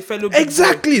just recognized a fellow big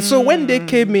exactly. boy. So when they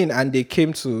came in and they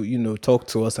came to talk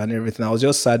to us and everything, I was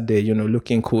just sat there,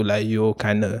 looking cool, like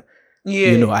kind of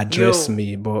address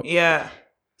me, but Yeah.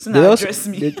 So they now just, address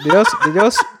me. they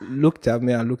just looked at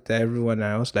me and looked at everyone,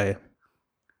 and I was like.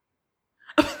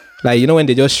 Like, when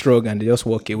they just shrug and they just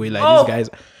walk away like these guys.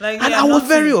 Like, And yeah, I was nothing.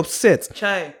 very upset.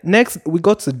 Chai. Next, we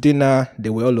got to dinner. They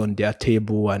were all on their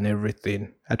table and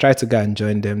everything. I tried to go and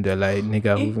join them. They're like,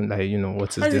 nigga, who,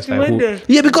 what is Why this? did you Like, went who? there?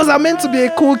 Yeah, because I'm meant to be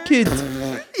a cool kid.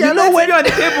 You know when you're on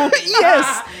the table.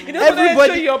 Yes. You know when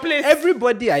show you your place.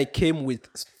 Everybody I came with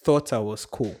thought I was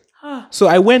cool. So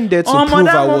I went there to prove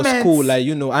that I was moment. cool. Like,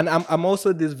 and I'm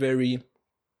also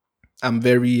I'm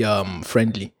very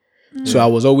friendly. So I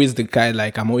was always the guy,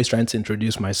 like, I'm always trying to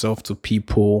introduce myself to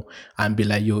people and be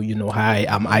like, yo, hi,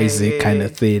 I'm Isaac, kind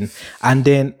of thing. And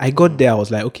then I got there, I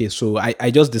was like, okay, so I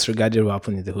just disregarded what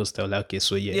happened in the hostel. Like, okay,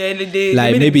 so Yeah, like they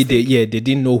made a maybe mistake. they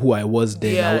didn't know who I was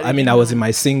then. Yeah, I was in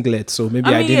my singlet, so maybe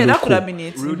I didn't that look could cool. have been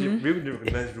it. Really didn't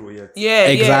recognize Ru yet. Yeah,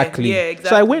 Exactly. Yeah, exactly.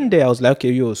 So I went there, I was like,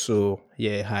 okay, yo, so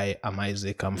hi, I'm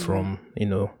Isaac, I'm from,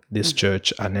 this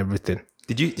church and everything.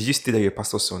 Did you stay there your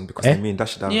pastor's son? Because that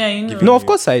should have given No, of you-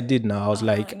 course I did. Now I was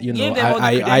like, Gave them all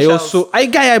the I also,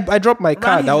 I dropped my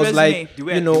card. his I was resume. like, The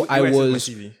way the I way sent my was.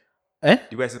 CV. Eh?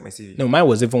 The way I sent my CV. No, mine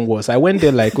was even worse. I went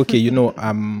there like, okay,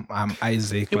 I'm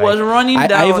Isaac. It was running I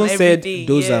down even every said, day,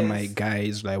 those are yes. my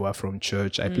guys. Like, we're from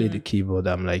church. I play the keyboard.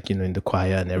 I'm like, in the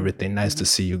choir and everything. Nice to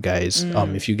see you guys.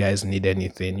 If you guys need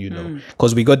anything,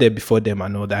 because we got there before them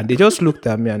and all that. And they just looked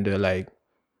at me and they're like,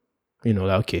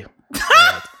 like, okay.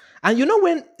 Alright. And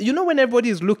when everybody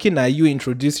is looking at you,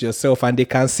 introduce yourself and they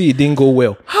can see it didn't go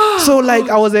well. So like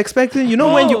I was expecting, when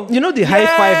the high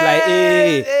five, like,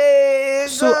 hey.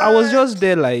 So I was just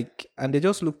there like, and they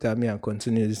just looked at me and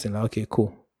continued this thing like, okay,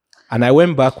 cool. And I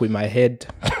went back with my head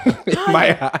in my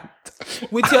hand.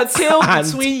 with your tail And-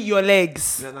 between your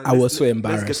legs. I was so Let's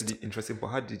embarrassed. get to the interesting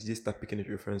part. How did you start picking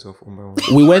your friends off one by one?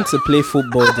 We went to play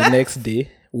football the next day.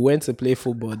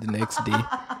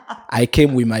 I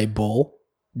came with my ball.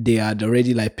 They had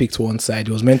already like picked one side.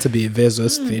 It was meant to be a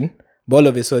versus thing. But all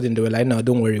of a sudden they were like, no,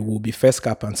 don't worry, we'll be first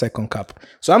cap and second cap.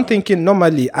 So I'm thinking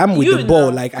normally I'm with You the ball.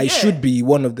 know, Like I yeah. should be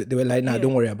one of the, they were like, nah,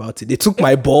 don't worry about it. They took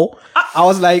my ball. I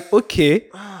was like, okay.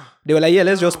 They were like, yeah,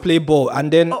 let's just play ball.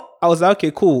 And then I was like,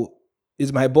 okay, cool.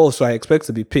 It's my ball, so I expect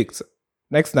to be picked.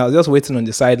 Next, now I was just waiting on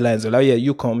the sidelines. They're like, yeah,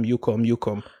 you come.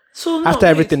 So no, After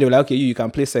wait. everything, they were like, okay, you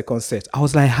can play second set. I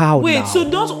was like, how Wait, now? so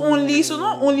not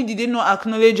only did they not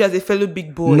acknowledge you as a fellow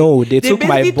big boy. No, they took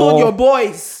my basically ball told your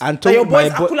boys and that told your boys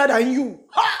my are boy- cooler than you.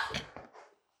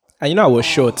 And I was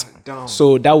short. damn.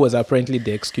 So that was apparently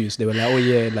the excuse. They were like, oh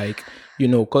yeah, like,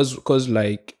 cause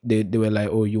like they were like,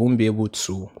 oh, you won't be able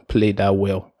to play that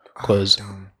well because,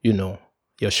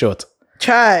 you're short.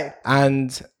 Chai.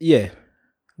 And yeah,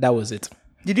 that was it.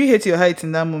 Did you hate your height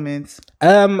in that moment?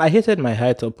 I hated my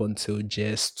height up until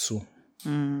JS2.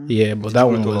 Yeah, but that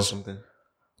one Or was something.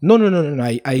 no. I No,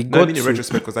 I got mean in to,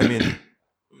 retrospect, because I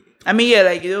mean, yeah,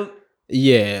 like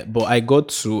yeah, but I got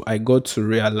to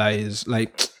realize,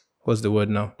 like, what's the word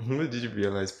now? what did you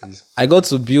realize, please? I got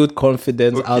to build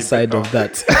confidence Okay, outside of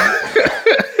better. that.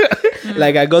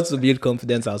 Like I got to build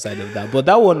confidence outside of that. But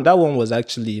that one was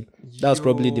actually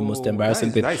probably the most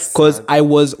embarrassing thing. that's Because sad. I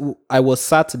was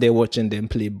sat there watching them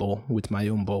play ball with my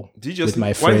own ball. Did you just with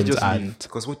my why did you friends just leave? and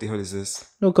Because what the hell is this?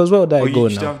 no, because where would I Or go you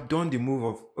should now? have done the move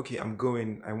of, okay, I'm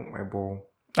going, I want my ball.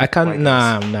 I can't. Why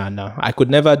Nah. I could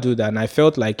never do that, and I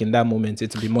felt like in that moment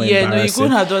it'd be more Yeah, no, you embarrassing.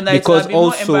 couldn't have done that. It would because have been more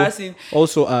also, embarrassing.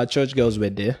 also our church girls were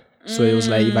there, so it was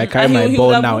like if I carry And he my would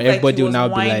ball have now, looked like everybody he will was now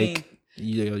whining. be like,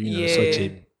 you know, Yeah. such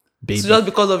a baby. So just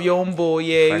because of your own ball,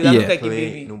 yeah, you Like, look Yeah. like a play,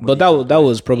 baby. nobody But can that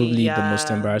was probably the Yeah. most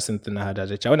embarrassing thing I had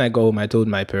as a child. When I got home, I told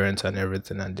my parents and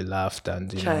everything, and they laughed. And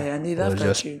Chai, and they it was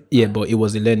laughed at you. yeah, but it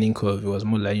was a learning curve. It was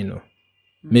more like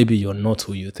maybe you're not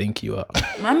who you think you are.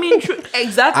 I mean,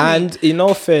 exactly. And in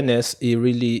all fairness,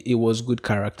 it was good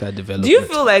character development. Do you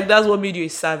feel like that's what made you a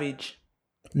savage?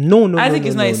 No. Isaac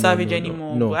is not a no, savage no,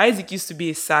 anymore. No. But Isaac used to be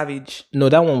a savage. No,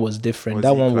 that one was different. Was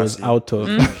that he one was classy? out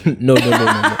of no.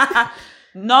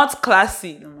 Not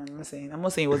classy. No, I'm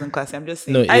not saying it wasn't classy. I'm just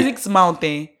saying No, Isaac's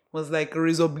mountain was like a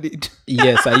razor blade.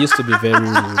 Yes, I used to be very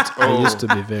rude. I used to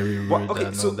be very rude Well, okay,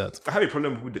 and so all that. I have a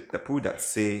problem with the people that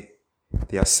say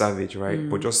they are savage, right?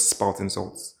 But just spout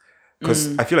insults.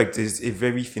 Because I feel like there's a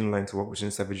very thin line to walk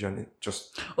between savage and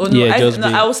just. Oh no, Yeah, just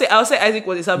I will say Isaac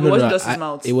was a savage. It wasn't just his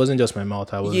mouth. It wasn't just my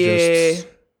mouth. I was Yeah. just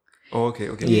Oh, okay.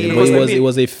 yeah. Yeah. But Because, I mean, it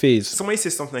was a phase. somebody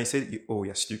says something and say, "Oh,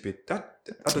 you're stupid." That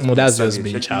doesn't No, that's mean just savage.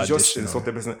 being Like, you just childish, insult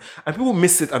the person, and people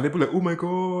miss it, and people like, "Oh my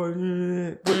god!"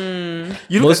 Yeah.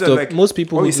 But you look Most at them of like, most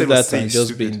people all who you do said was that say are you're just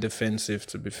stupid. being defensive.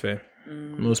 To be fair,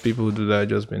 most people who do that are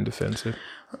just being defensive.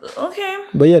 Okay.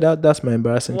 But yeah, that's my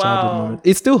embarrassing childhood Wow. moment.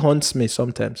 It still haunts me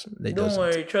sometimes. It Don't doesn't.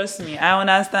 worry, trust me. I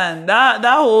understand that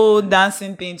whole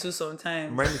dancing thing too.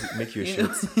 Sometimes. Mine would make you a You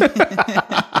know? shit.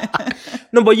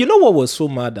 No, but you know what was so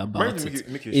mad Mine about would it?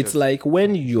 make you It's shit. like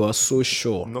when you are so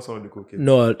sure. I'm not someone to cook it.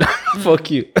 No, fuck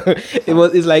you.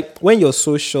 It's like when you're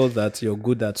so sure that you're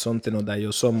good at something or that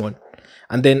you're someone,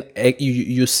 and then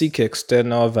you seek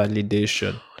external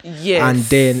validation. Yes. And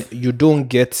then you don't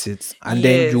get it, and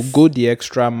then you Yes. go the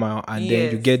extra mile, and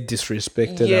then you Yes. get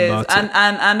disrespected Yes, about and, it.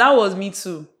 and that was me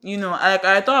too. You know,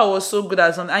 I thought I was so good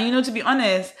at something. And you know, to be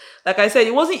honest, like I said,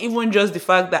 it wasn't even just the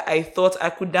fact that I thought I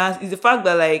could dance. It's the fact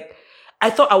that like I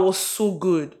thought I was so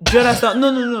good. Do you understand?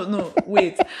 No.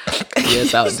 Wait.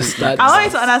 Yes, I understand. I want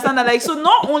you to understand that, like, so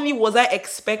not only was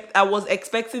I was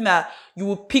expecting that you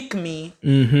would pick me,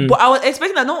 but I was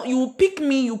expecting that no, you will pick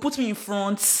me, you put me in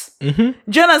front. Do you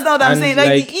understand what I'm And saying?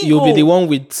 Like the ego. you'll be the one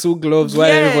with two gloves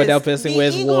while every other person the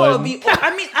wears ego one. of the-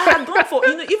 I mean, I had gone for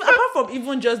even apart from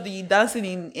even just the dancing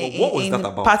in what was that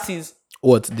about? parties.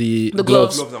 What the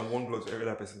gloves. Gloves and one glove to every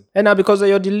other person. And now because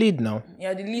you're the lead now,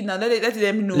 Yeah, the lead now. Let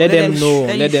them know. let them know,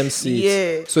 let let you them see Yeah.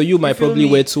 it. So you might feel probably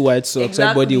me? wear two white socks.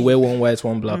 Exactly. Everybody wear one white,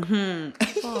 one black.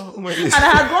 Oh my goodness. And I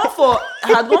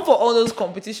had gone for all those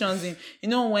competitions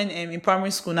in when in primary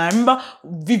school. Now I remember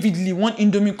vividly one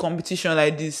Indomie competition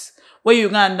like this where you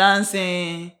can dance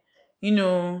and he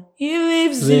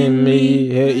lives in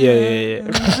me.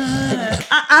 Yeah.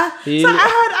 So I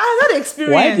had that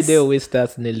experience. Why did they always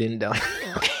start kneeling down?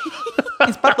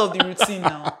 It's part of the routine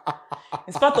now.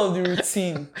 It's part of the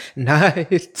routine.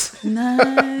 Night.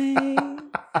 Night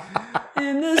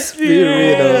in the Spirit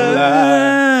spirit of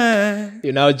life.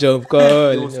 You now jump call.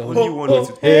 There was only one way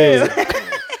to Hey.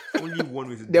 only one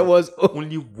way to There was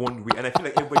only one way, and I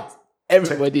feel like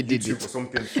everybody did YouTube it or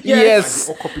something. Yes.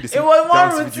 And they all copy the It same was one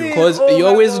dance routine. video. because Oh you my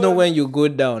always God. know when you go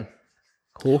down.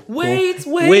 Wait,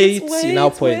 you now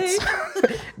point.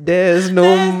 There's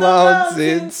no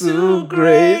mountain too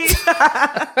great.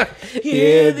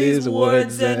 Hear these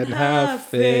words and have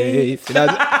faith. You know,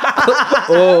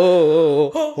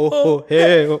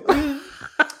 hey.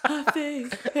 Have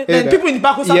faith. And people in the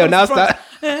back will start Yeah, on now the front.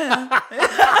 start.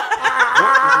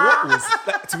 What was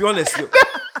that? To be honest, look,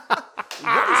 what is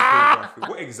choreography?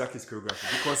 What exactly is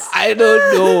choreography? Because I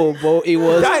don't know, but it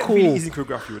was that cool. really isn't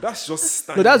choreography. That's just No,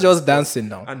 standing that's just dancing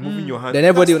now. and moving your hand. Then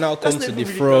everybody will That's- now come that's to not the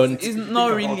really front. dancing. It's If you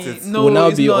not think about really. it. No, We'll now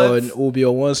it's be not. we'll be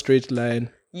on one straight line.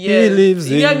 Yeah. He lives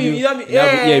You in get me, you. you get me.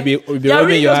 Yeah, Yeah, we'll be You're rubbing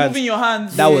really your just hands. moving your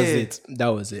hands. That was Yeah. it. That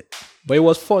was it. But it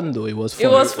was fun though. It was fun.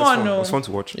 It was It fun, It was no. fun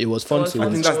to watch. It was fun It was to fun I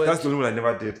watch. think to that's the only one I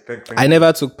never did. Thank I you.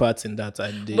 never took part in that.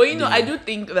 I did. But I do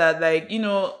think that, like,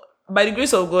 by the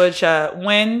grace of God,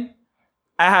 when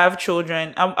I have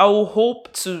children, I will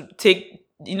hope to take,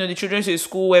 the children to a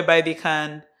school whereby they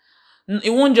can. It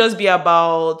won't just be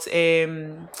about, just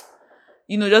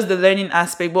the learning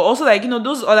aspect, but also like,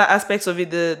 those other aspects of it,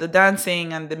 the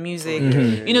dancing and the music,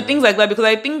 things like that. Because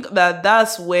I think that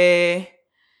that's where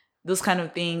those kind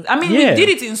of things. I mean, Yeah. we did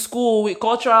it in school with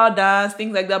cultural dance,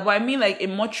 things like that. But I mean, like a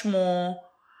much more,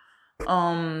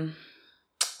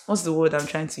 what's the word I'm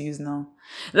trying to use now?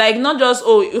 Like not just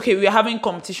we're having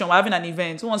competition, we're having an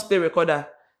event. Who wants to play recorder?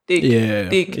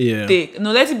 Take.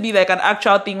 No, let it be like an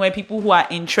actual thing where people who are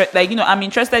interested, like I'm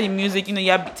interested in music.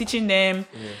 You're teaching them,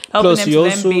 helping Plus, them you to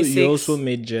learn also basics. you also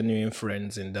made genuine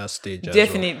friends in that stage. as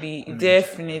well.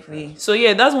 Definitely. So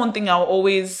yeah, that's one thing I'm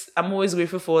always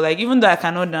grateful for. Like even though I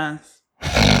cannot dance,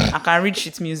 I can read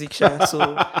shit music, so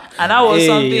and that was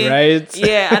something, right?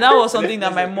 Yeah, and that was something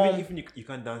that my Even mom. if you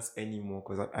can't dance anymore,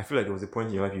 because I feel like there was a point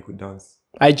in your life you could dance.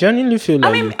 I genuinely feel like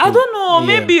I mean, you I could- don't know.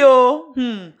 yeah. Maybe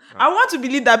I want to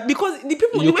believe that because the way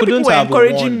people were couldn't have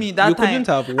encouraging won. me that You time. couldn't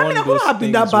have I won mean, I those wouldn't have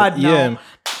been that things, bad now. yeah.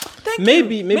 Thank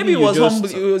maybe you. Maybe it you was just, humble.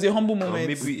 It was a humble Or moment.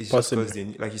 maybe it's Possibly. just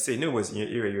because, like you say, it was in your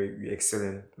area, you're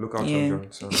excelling. Look out, Yeah.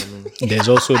 champion. So, I mean, There's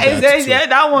also I that said, too. yeah,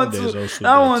 that one There's too. also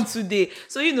That that. one today.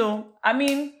 So I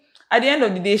mean, at the end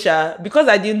of the day, Sha, because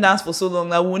I didn't dance for so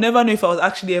long, I will never know if I was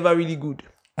actually ever really good.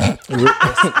 in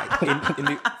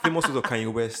the famous words of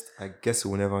Kanye West, I guess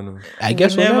we'll never know. I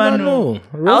guess we'll never know.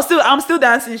 I'm still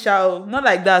dancing, Sha. Not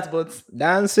like that, but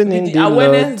Dancing in the the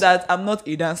awareness Lord. that I'm not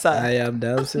a dancer. I am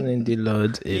dancing in the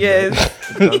Lord. Amen.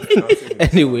 Yes.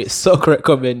 Anyway, song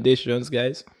recommendations,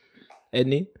 guys.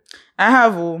 Any? I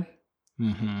have.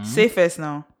 Mm-hmm. Say first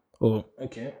now. Oh,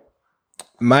 okay.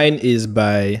 Mine is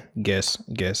by guess.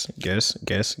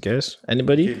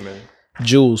 Anybody? Okay, man.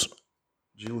 Jules.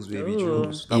 Jules, baby, Ooh.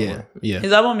 Jules. That one. Yeah.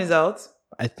 His album is out.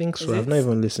 I think so. Is I've it? not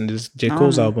even listened. This is J.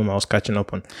 Cole's album I was catching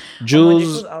up on. J. Jules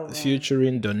Cole's album.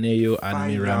 featuring Doneo and Fire.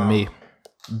 Mirame.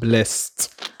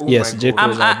 Blessed. Oh Yes, my J. God.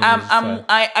 Cole's album is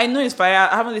fire. I know it's fire.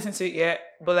 I haven't listened to it yet,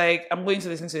 but like I'm going to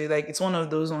listen to it. Like it's one of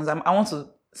those ones. I want to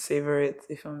savor it.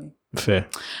 You feel me? Fair.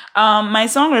 My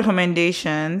song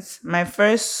recommendations. My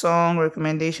first song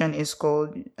recommendation is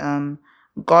called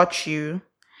 "Got You."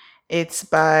 It's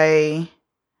by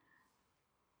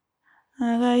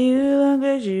I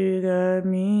got you, got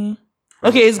me.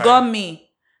 Okay, it's Got Me,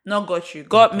 not Got You.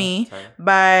 Got Me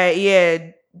by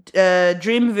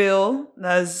Dreamville.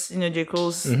 That's J.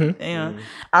 Cole's.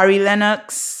 Ari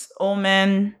Lennox,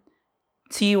 Omen,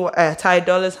 Ty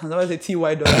Dolla $ign. I was a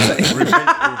Ty Dolla $ign.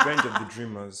 Revenge of the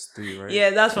Dreamers 3, right? Yeah,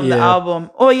 that's from the album.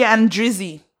 Oh yeah, and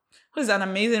Drizzy, who's an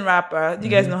amazing rapper. Do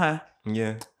you guys know her?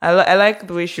 Yeah. I like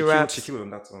the way she raps. She killed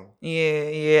on that song.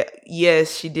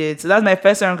 Yes, she did. So that's my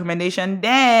first recommendation.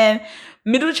 Then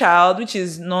Middle Child, which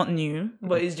is not new,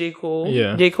 but it's J. Cole.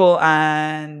 Yeah. J. Cole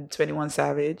and 21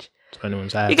 Savage. 21 You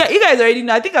Savage. guys already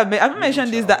know. I think I've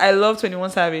mentioned this, that I love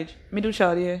 21 Savage. Middle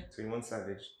Child, yeah. 21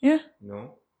 Savage. Yeah.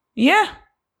 No. Yeah.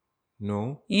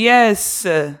 No. Yes.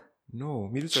 No.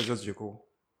 Middle Child is just J. Cole.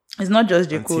 It's not just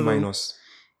J. And Cole. T Minus,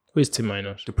 Who is T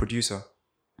Minus? the producer.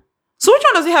 So which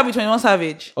one does he have with 21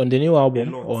 Savage? On the new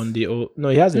album? A lot. On the old? No,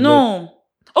 he has a lot. No.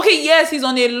 Okay, yes, he's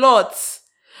on a lot.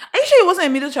 Are you sure he wasn't a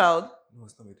Middle Child? No,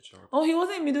 it's not Middle Child. Oh, he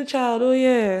wasn't a Middle Child. Oh,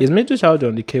 yeah. Is Middle Child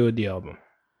on the KOD album?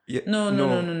 Yeah.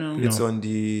 No. It's on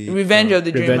the Revenge of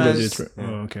the Revenge of Dreamers. the Oh,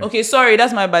 okay. Okay, sorry,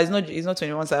 that's my bad. It's not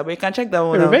 21 Savage, but you can check that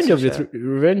one out. Revenge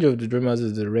of the Dreamers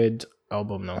is the red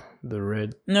album now. The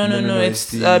red. No,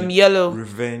 it's the yellow.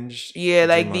 Revenge. Yeah,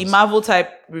 like the Dreamers. Marvel type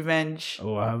Revenge.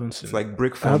 Oh, I haven't seen. It's like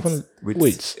break I haven't. fonts with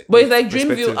Wait. But it's like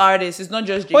perspective. Dreamville artists. It's not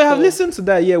just J. Oh, I Cole. have listened to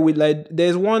that. Yeah, with like,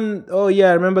 there's one oh yeah,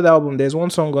 I remember the album. There's one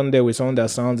song on there with someone that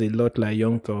sounds a lot like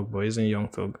Young Thug, but isn't Young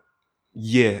Thug.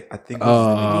 Yeah, I think. That's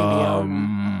the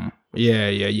name.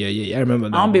 Yeah. I remember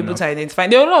that. I won't be one able now. to identify.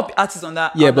 There were a lot of artists on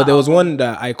that. Yeah, on but that there was album. one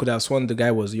that I could have sworn the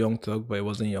guy was Young Thug, but it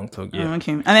wasn't Young Thug. Yeah.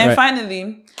 Okay. And then Right.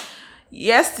 finally,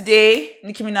 yesterday,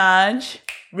 Nicki Minaj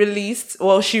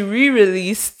she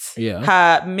re-released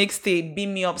her mixtape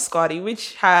Beam Me Up Scotty,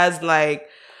 which has like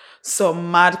some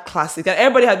mad classic, and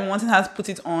everybody had been wanting her to put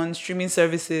it on streaming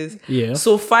services. Yeah.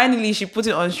 So finally she put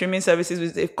it on streaming services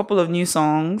with a couple of new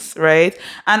songs, right?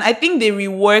 And I think they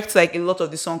reworked like a lot of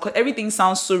the song because everything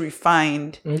sounds so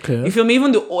refined. Okay. You feel me?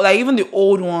 Even the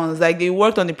old ones, like they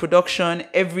worked on the production,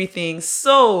 everything.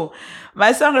 So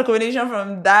my song recommendation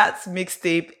from that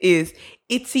mixtape is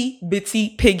Itty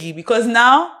Bitty Piggy, because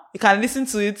now you can listen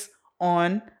to it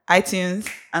on iTunes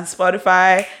and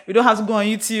Spotify. We don't have to go on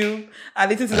YouTube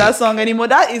and listen to that song anymore.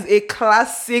 That is a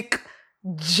classic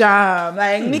jam.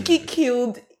 Like Nicki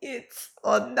killed it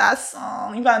on that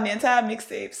song, even on the entire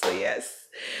mixtape. So yes,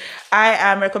 I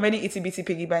am recommending Itty Bitty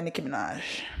Piggy by Nicki Minaj.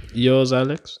 Yours,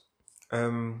 Alex?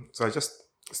 So I've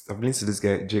listened to this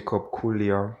guy Jacob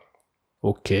Collier.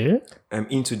 Okay.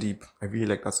 Into Deep. I really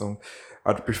like that song.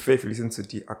 I'd prefer if you listen to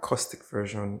the acoustic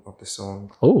version of the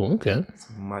song. Oh, okay. It's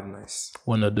mad nice.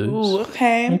 One of those. Ooh,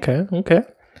 okay. Okay.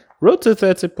 Road to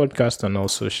 30 podcast on all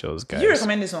socials, guys. You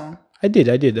recommend this song? I did.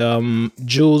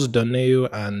 Jules, Doneo,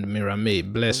 and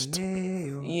Mirame. Blessed.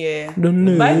 Yeah.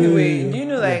 Doneo. By the way, do you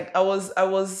know, like I was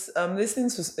listening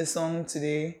to a song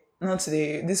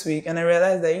this week, and I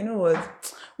realized that, you know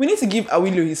what, we need to give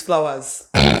Awilo his flowers.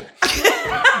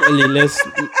 Really, let's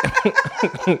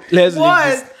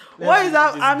What is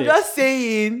that? I'm just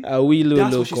saying. Awilo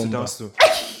That's what she used to Lokomba. dance to.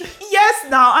 Yes,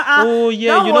 now. Oh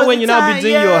yeah, That you know was when the you now be time,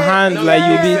 doing yeah, your hand like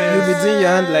you'll be yeah. doing your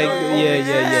hand like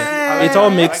yeah. It all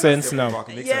makes sense now.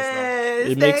 It makes sense now. Yes,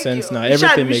 It makes thank sense you. now. We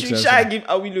Everything should- makes we sense should try now. give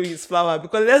Awilo his flower,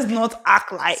 because let's not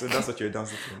act like. So that's what you're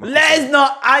dancing to. Let's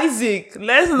not Isaac.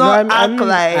 Let's No, not I act mean,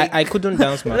 like. I couldn't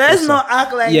dance my Let's not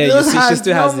act like those you see, she hands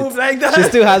still don't has move it. like that. She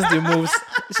still has the moves.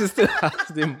 She still has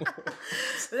the moves.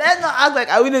 Let's not act like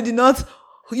Awilo did not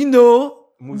you know,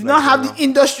 Moves we not like have that the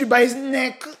industry by his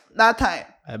neck that time.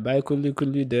 I buy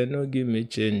kuli, they no give me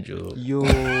change. Oh. Yo.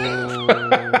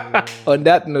 On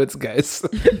that note, guys,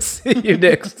 see you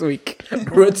next week.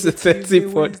 Road to 30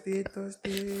 for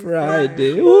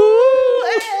Friday. Ooh.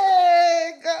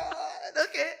 Hey, God.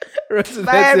 Okay. Road to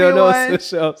Bye, 30 on all everyone.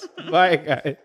 socials. Bye, guys.